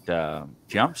that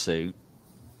jumpsuit.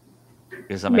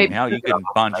 Because, I mean, Maybe how you can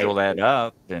bundle that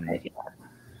up and,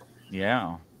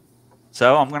 yeah.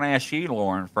 So, I'm going to ask you,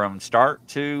 Lauren, from start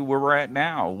to where we're at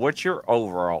now, what's your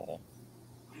overall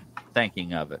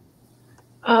thinking of it?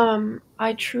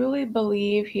 I truly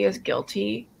believe he is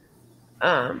guilty.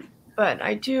 But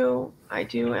I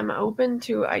am open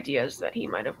to ideas that he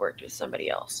might have worked with somebody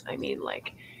else. I mean,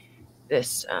 like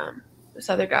this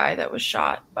other guy that was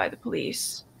shot by the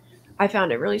police. I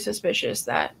found it really suspicious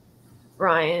that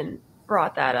Ryan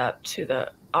brought that up to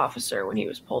the officer when he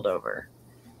was pulled over.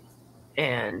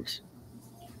 And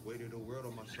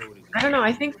I don't know.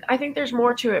 I think there's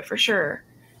more to it for sure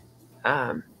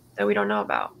that we don't know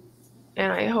about.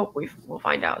 And I hope we'll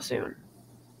find out soon.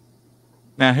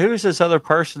 Now, who's this other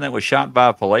person that was shot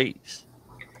by police?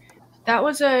 That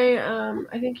was I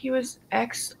think he was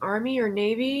ex-Army or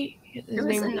Navy. His It was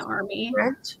name in the was Army.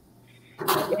 Brent.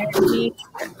 And he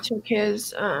took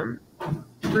his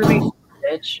roommate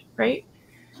hostage, right?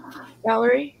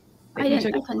 Valerie? I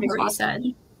couldn't hear what you said.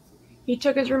 He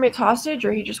took his roommates hostage,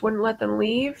 or he just wouldn't let them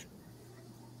leave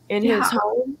in his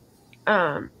home.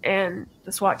 And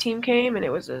the SWAT team came, and it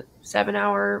was a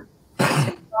 7-hour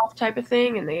off type of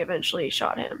thing, and they eventually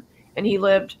shot him. And he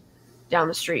lived down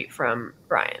the street from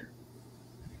Brian.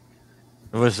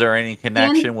 Was there any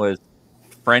connection with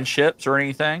friendships or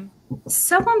anything?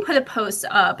 Someone put a post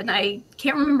up, and I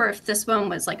can't remember if this one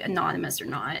was like anonymous or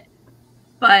not,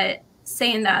 but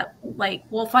saying that like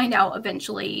we'll find out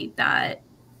eventually that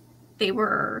they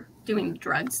were doing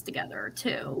drugs together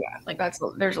too. Yeah, like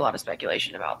there's a lot of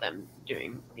speculation about them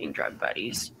being drug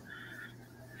buddies.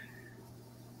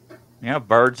 Yeah,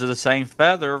 birds of the same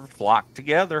feather flock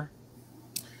together.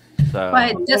 So,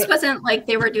 but this wasn't like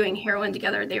they were doing heroin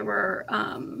together. They were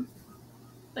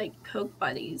like coke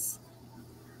buddies.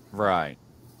 Right.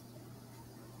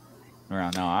 Well,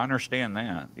 no, I understand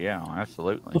that. Yeah,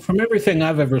 absolutely. Well, from everything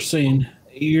I've ever seen,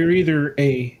 you're either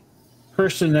a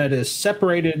person that is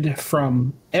separated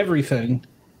from everything,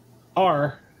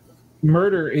 or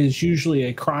murder is usually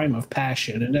a crime of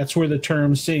passion, and that's where the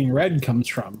term "seeing red" comes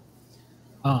from.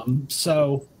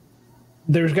 So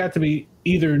there's got to be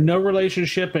either no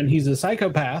relationship and he's a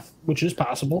psychopath, which is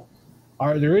possible,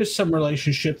 or there is some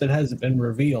relationship that hasn't been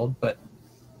revealed. But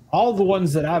all the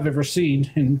ones that I've ever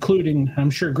seen, including, I'm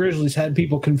sure Grizzly's had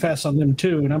people confess on them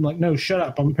too, and I'm like, no, shut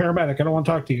up, I'm a paramedic, I don't want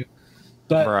to talk to you.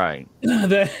 But right.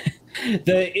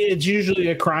 It's usually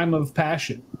a crime of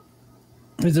passion.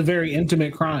 It's a very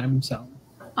intimate crime. So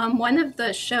one of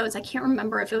the shows, I can't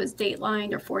remember if it was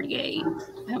Dateline or 48.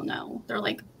 I don't know. They're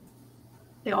like,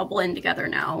 they all blend together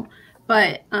now.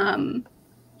 But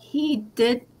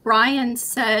Brian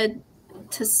said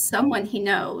to someone he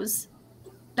knows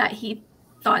that he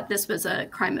thought this was a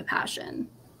crime of passion.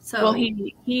 So, well,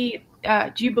 he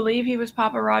do you believe he was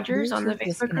Papa Rogers on the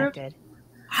Facebook group?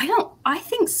 I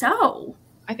think so.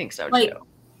 I think so Like, too.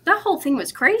 that whole thing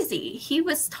was crazy. He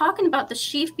was talking about the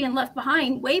sheaf being left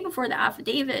behind way before the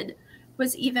affidavit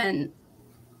was even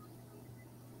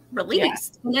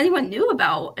released. And anyone knew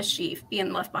about a sheaf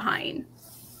being left behind.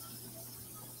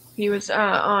 He was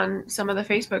on some of the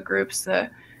Facebook groups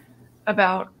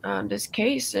about this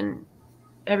case, and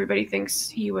everybody thinks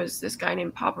he was this guy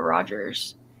named Papa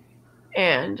Rogers.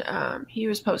 And he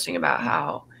was posting about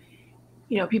how,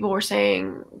 people were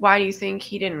saying, why do you think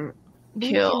he didn't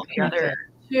kill the other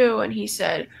two? And he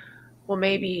said, well,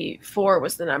 maybe 4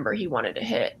 was the number he wanted to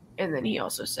hit. And then he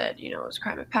also said, it was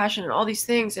crime of passion and all these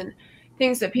things, and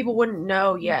things that people wouldn't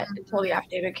know yet until the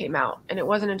affidavit came out. And it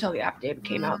wasn't until the affidavit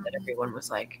came out that everyone was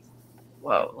like,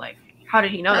 whoa, like, how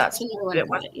did he know that? It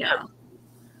wasn't him.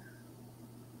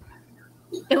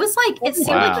 It was like, it seemed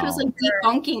like he was like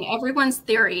debunking everyone's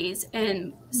theories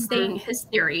and stating his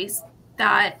theories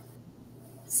that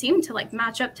seemed to like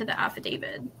match up to the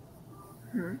affidavit.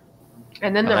 Mm-hmm.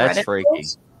 And then that's Reddit freaky.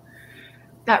 post,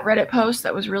 that Reddit post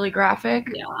that was really graphic,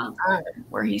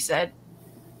 where he said,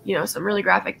 some really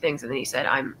graphic things. And then he said,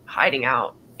 I'm hiding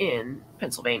out in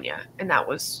Pennsylvania. And that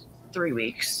was 3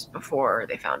 weeks before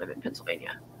they found him in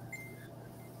Pennsylvania.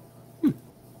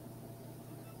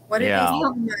 What did he say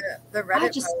on the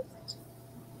Reddit post?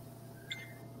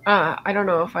 I don't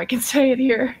know if I can say it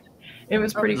here. It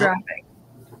was pretty graphic.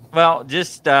 Well,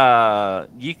 just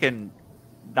you can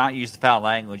not use the foul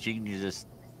language. You can just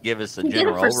give us a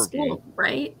general overview, school,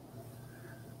 right?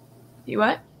 You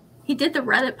what? He did the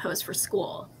Reddit post for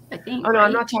school, I think. Oh no,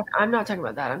 I'm not talking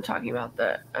about that. I'm talking about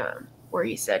the where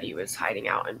he said he was hiding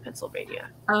out in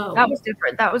Pennsylvania. Oh, that was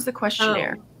different. That was the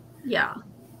questionnaire. Yeah.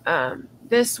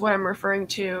 This, what I'm referring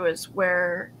to, is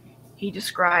where he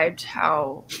described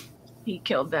how he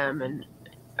killed them, and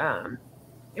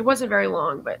it wasn't very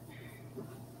long, but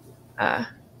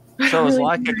so it's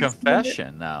like a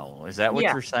confession, though. Is that what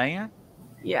you're saying?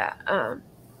 Yeah.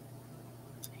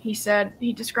 He said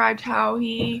he described how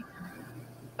he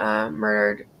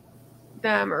murdered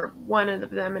them, or one of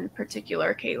them in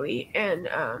particular, Kaylee,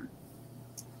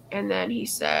 and then he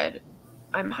said,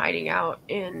 "I'm hiding out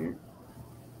in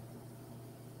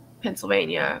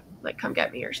Pennsylvania, like come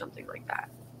get me," or something like that.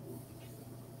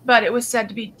 But it was said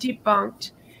to be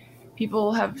debunked.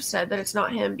 People have said that it's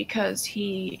not him because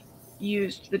he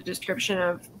used the description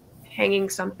of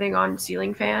hanging something on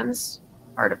ceiling fans,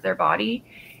 part of their body,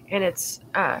 and it's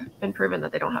been proven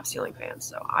that they don't have ceiling fans.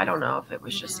 So I don't know if it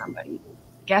was just somebody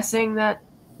guessing that,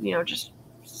 just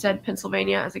said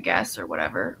Pennsylvania as a guess or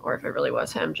whatever, or if it really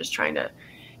was him just trying to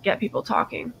get people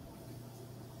talking.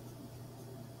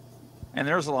 And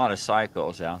there's a lot of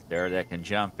psychos out there that can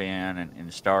jump in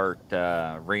and start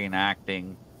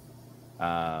reenacting.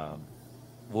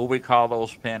 Will we call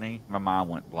those, Penny? My mind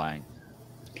went blank.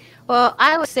 Well,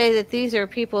 I would say that these are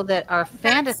people that are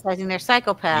fantasizing. They're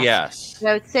psychopaths. Yes.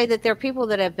 I would say that they're people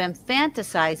that have been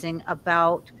fantasizing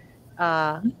about,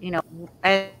 and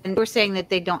we're saying that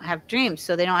they don't have dreams.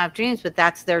 So they don't have dreams, but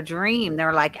that's their dream.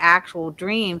 They're like actual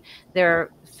dream.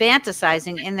 They're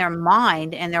fantasizing in their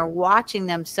mind, and they're watching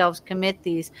themselves commit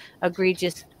these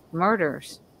egregious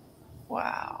murders.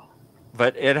 Wow.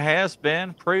 But it has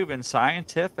been proven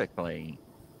scientifically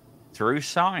through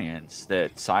science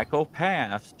that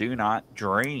psychopaths do not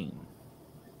dream.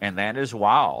 And that is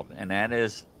wild. And that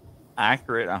is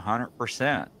accurate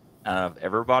 100% of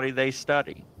everybody they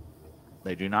study.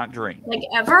 They do not dream. Like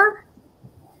ever?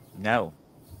 No.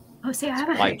 Oh, see, I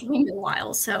haven't had a dream in a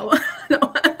while, so.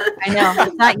 I know.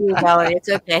 It's not you, Valerie. It's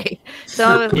okay.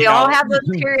 So we all have those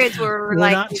periods where we're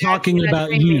like. Not talking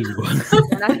about you.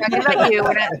 We're not talking about you.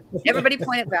 Everybody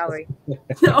point at Valerie.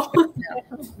 No.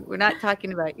 We're not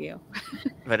talking about you.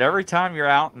 But every time you're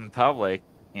out in public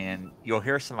and you'll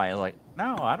hear somebody like,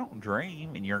 "No, I don't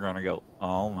dream," and you're going to go,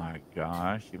 "Oh my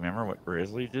gosh, you remember what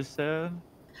Grizzly just said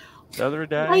the other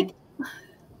day?"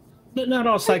 But not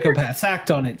all psychopaths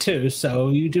act on it too. So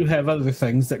you do have other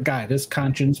things that guide us: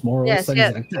 conscience, morals, things like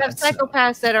that. You have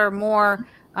psychopaths that are more,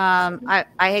 I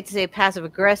hate to say passive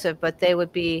aggressive, but they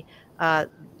would be,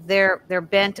 they're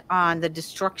bent on the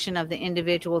destruction of the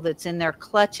individual that's in their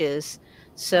clutches.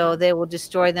 So they will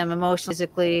destroy them emotionally,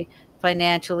 physically,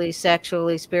 financially,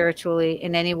 sexually, spiritually,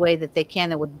 in any way that they can,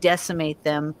 that would decimate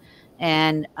them,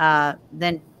 and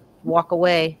then walk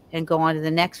away and go on to the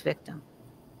next victim.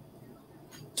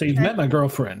 So you've met my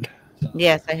girlfriend.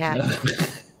 Yes, I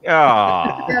have.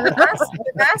 Oh, Yeah, the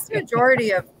vast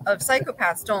majority of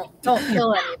psychopaths don't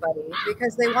kill anybody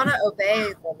because they want to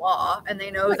obey the law and they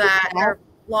know that they're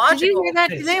logical. Did you hear that?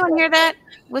 Did anyone hear that?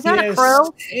 Was that a Yes,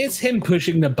 crow? it's him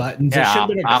pushing the buttons. Yeah, it should have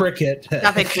been a cricket.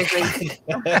 Stop it, Grizzly.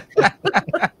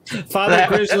 Father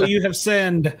Grizzly, you have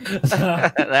sinned.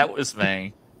 that was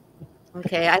me.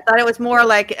 Okay, I thought it was more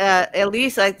like at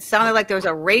least it sounded like there was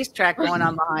a racetrack going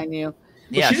on behind you.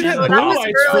 Yeah, She had Well, blue that was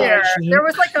lights earlier. flashing. There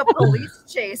was like a police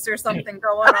chase or something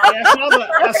going on.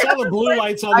 I saw the blue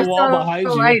lights on the wall behind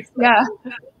you. Right, yeah.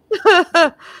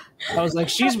 I was like,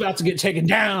 she's about to get taken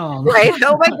down. Right?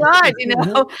 Oh my God!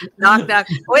 Knock knock.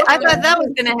 Wait, I thought that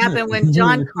was going to happen when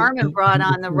John Carmen brought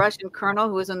on the Russian colonel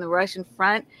who was on the Russian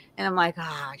front, and I'm like,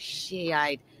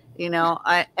 shit. And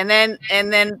then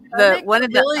one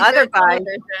of the Really other good guys,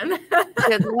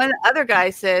 television. one other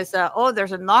guy says, "Oh,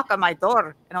 there's a knock on my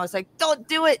door," and I was like, "Don't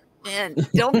do it, man!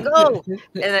 Don't go!"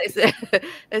 And I said,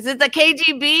 "Is it the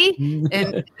KGB?"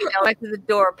 And I went to the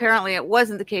door. Apparently, it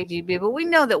wasn't the KGB, but we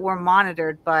know that we're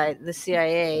monitored by the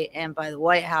CIA and by the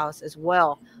White House as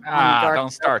well.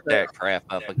 Don't start that crap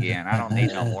up again. I don't need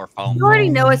no more phone. You already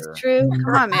know it's calls. true.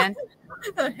 Come on, man.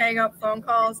 Hang up phone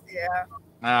calls. Yeah.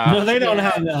 No, they don't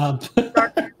hang up.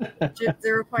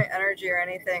 0 point energy or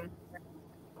anything.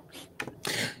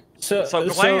 So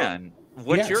Glenn,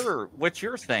 what's yes.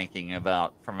 your thinking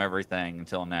about from everything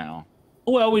until now?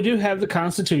 Well, we do have the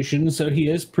Constitution, so he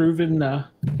is proven.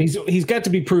 He's got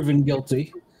to be proven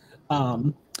guilty.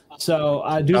 So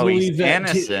I do believe he's that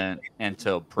innocent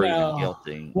until proven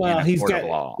guilty. Well, in a he's court got of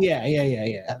law. Yeah.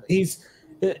 He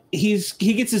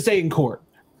gets his day in court.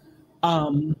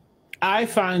 I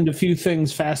find a few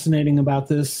things fascinating about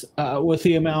this with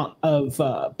the amount of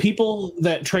people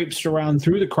that traipsed around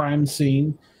through the crime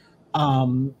scene,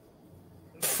 from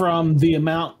the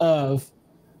amount of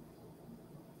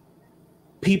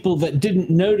people that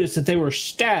didn't notice that they were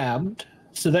stabbed.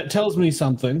 So that tells me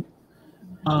something.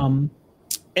 And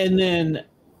then,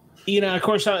 of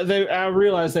course, I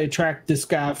realized they tracked this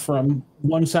guy from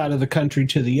one side of the country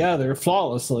to the other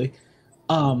flawlessly.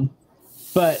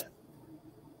 But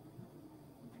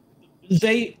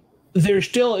they're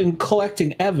still in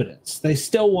collecting evidence. They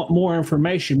still want more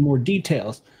information, more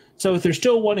details. So if they're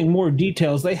still wanting more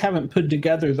details, they haven't put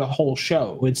together the whole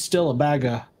show. It's still a bag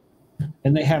of,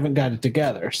 and they haven't got it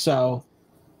together. So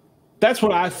that's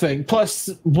what I think. Plus,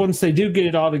 once they do get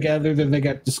it all together, then they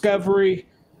got discovery,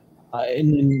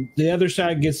 and then the other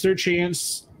side gets their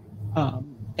chance,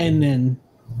 and then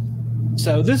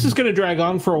so this is going to drag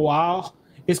on for a while.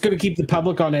 It's going to keep the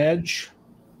public on edge.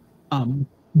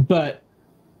 But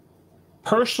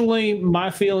personally,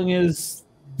 my feeling is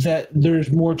that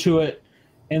there's more to it,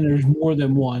 and there's more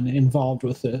than one involved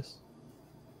with this.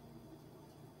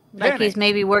 Like he's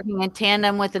maybe working in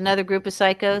tandem with another group of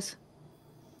psychos.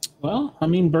 Well,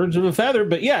 birds of a feather,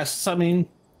 but yes,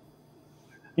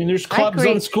 there's clubs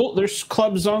on there's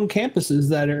clubs on campuses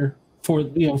that are for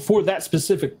that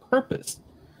specific purpose.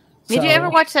 Did you ever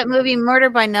watch that movie Murder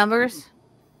by Numbers?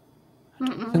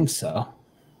 I think so.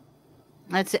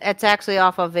 It's actually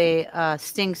off of a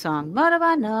Sting song. Murder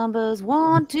by Numbers,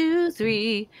 1, 2,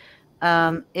 3.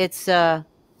 It's a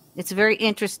very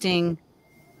interesting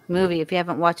movie. If you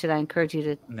haven't watched it, I encourage you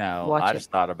to watch it. I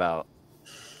just thought about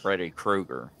Freddy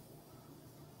Krueger.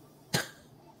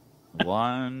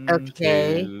 1,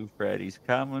 2, Freddy's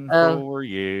coming for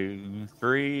you.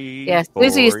 3, yes, 4,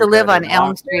 Susie used to live on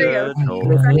Elm Street.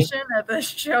 Section of the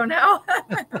show now.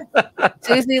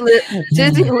 Susie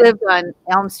lived on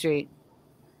Elm Street.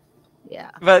 Yeah,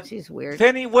 but she's weird.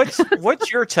 Penny, what's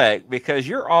your take? Because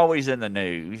you're always in the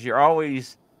news. You're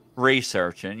always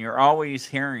researching. You're always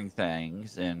hearing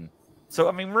things. And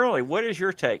so, really, what is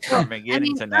your take from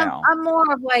beginning to now? I'm more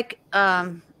of like,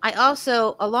 I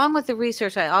also, along with the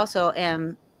research, I also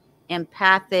am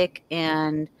empathic,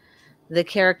 and the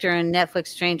character in Netflix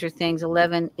Stranger Things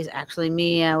 11 is actually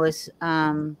me.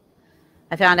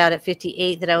 I found out at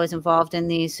 58 that I was involved in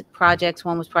these projects.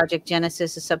 One was Project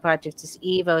Genesis, the subproject is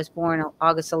Eve. I was born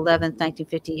August 11th,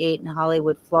 1958 in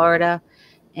Hollywood, Florida.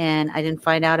 And I didn't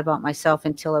find out about myself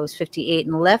until I was 58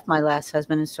 and left my last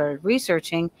husband and started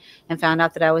researching and found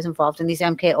out that I was involved in these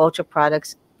MK Ultra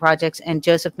projects. And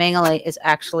Joseph Mengele is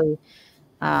actually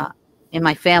in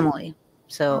my family.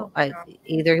 So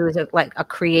either he was a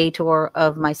creator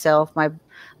of myself. I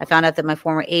found out that my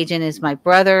former agent is my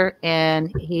brother,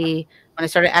 and when I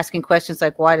started asking questions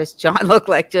like, why does John look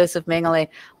like Joseph Mengele?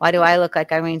 Why do I look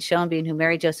like Irene Schoenbein, who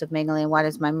married Joseph Mengele? And why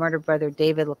does my murdered brother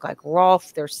David look like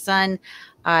Rolf, their son?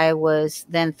 I was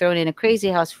then thrown in a crazy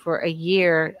house for a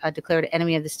year, declared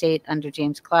enemy of the state under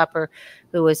James Clapper,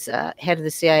 who was head of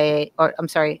the CIA,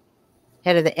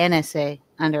 head of the NSA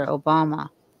under Obama.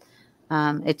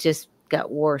 It just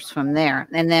got worse from there.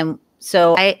 And then,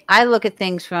 so I look at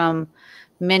things from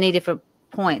many different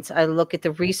points. I look at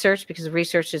the research, because the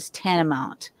research is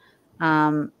tantamount.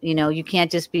 You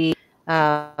can't just be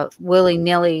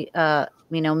willy-nilly,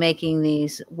 making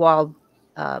these wild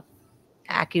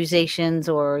accusations,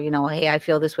 or, hey, I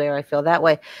feel this way or I feel that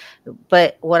way.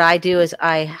 But what I do is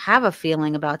I have a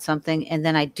feeling about something, and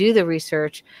then I do the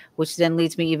research, which then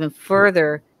leads me even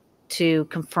further to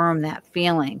confirm that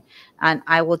feeling. And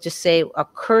I will just say a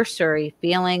cursory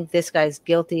feeling, this guy's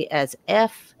guilty as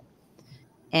F,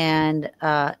 and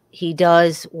he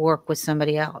does work with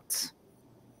somebody else.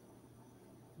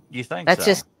 You think That's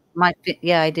so? just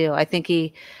I do. I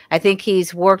think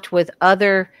he's worked with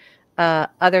other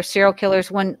serial killers.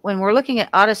 When we're looking at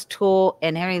Otis Toole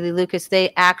and Henry Lee Lucas,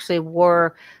 they actually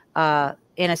were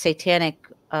in a satanic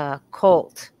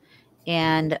cult.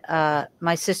 And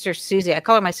my sister Susie, I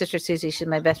call her my sister Susie. She's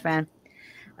my best friend.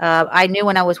 I knew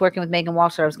when I was working with Megan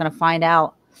Walsh, I was going to find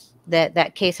out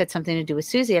that case had something to do with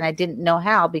Susie, and I didn't know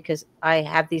how, because I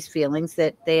have these feelings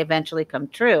that they eventually come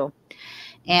true.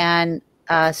 And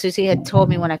Susie had told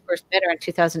me when I first met her in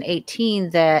 2018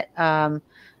 that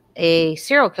a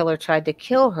serial killer tried to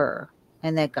kill her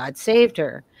and that God saved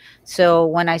her. So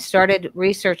when I started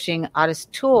researching Otis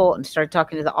Toole and started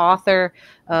talking to the author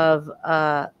of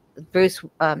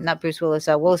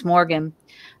Willis Morgan,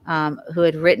 who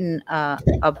had written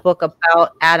a book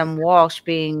about Adam Walsh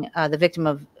being the victim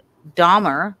of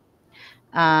Dahmer,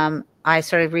 I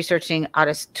started researching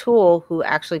Otis Toole, who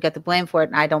actually got the blame for it,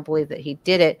 and I don't believe that he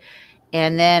did it.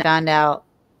 And then found out,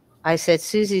 I said,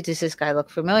 Susie, does this guy look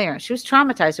familiar? She was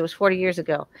traumatized. It was 40 years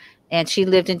ago. And she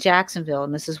lived in Jacksonville,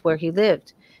 and this is where he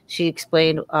lived. She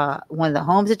explained one of the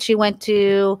homes that she went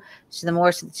to, the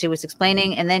more she was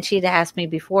explaining. And then she'd asked me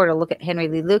before to look at Henry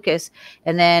Lee Lucas.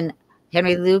 And then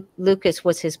Henry Lucas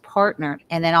was his partner.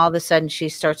 And then all of a sudden she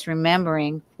starts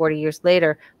remembering 40 years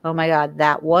later, oh my God,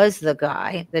 that was the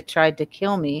guy that tried to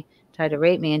kill me, tried to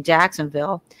rape me in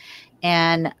Jacksonville.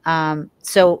 And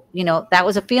so, that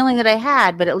was a feeling that I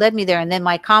had, but it led me there. And then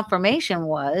my confirmation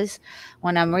was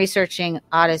when I'm researching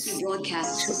Otis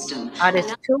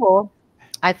Toole,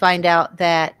 I find out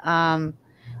that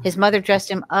his mother dressed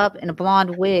him up in a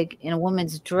blonde wig in a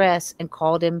woman's dress and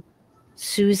called him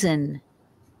Susan.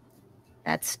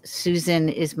 That's Susan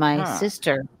is my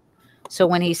sister. So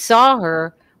when he saw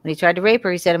her, when he tried to rape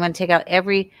her, he said, I'm going to take out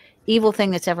every evil thing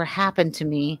that's ever happened to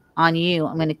me on you.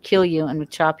 I'm going to kill you and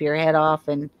chop your head off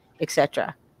and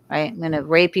etc. Right? I'm going to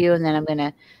rape you, and then I'm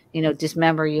going to,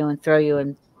 dismember you and throw you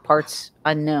in parts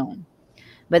unknown.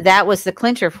 But that was the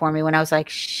clincher for me when I was like,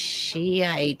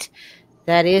 shit,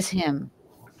 that is him.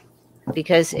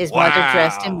 Because his mother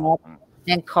dressed him up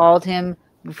and called him,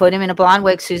 put him in a blonde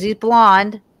wig. Susie's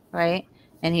blonde, right?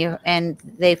 And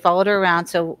they followed her around.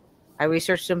 So I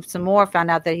researched him some more,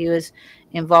 found out that he was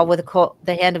involved with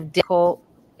the Hand of Dick cult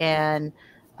and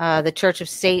the Church of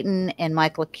Satan and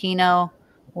Michael Aquino,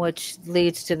 which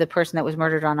leads to the person that was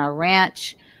murdered on our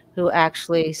ranch, who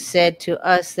actually said to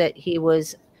us that he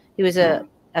was a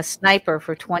sniper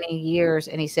for 20 years,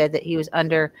 and he said that he was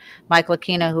under Michael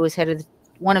Aquino, who was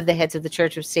one of the heads of the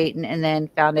Church of Satan, and then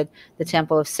founded the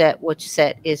Temple of Set, which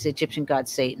Set is Egyptian god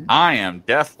Satan. I am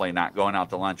definitely not going out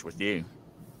to lunch with you.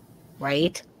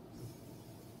 Right?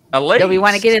 Elise. Do we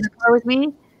want to get in the car with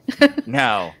me?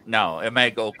 No, it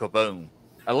may go kaboom.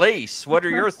 Elise, what are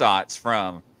your thoughts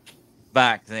from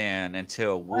back then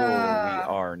until where we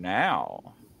are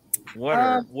now?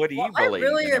 What do you believe? I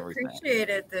really in everything?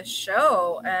 appreciated this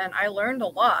show, and I learned a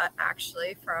lot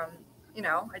actually from,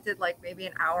 I did maybe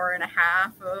an hour and a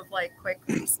half of quick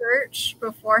research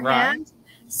beforehand. Right.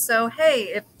 So, hey,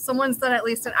 if someone's done at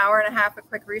least an hour and a half of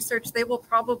quick research, they will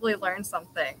probably learn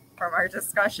something from our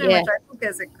discussion, which I think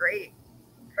is a great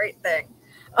thing.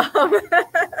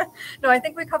 No, I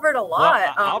think we covered a lot.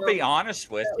 Well, I'll be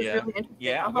honest with you.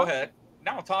 Really Go ahead.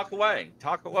 No, talk away.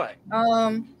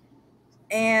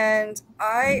 And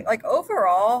I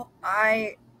overall,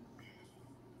 I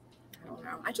don't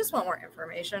know. I just want more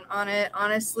information on it.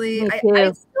 Honestly, I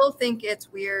still think it's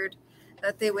weird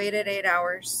that they waited 8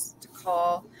 hours to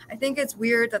call. I think it's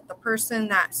weird that the person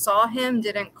that saw him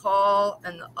didn't call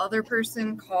and the other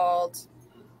person called.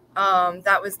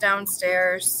 That was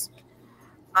downstairs.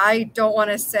 I don't want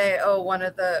to say, one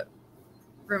of the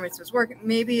roommates was working.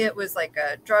 Maybe it was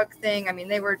a drug thing. I mean,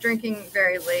 they were drinking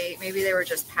very late. Maybe they were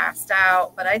just passed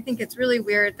out. But I think it's really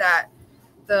weird that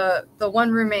the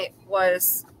one roommate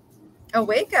was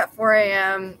awake at 4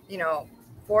 a.m.,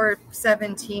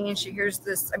 4:17. She hears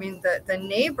this. I mean, the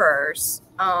neighbors,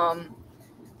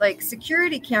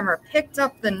 security camera picked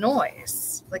up the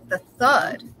noise, the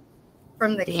thud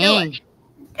from the Dang. killing.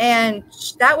 And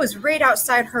that was right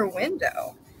outside her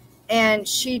window. And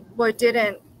she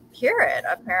didn't hear it,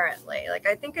 apparently. Like,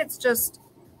 I think it's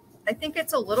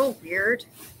a little weird.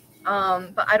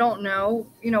 But I don't know,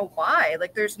 why.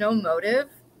 Like, there's no motive.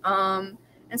 And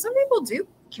some people do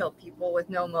kill people with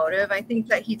no motive. I think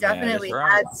that he definitely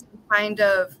had some kind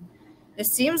of, it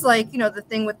seems like, the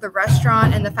thing with the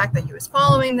restaurant and the fact that he was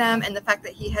following them and the fact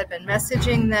that he had been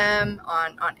messaging them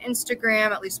on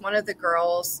Instagram, at least one of the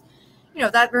girls,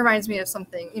 that reminds me of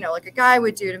something, like a guy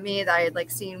would do to me that I had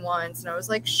like seen once. And I was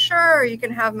like, sure, you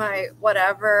can have my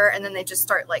whatever. And then they just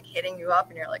start like hitting you up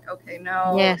and you're like, okay,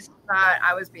 no, Yes.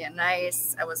 I was being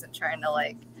nice. I wasn't trying to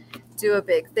like do a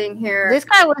big thing here. This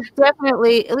guy was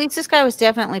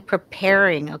definitely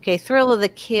preparing. Okay. Thrill of the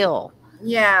kill.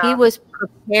 Yeah. He was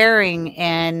preparing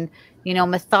and,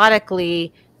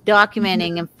 methodically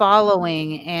documenting and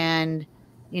following. And,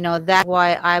 that's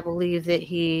why I believe that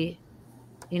he,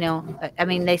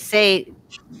 they say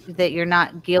that you're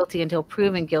not guilty until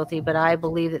proven guilty, but I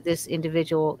believe that this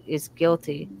individual is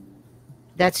guilty.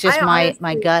 That's just my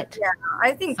gut. Yeah,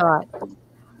 I think thought.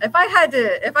 If I had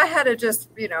to just,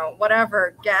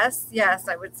 whatever guess, yes,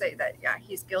 I would say that, yeah,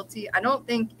 he's guilty. I don't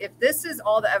think if this is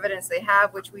all the evidence they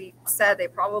have, which we said they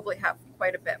probably have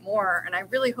quite a bit more, and I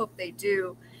really hope they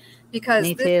do,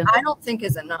 because this, I don't think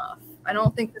is enough. I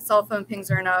don't think the cell phone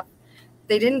pings are enough.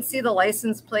 They didn't see the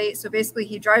license plate. So basically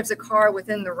he drives a car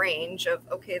within the range of,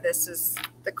 okay, this is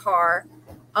the car.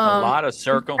 A lot of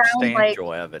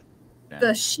circumstantial evidence.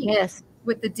 The sheet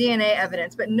with the DNA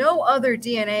evidence, but no other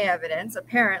DNA evidence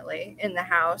apparently in the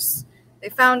house. They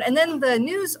found, and then the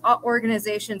news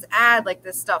organizations add like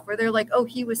this stuff where they're like, oh,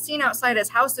 he was seen outside his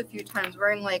house a few times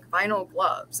wearing like vinyl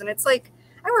gloves. And it's like,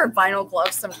 I wear vinyl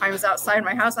gloves sometimes outside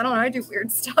my house. I don't know. I do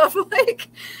weird stuff like,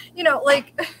 or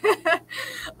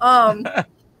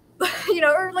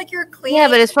like you're clean. Yeah,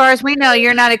 but as far as we know,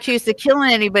 you're not accused of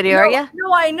killing anybody, are you?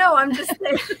 No, I know. I'm just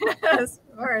saying.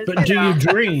 But do you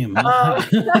dream? So I'm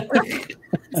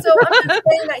just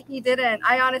saying that he didn't.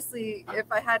 I honestly, if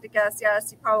I had to guess, yes,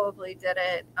 he probably did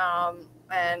it. And,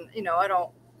 I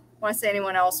don't want to say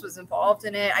anyone else was involved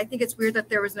in it. I think it's weird that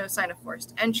there was no sign of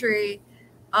forced entry.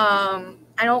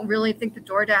 I don't really think the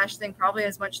DoorDash thing probably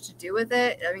has much to do with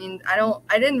it. I mean,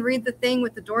 I didn't read the thing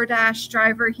with the DoorDash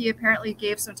driver. He apparently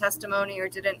gave some testimony or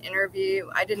did an interview.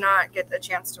 I did not get the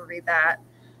chance to read that.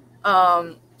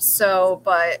 I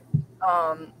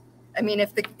mean,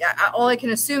 all I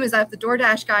can assume is that if the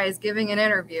DoorDash guy is giving an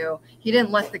interview, he didn't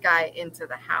let the guy into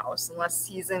the house unless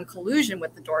he's in collusion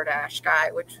with the DoorDash guy,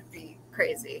 which would be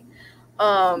crazy.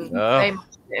 That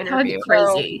would be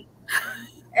crazy.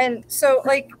 And so,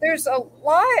 like, there's a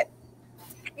lot,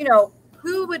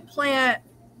 who would plant,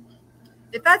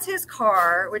 if that's his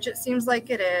car, which it seems like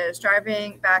it is,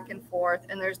 driving back and forth,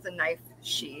 and there's the knife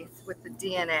sheath with the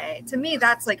DNA. To me,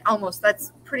 that's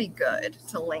that's pretty good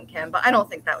to link him, but I don't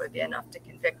think that would be enough to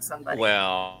convict somebody.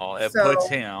 Well, it puts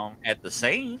him at the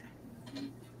scene.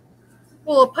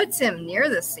 Well, it puts him near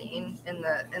the scene in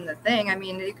the thing. I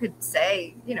mean, you could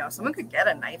say, someone could get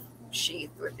a knife sheath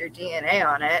with your DNA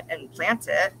on it and plant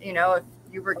it, if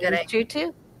you were getting. True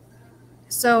too.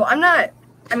 So I'm not.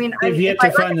 I mean, if you have to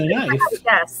find the knife.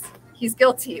 Yes, he's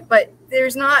guilty, but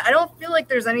there's not. I don't feel like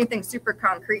there's anything super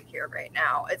concrete here right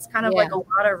now. It's kind of like a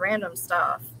lot of random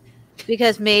stuff.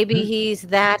 Because maybe he's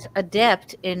that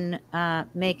adept in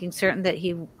making certain that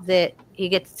he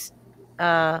gets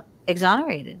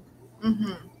exonerated.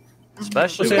 Mm-hmm.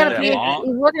 Especially he's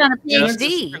working on a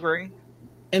PhD.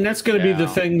 And that's going to be the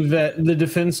thing that the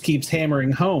defense keeps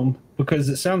hammering home, because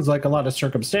it sounds like a lot of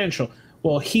circumstantial.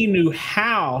 Well, he knew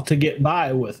how to get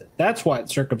by with it. That's why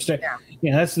it's circumstantial.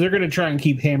 Yeah, they're going to try and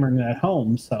keep hammering that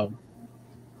home. So,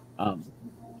 I'm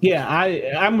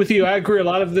with you. I agree. A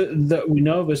lot of that we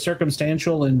know of is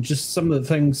circumstantial, and just some of the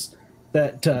things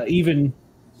that even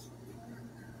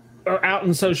are out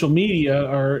in social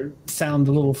media sound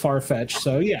a little far-fetched.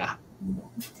 So, yeah.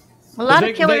 A lot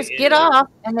of killers get off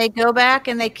and they go back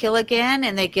and they kill again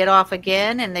and they get off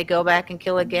again and they go back and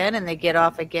kill again and they get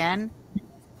off again.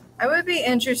 I would be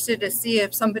interested to see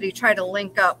if somebody tried to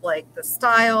link up like the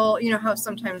style, how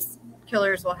sometimes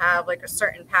killers will have like a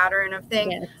certain pattern of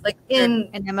thing, like in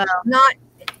not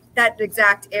that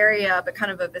exact area, but kind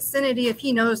of a vicinity. If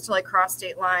he knows to like cross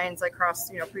state lines, like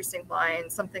cross, precinct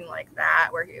lines, something like that,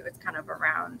 where he was kind of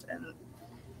around and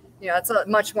it's a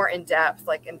much more in-depth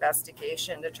like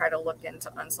investigation to try to look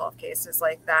into unsolved cases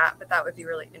like that. But that would be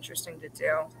really interesting to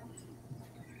do.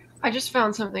 I just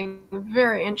found something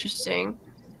very interesting.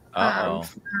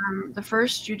 From the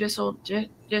first judicial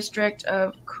district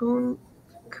of Coontinil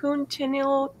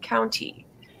County.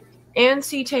 Ann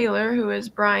C. Taylor, who is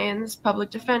Brian's public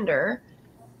defender,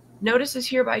 notice is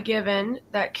hereby given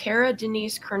that Kara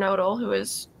Denise Kernodle, who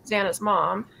is Xana's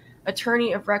mom,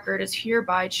 attorney of record, is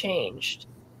hereby changed.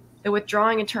 The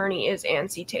withdrawing attorney is Ann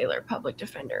C. Taylor, public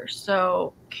defender.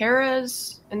 So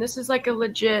Kara's, and this is like a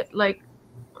legit, like,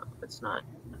 it's not.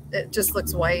 It just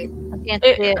looks white. I can't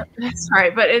see it. Sorry,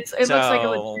 but it looks like a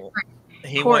So, legit.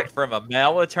 he court. went from a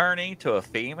male attorney to a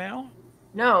female?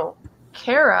 No,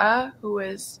 Kara, who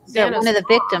is They're Xana's one of the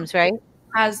mom, victims, right?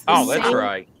 has the Oh, that's same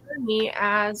right. attorney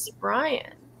as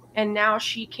Brian, and now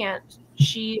she can't.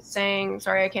 She's saying,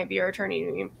 "Sorry, I can't be your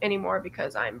attorney anymore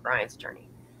because I'm Brian's attorney."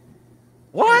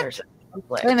 And What? there's a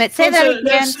conflict. Wait a minute. Say that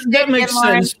again. That makes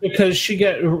Lauren. sense because she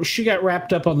got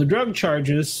wrapped up on the drug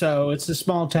charges. So it's a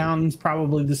small town. It's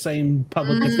probably the same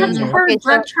public Mhm. That's defender. her Okay,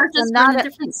 drug so charges not were in a- a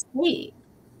different state.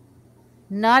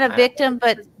 Not a victim,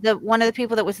 but one of the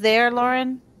people that was there,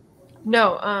 Lauren.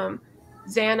 No,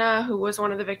 Xana, who was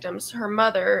one of the victims, her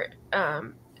mother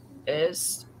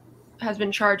has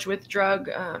been charged with drug.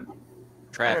 I don't know.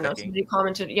 Trafficking. Somebody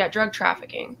commented, yeah, drug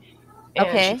trafficking. And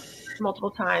Okay. she-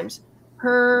 multiple times.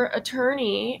 Her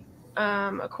attorney,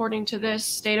 according to this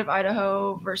state of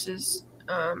Idaho versus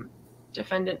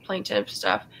defendant plaintiff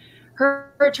stuff,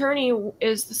 her attorney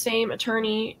is the same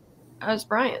attorney as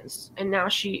Brian's, and now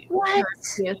she What? her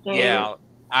attorney is saying, Yeah.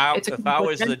 It's a If I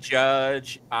was the conflict.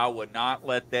 judge, I would not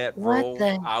let that What roll.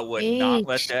 the I would not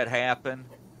let H? that happen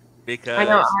because I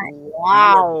know.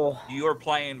 Wow. you are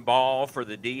playing ball for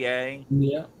the DA,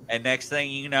 Yeah. and next thing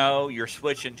you know, you're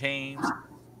switching teams.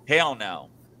 Hell no.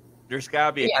 There's got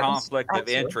to be a Yeah, that's conflict of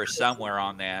absolutely interest crazy. somewhere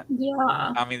on that. Yeah.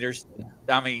 I mean,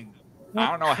 I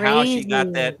don't know That's how she got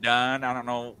crazy. that done. I don't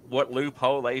know what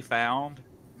loophole they found,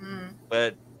 Mm.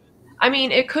 but I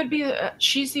mean, it could be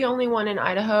she's the only one in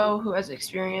Idaho who has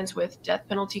experience with death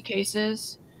penalty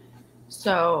cases.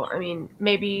 So, I mean,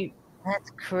 maybe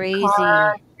That's crazy.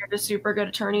 Cara hired a super good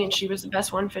attorney and she was the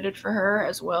best one fitted for her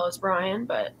as well as Brian.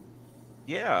 But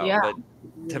yeah. But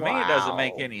to me, it doesn't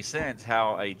make Wow. any sense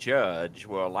how a judge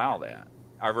will allow that.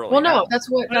 I really well, no, don't.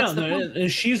 that's No, the point.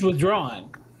 and she's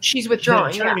withdrawing. She's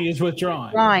withdrawing. The Yeah. attorney is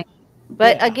withdrawing. Right.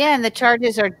 But Yeah. again, the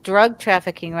charges are drug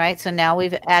trafficking, right? So now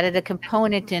we've added a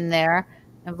component in there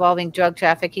involving drug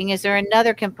trafficking. Is there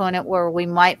another component where we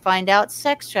might find out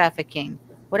sex trafficking?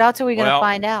 What else are we going to Well,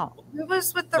 find out? Who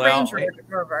was with the Well, Range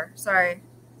Rover? Sorry.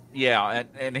 Yeah,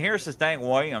 and here's the thing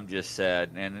William just said,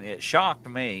 and it shocked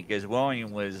me because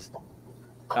William was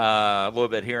a little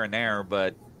bit here and there,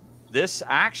 but this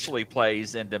actually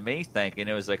plays into me thinking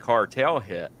it was a cartel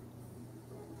hit.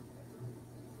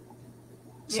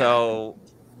 So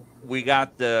we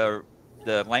got the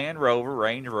Land Rover,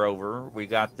 Range Rover, we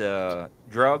got the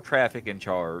drug trafficking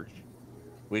charge,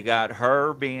 we got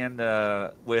her being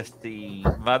with the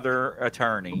mother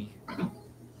attorney.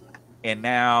 And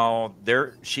now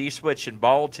she's switching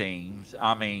ball teams.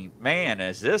 I mean, man,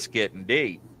 is this getting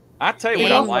deep? I tell you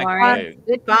what I Dang, like Lauren. to do.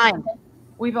 Good find.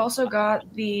 We've also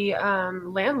got the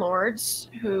landlords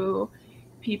who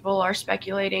people are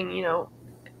speculating,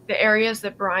 the areas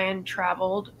that Brian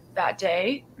traveled that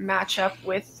day match up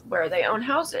with where they own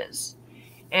houses.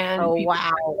 And Oh, people are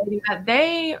wow. speculating that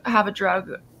they have a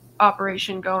drug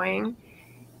operation going.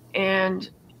 And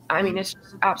I mean, it's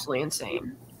just absolutely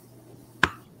insane.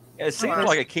 It seems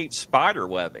like it keeps spider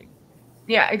webbing.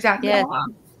 Yeah, exactly. Yeah.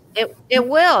 It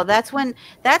will. That's why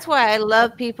I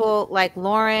love people like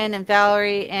Lauren and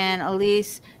Valerie and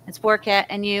Elise and Sportcat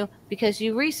and you, because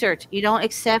you research. You don't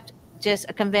accept just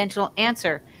a conventional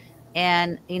answer.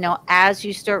 And as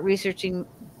you start researching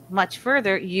much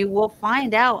further, you will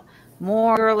find out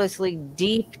more scurrilously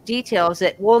deep details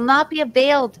that will not be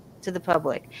availed to the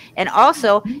public. And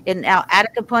also, and now add a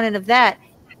component of that,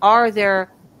 are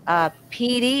there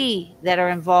PD that are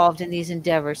involved in these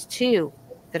endeavors too,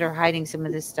 that are hiding some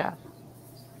of this stuff?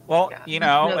 Well,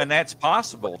 Yeah. and that's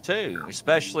possible too,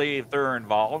 especially if they're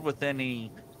involved with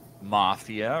any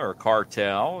mafia or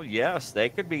cartel. Yes, they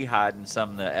could be hiding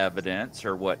some of the evidence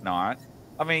or whatnot.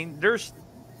 I mean,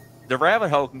 the rabbit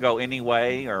hole can go any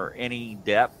way or any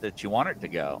depth that you want it to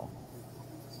go.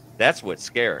 That's what's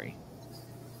scary.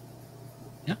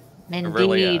 Indeed.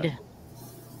 really is.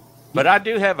 But I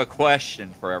do have a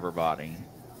question for everybody.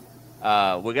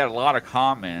 We got a lot of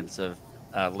comments of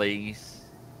Elise,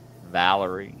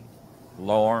 Valerie,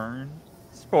 Lauren,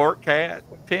 Sportcat,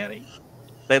 Penny.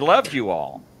 They loved you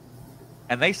all.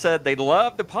 And they said they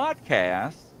loved the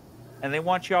podcast and they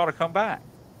want y'all to come back.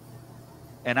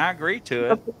 And I agree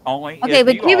to it. Only Okay, if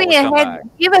but you give all me would come back.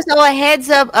 give us all a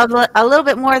heads up of a little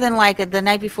bit more than like the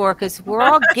night before, because we're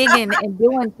all gigging and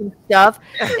doing some stuff,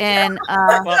 and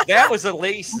Well, that was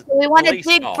Elise. we want to Elise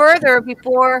dig talk. further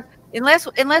before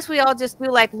Unless we all just do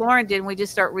like Lauren did and we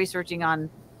just start researching on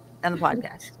the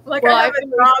podcast. Like Well, I I've have a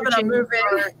been job and I'm researching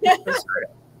moving.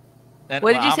 And,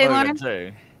 What did you I'm say, moving Lauren?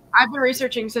 Too. I've been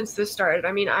researching since this started.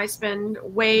 I mean, I spend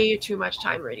way too much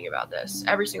time reading about this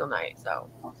every single night. So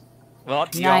Well,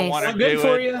 do y'all Nice. want to Well, good do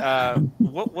for it? you.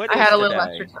 What I is had a little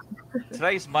today? extra time.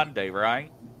 Today's Monday,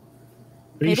 right?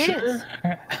 Are you It sure? is. Do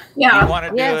Yeah. you want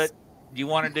to do Yes. it? Do you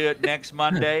want to do it next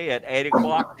Monday at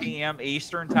 8:00 p.m.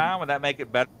 Eastern time? Would that make it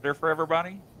better for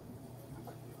everybody?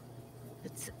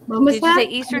 When was Did you say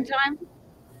that? Eastern time?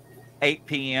 8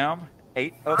 p.m.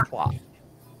 8 o'clock.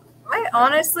 I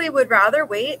honestly would rather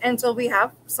wait until we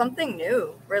have something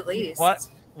new released. What?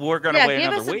 We're going to Yeah, wait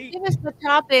give another us week. give us the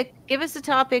topic. Give us the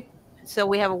topic so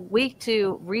we have a week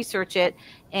to research it.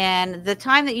 And the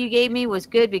time that you gave me was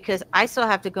good because I still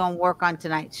have to go and work on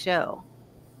tonight's show.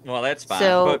 Well, that's fine.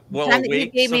 So But the will time a that you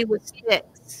week? gave me was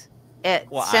 6 at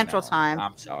Well, I Central know. Time,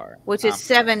 I'm sorry. which is I'm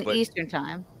 7 sorry, Eastern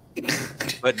Time.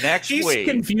 But next She's week.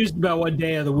 confused about what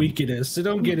day of the week it is, so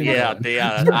don't get into Yeah, it.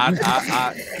 yeah.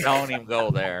 I don't even go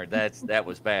there. That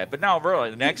was bad. But no,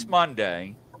 really, next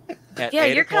Monday at Yeah,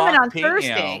 8 you're coming o'clock on p.m.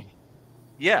 Thursday.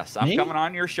 Yes, I'm Me? coming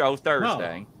on your show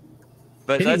Thursday.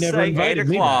 But Penny let's never say 8 invited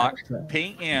me o'clock back, so.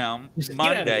 p.m. Just get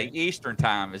out of Monday here. Eastern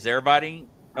time. Is everybody,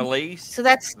 Elise, So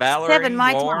that's Valerie, 7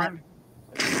 my time. Lauren?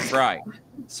 Right.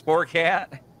 Sport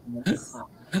Cat,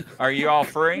 are you all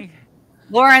free?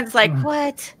 Lauren's like,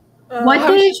 what? What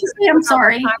day did you say? I'm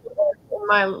sorry. In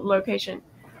my location.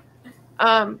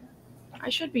 I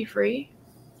should be free.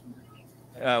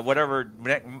 Whatever.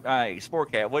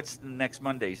 Sport Cat, what's the next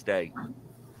Monday's day?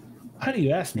 How do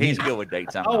you ask me? He's good with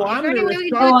dates. I'm Oh, not. I'm Maybe the we could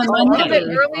do Oh, on responsible- Monday. I'm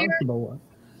the Earlier? responsible one.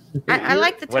 I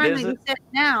like the What time is that you it? said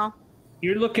now,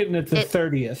 You're looking at the It-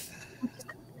 30th. The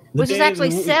which is day of actually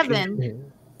the week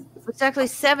 7. It's actually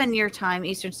 7 your time,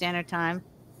 Eastern Standard Time,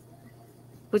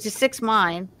 which is 6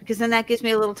 mine, because then that gives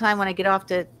me a little time when I get off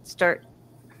to start,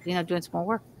 doing some more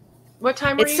work. What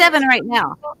time were It's you? 7 right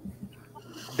now.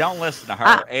 Don't listen to her.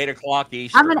 Uh, 8 o'clock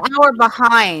Eastern. I'm an hour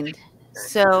behind,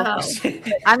 so Oh.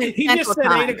 I'm in He Central just said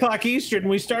Time. 8 o'clock Eastern.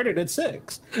 We started at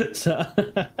 6. So I have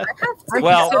to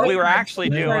Well, go. we were actually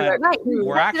doing. Right,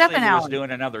 We're back it up actually an was hour.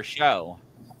 doing another show.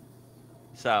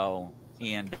 So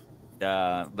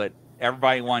but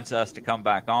everybody wants us to come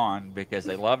back on because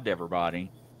they loved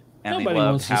everybody, and nobody they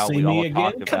loved wants to how see we all me again.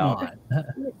 talked Come about.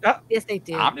 on. Yes, they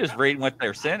do. I'm just reading what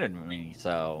they're sending me.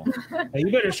 So Hey,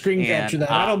 you better screen And capture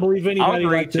that. I'll- I don't believe I'll anybody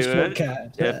agree like this to one it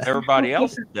cat. if everybody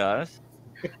else does.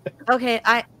 Okay,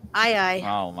 I.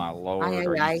 Oh my lord, Aye,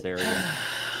 are aye. you serious?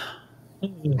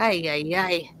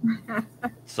 Ay.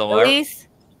 So Elise,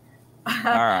 all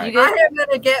right. you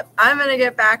good? I'm gonna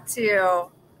get back to you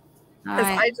All because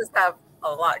right. I just have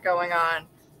a lot going on.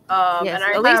 Yes. And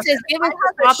I Elise have, says, give us I the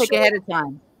have a topic show- ahead of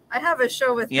time. I have a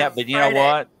show with Yeah, him but you know Friday.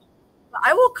 what,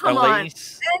 I will come on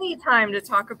Elise? anytime to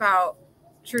talk about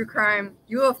true crime,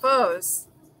 UFOs,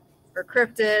 or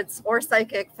cryptids, or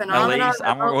psychic phenomena. Elise,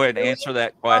 I'm gonna go ahead and answer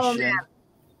that Oh, question. man.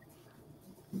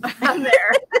 I'm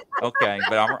there. Okay,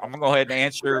 but I'm gonna go ahead and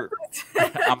answer.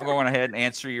 I'm going ahead and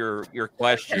answer your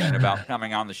question about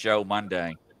coming on the show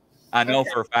Monday. I know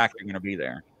for a fact you're going to be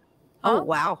there. Oh,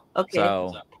 wow. Okay.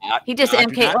 So He just I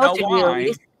do not know MKO'd you, why.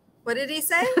 Elise. What did he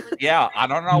say? Yeah, I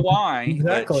don't know why,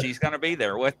 Exactly. but she's going to be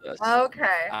there with us.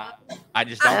 Okay. I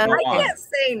just don't know I why. can't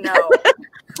say no,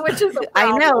 which is a I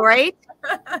problem. know, right?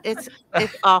 It's I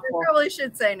awful. probably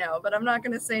should say no, but I'm not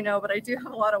going to say no. But I do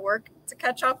have a lot of work to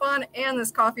catch up on, and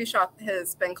this coffee shop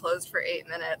has been closed for 8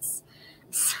 minutes.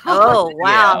 So Oh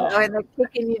wow! Yeah. Or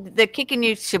they're kicking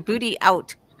you Shibuti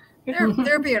out.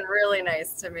 they're being really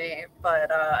nice to me,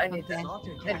 but I need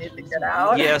to get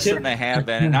out. Yes, and they have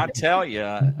been. And I tell you,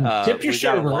 Tip your we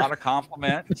got a server. lot of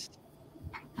compliments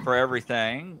for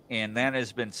everything, and that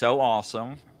has been so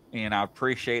awesome. And I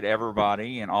appreciate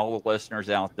everybody and all the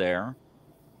listeners out there.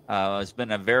 It's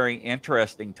been a very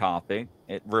interesting topic.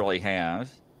 It really has.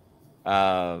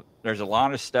 There's a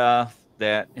lot of stuff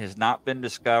that has not been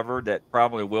discovered that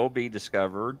probably will be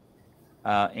discovered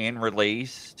and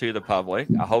released to the public.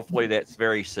 Hopefully that's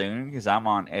very soon because I'm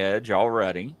on edge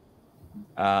already.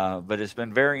 But it's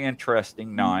been very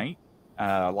interesting night.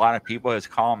 A lot of people has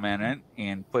commented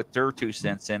and put their 2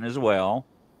 cents in as well.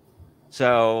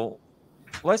 So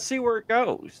let's see where it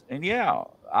goes. And yeah,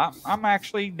 I'm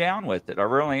actually down with it. I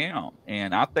really am.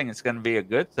 And I think it's going to be a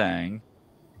good thing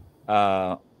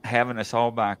having us all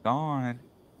back on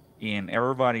and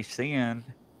everybody seeing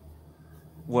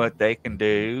what they can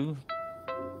do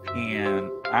and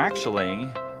actually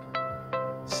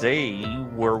see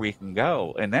where we can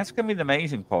go. And that's going to be the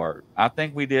amazing part. I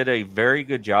think we did a very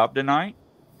good job tonight.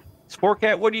 Sport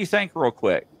Cat, what do you think real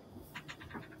quick?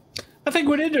 I think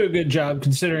we did do a good job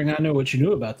considering I know what you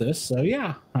knew about this. So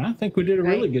yeah, I think we did a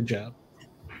really good job.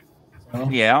 So.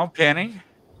 Yeah, Penny.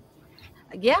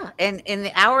 Yeah, and in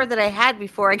the hour that I had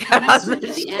before I got on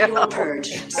The annual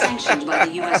purge sanctioned by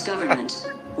the U.S. government.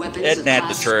 Weapons Isn't of that the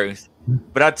class truth?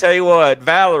 But I tell you what,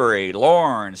 Valerie,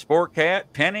 Lauren, Sport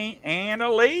Cat, Penny, and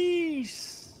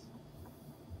Elise.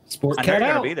 Sport I know Cat you're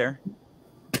out. gonna be there.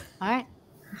 All right.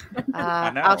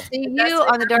 know. I'll see you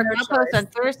on the Dark Outpost on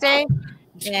Thursday.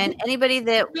 And anybody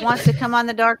that wants to come on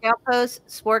the Dark Outpost,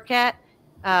 Sport Cat,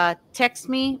 text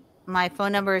me. My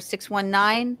phone number is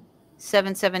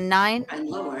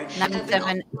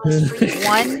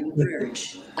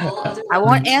 619-779-9731. I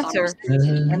won't answer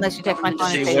unless you text my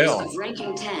phone. She and say will.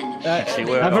 She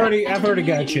will. I've already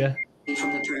got you.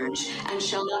 From the purge and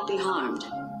shall not be harmed.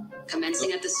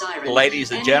 Commencing at the siren.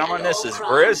 Ladies and gentlemen, this is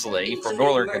Grizzly from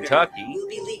Northern Kentucky, will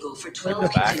be legal for in 12 the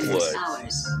continuous backwoods,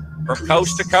 hours. from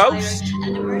coast to coast,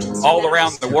 all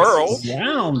around the world.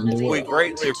 We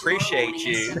greatly appreciate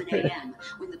you.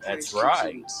 That's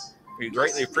right. We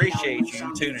greatly appreciate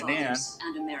you tuning in.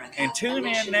 And tune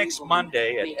in next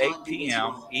Monday at 8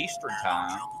 p.m. Eastern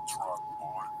Time.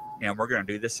 And we're going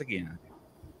to do this again.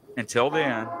 Until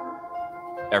then,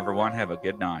 everyone have a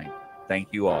good night.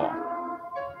 Thank you all.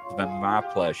 It's been my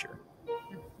pleasure.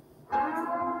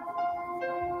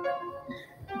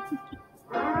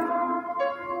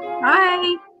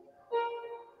 Bye.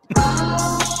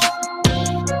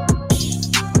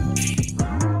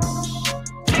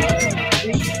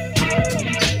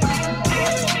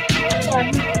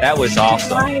 That was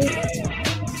awesome. Bye.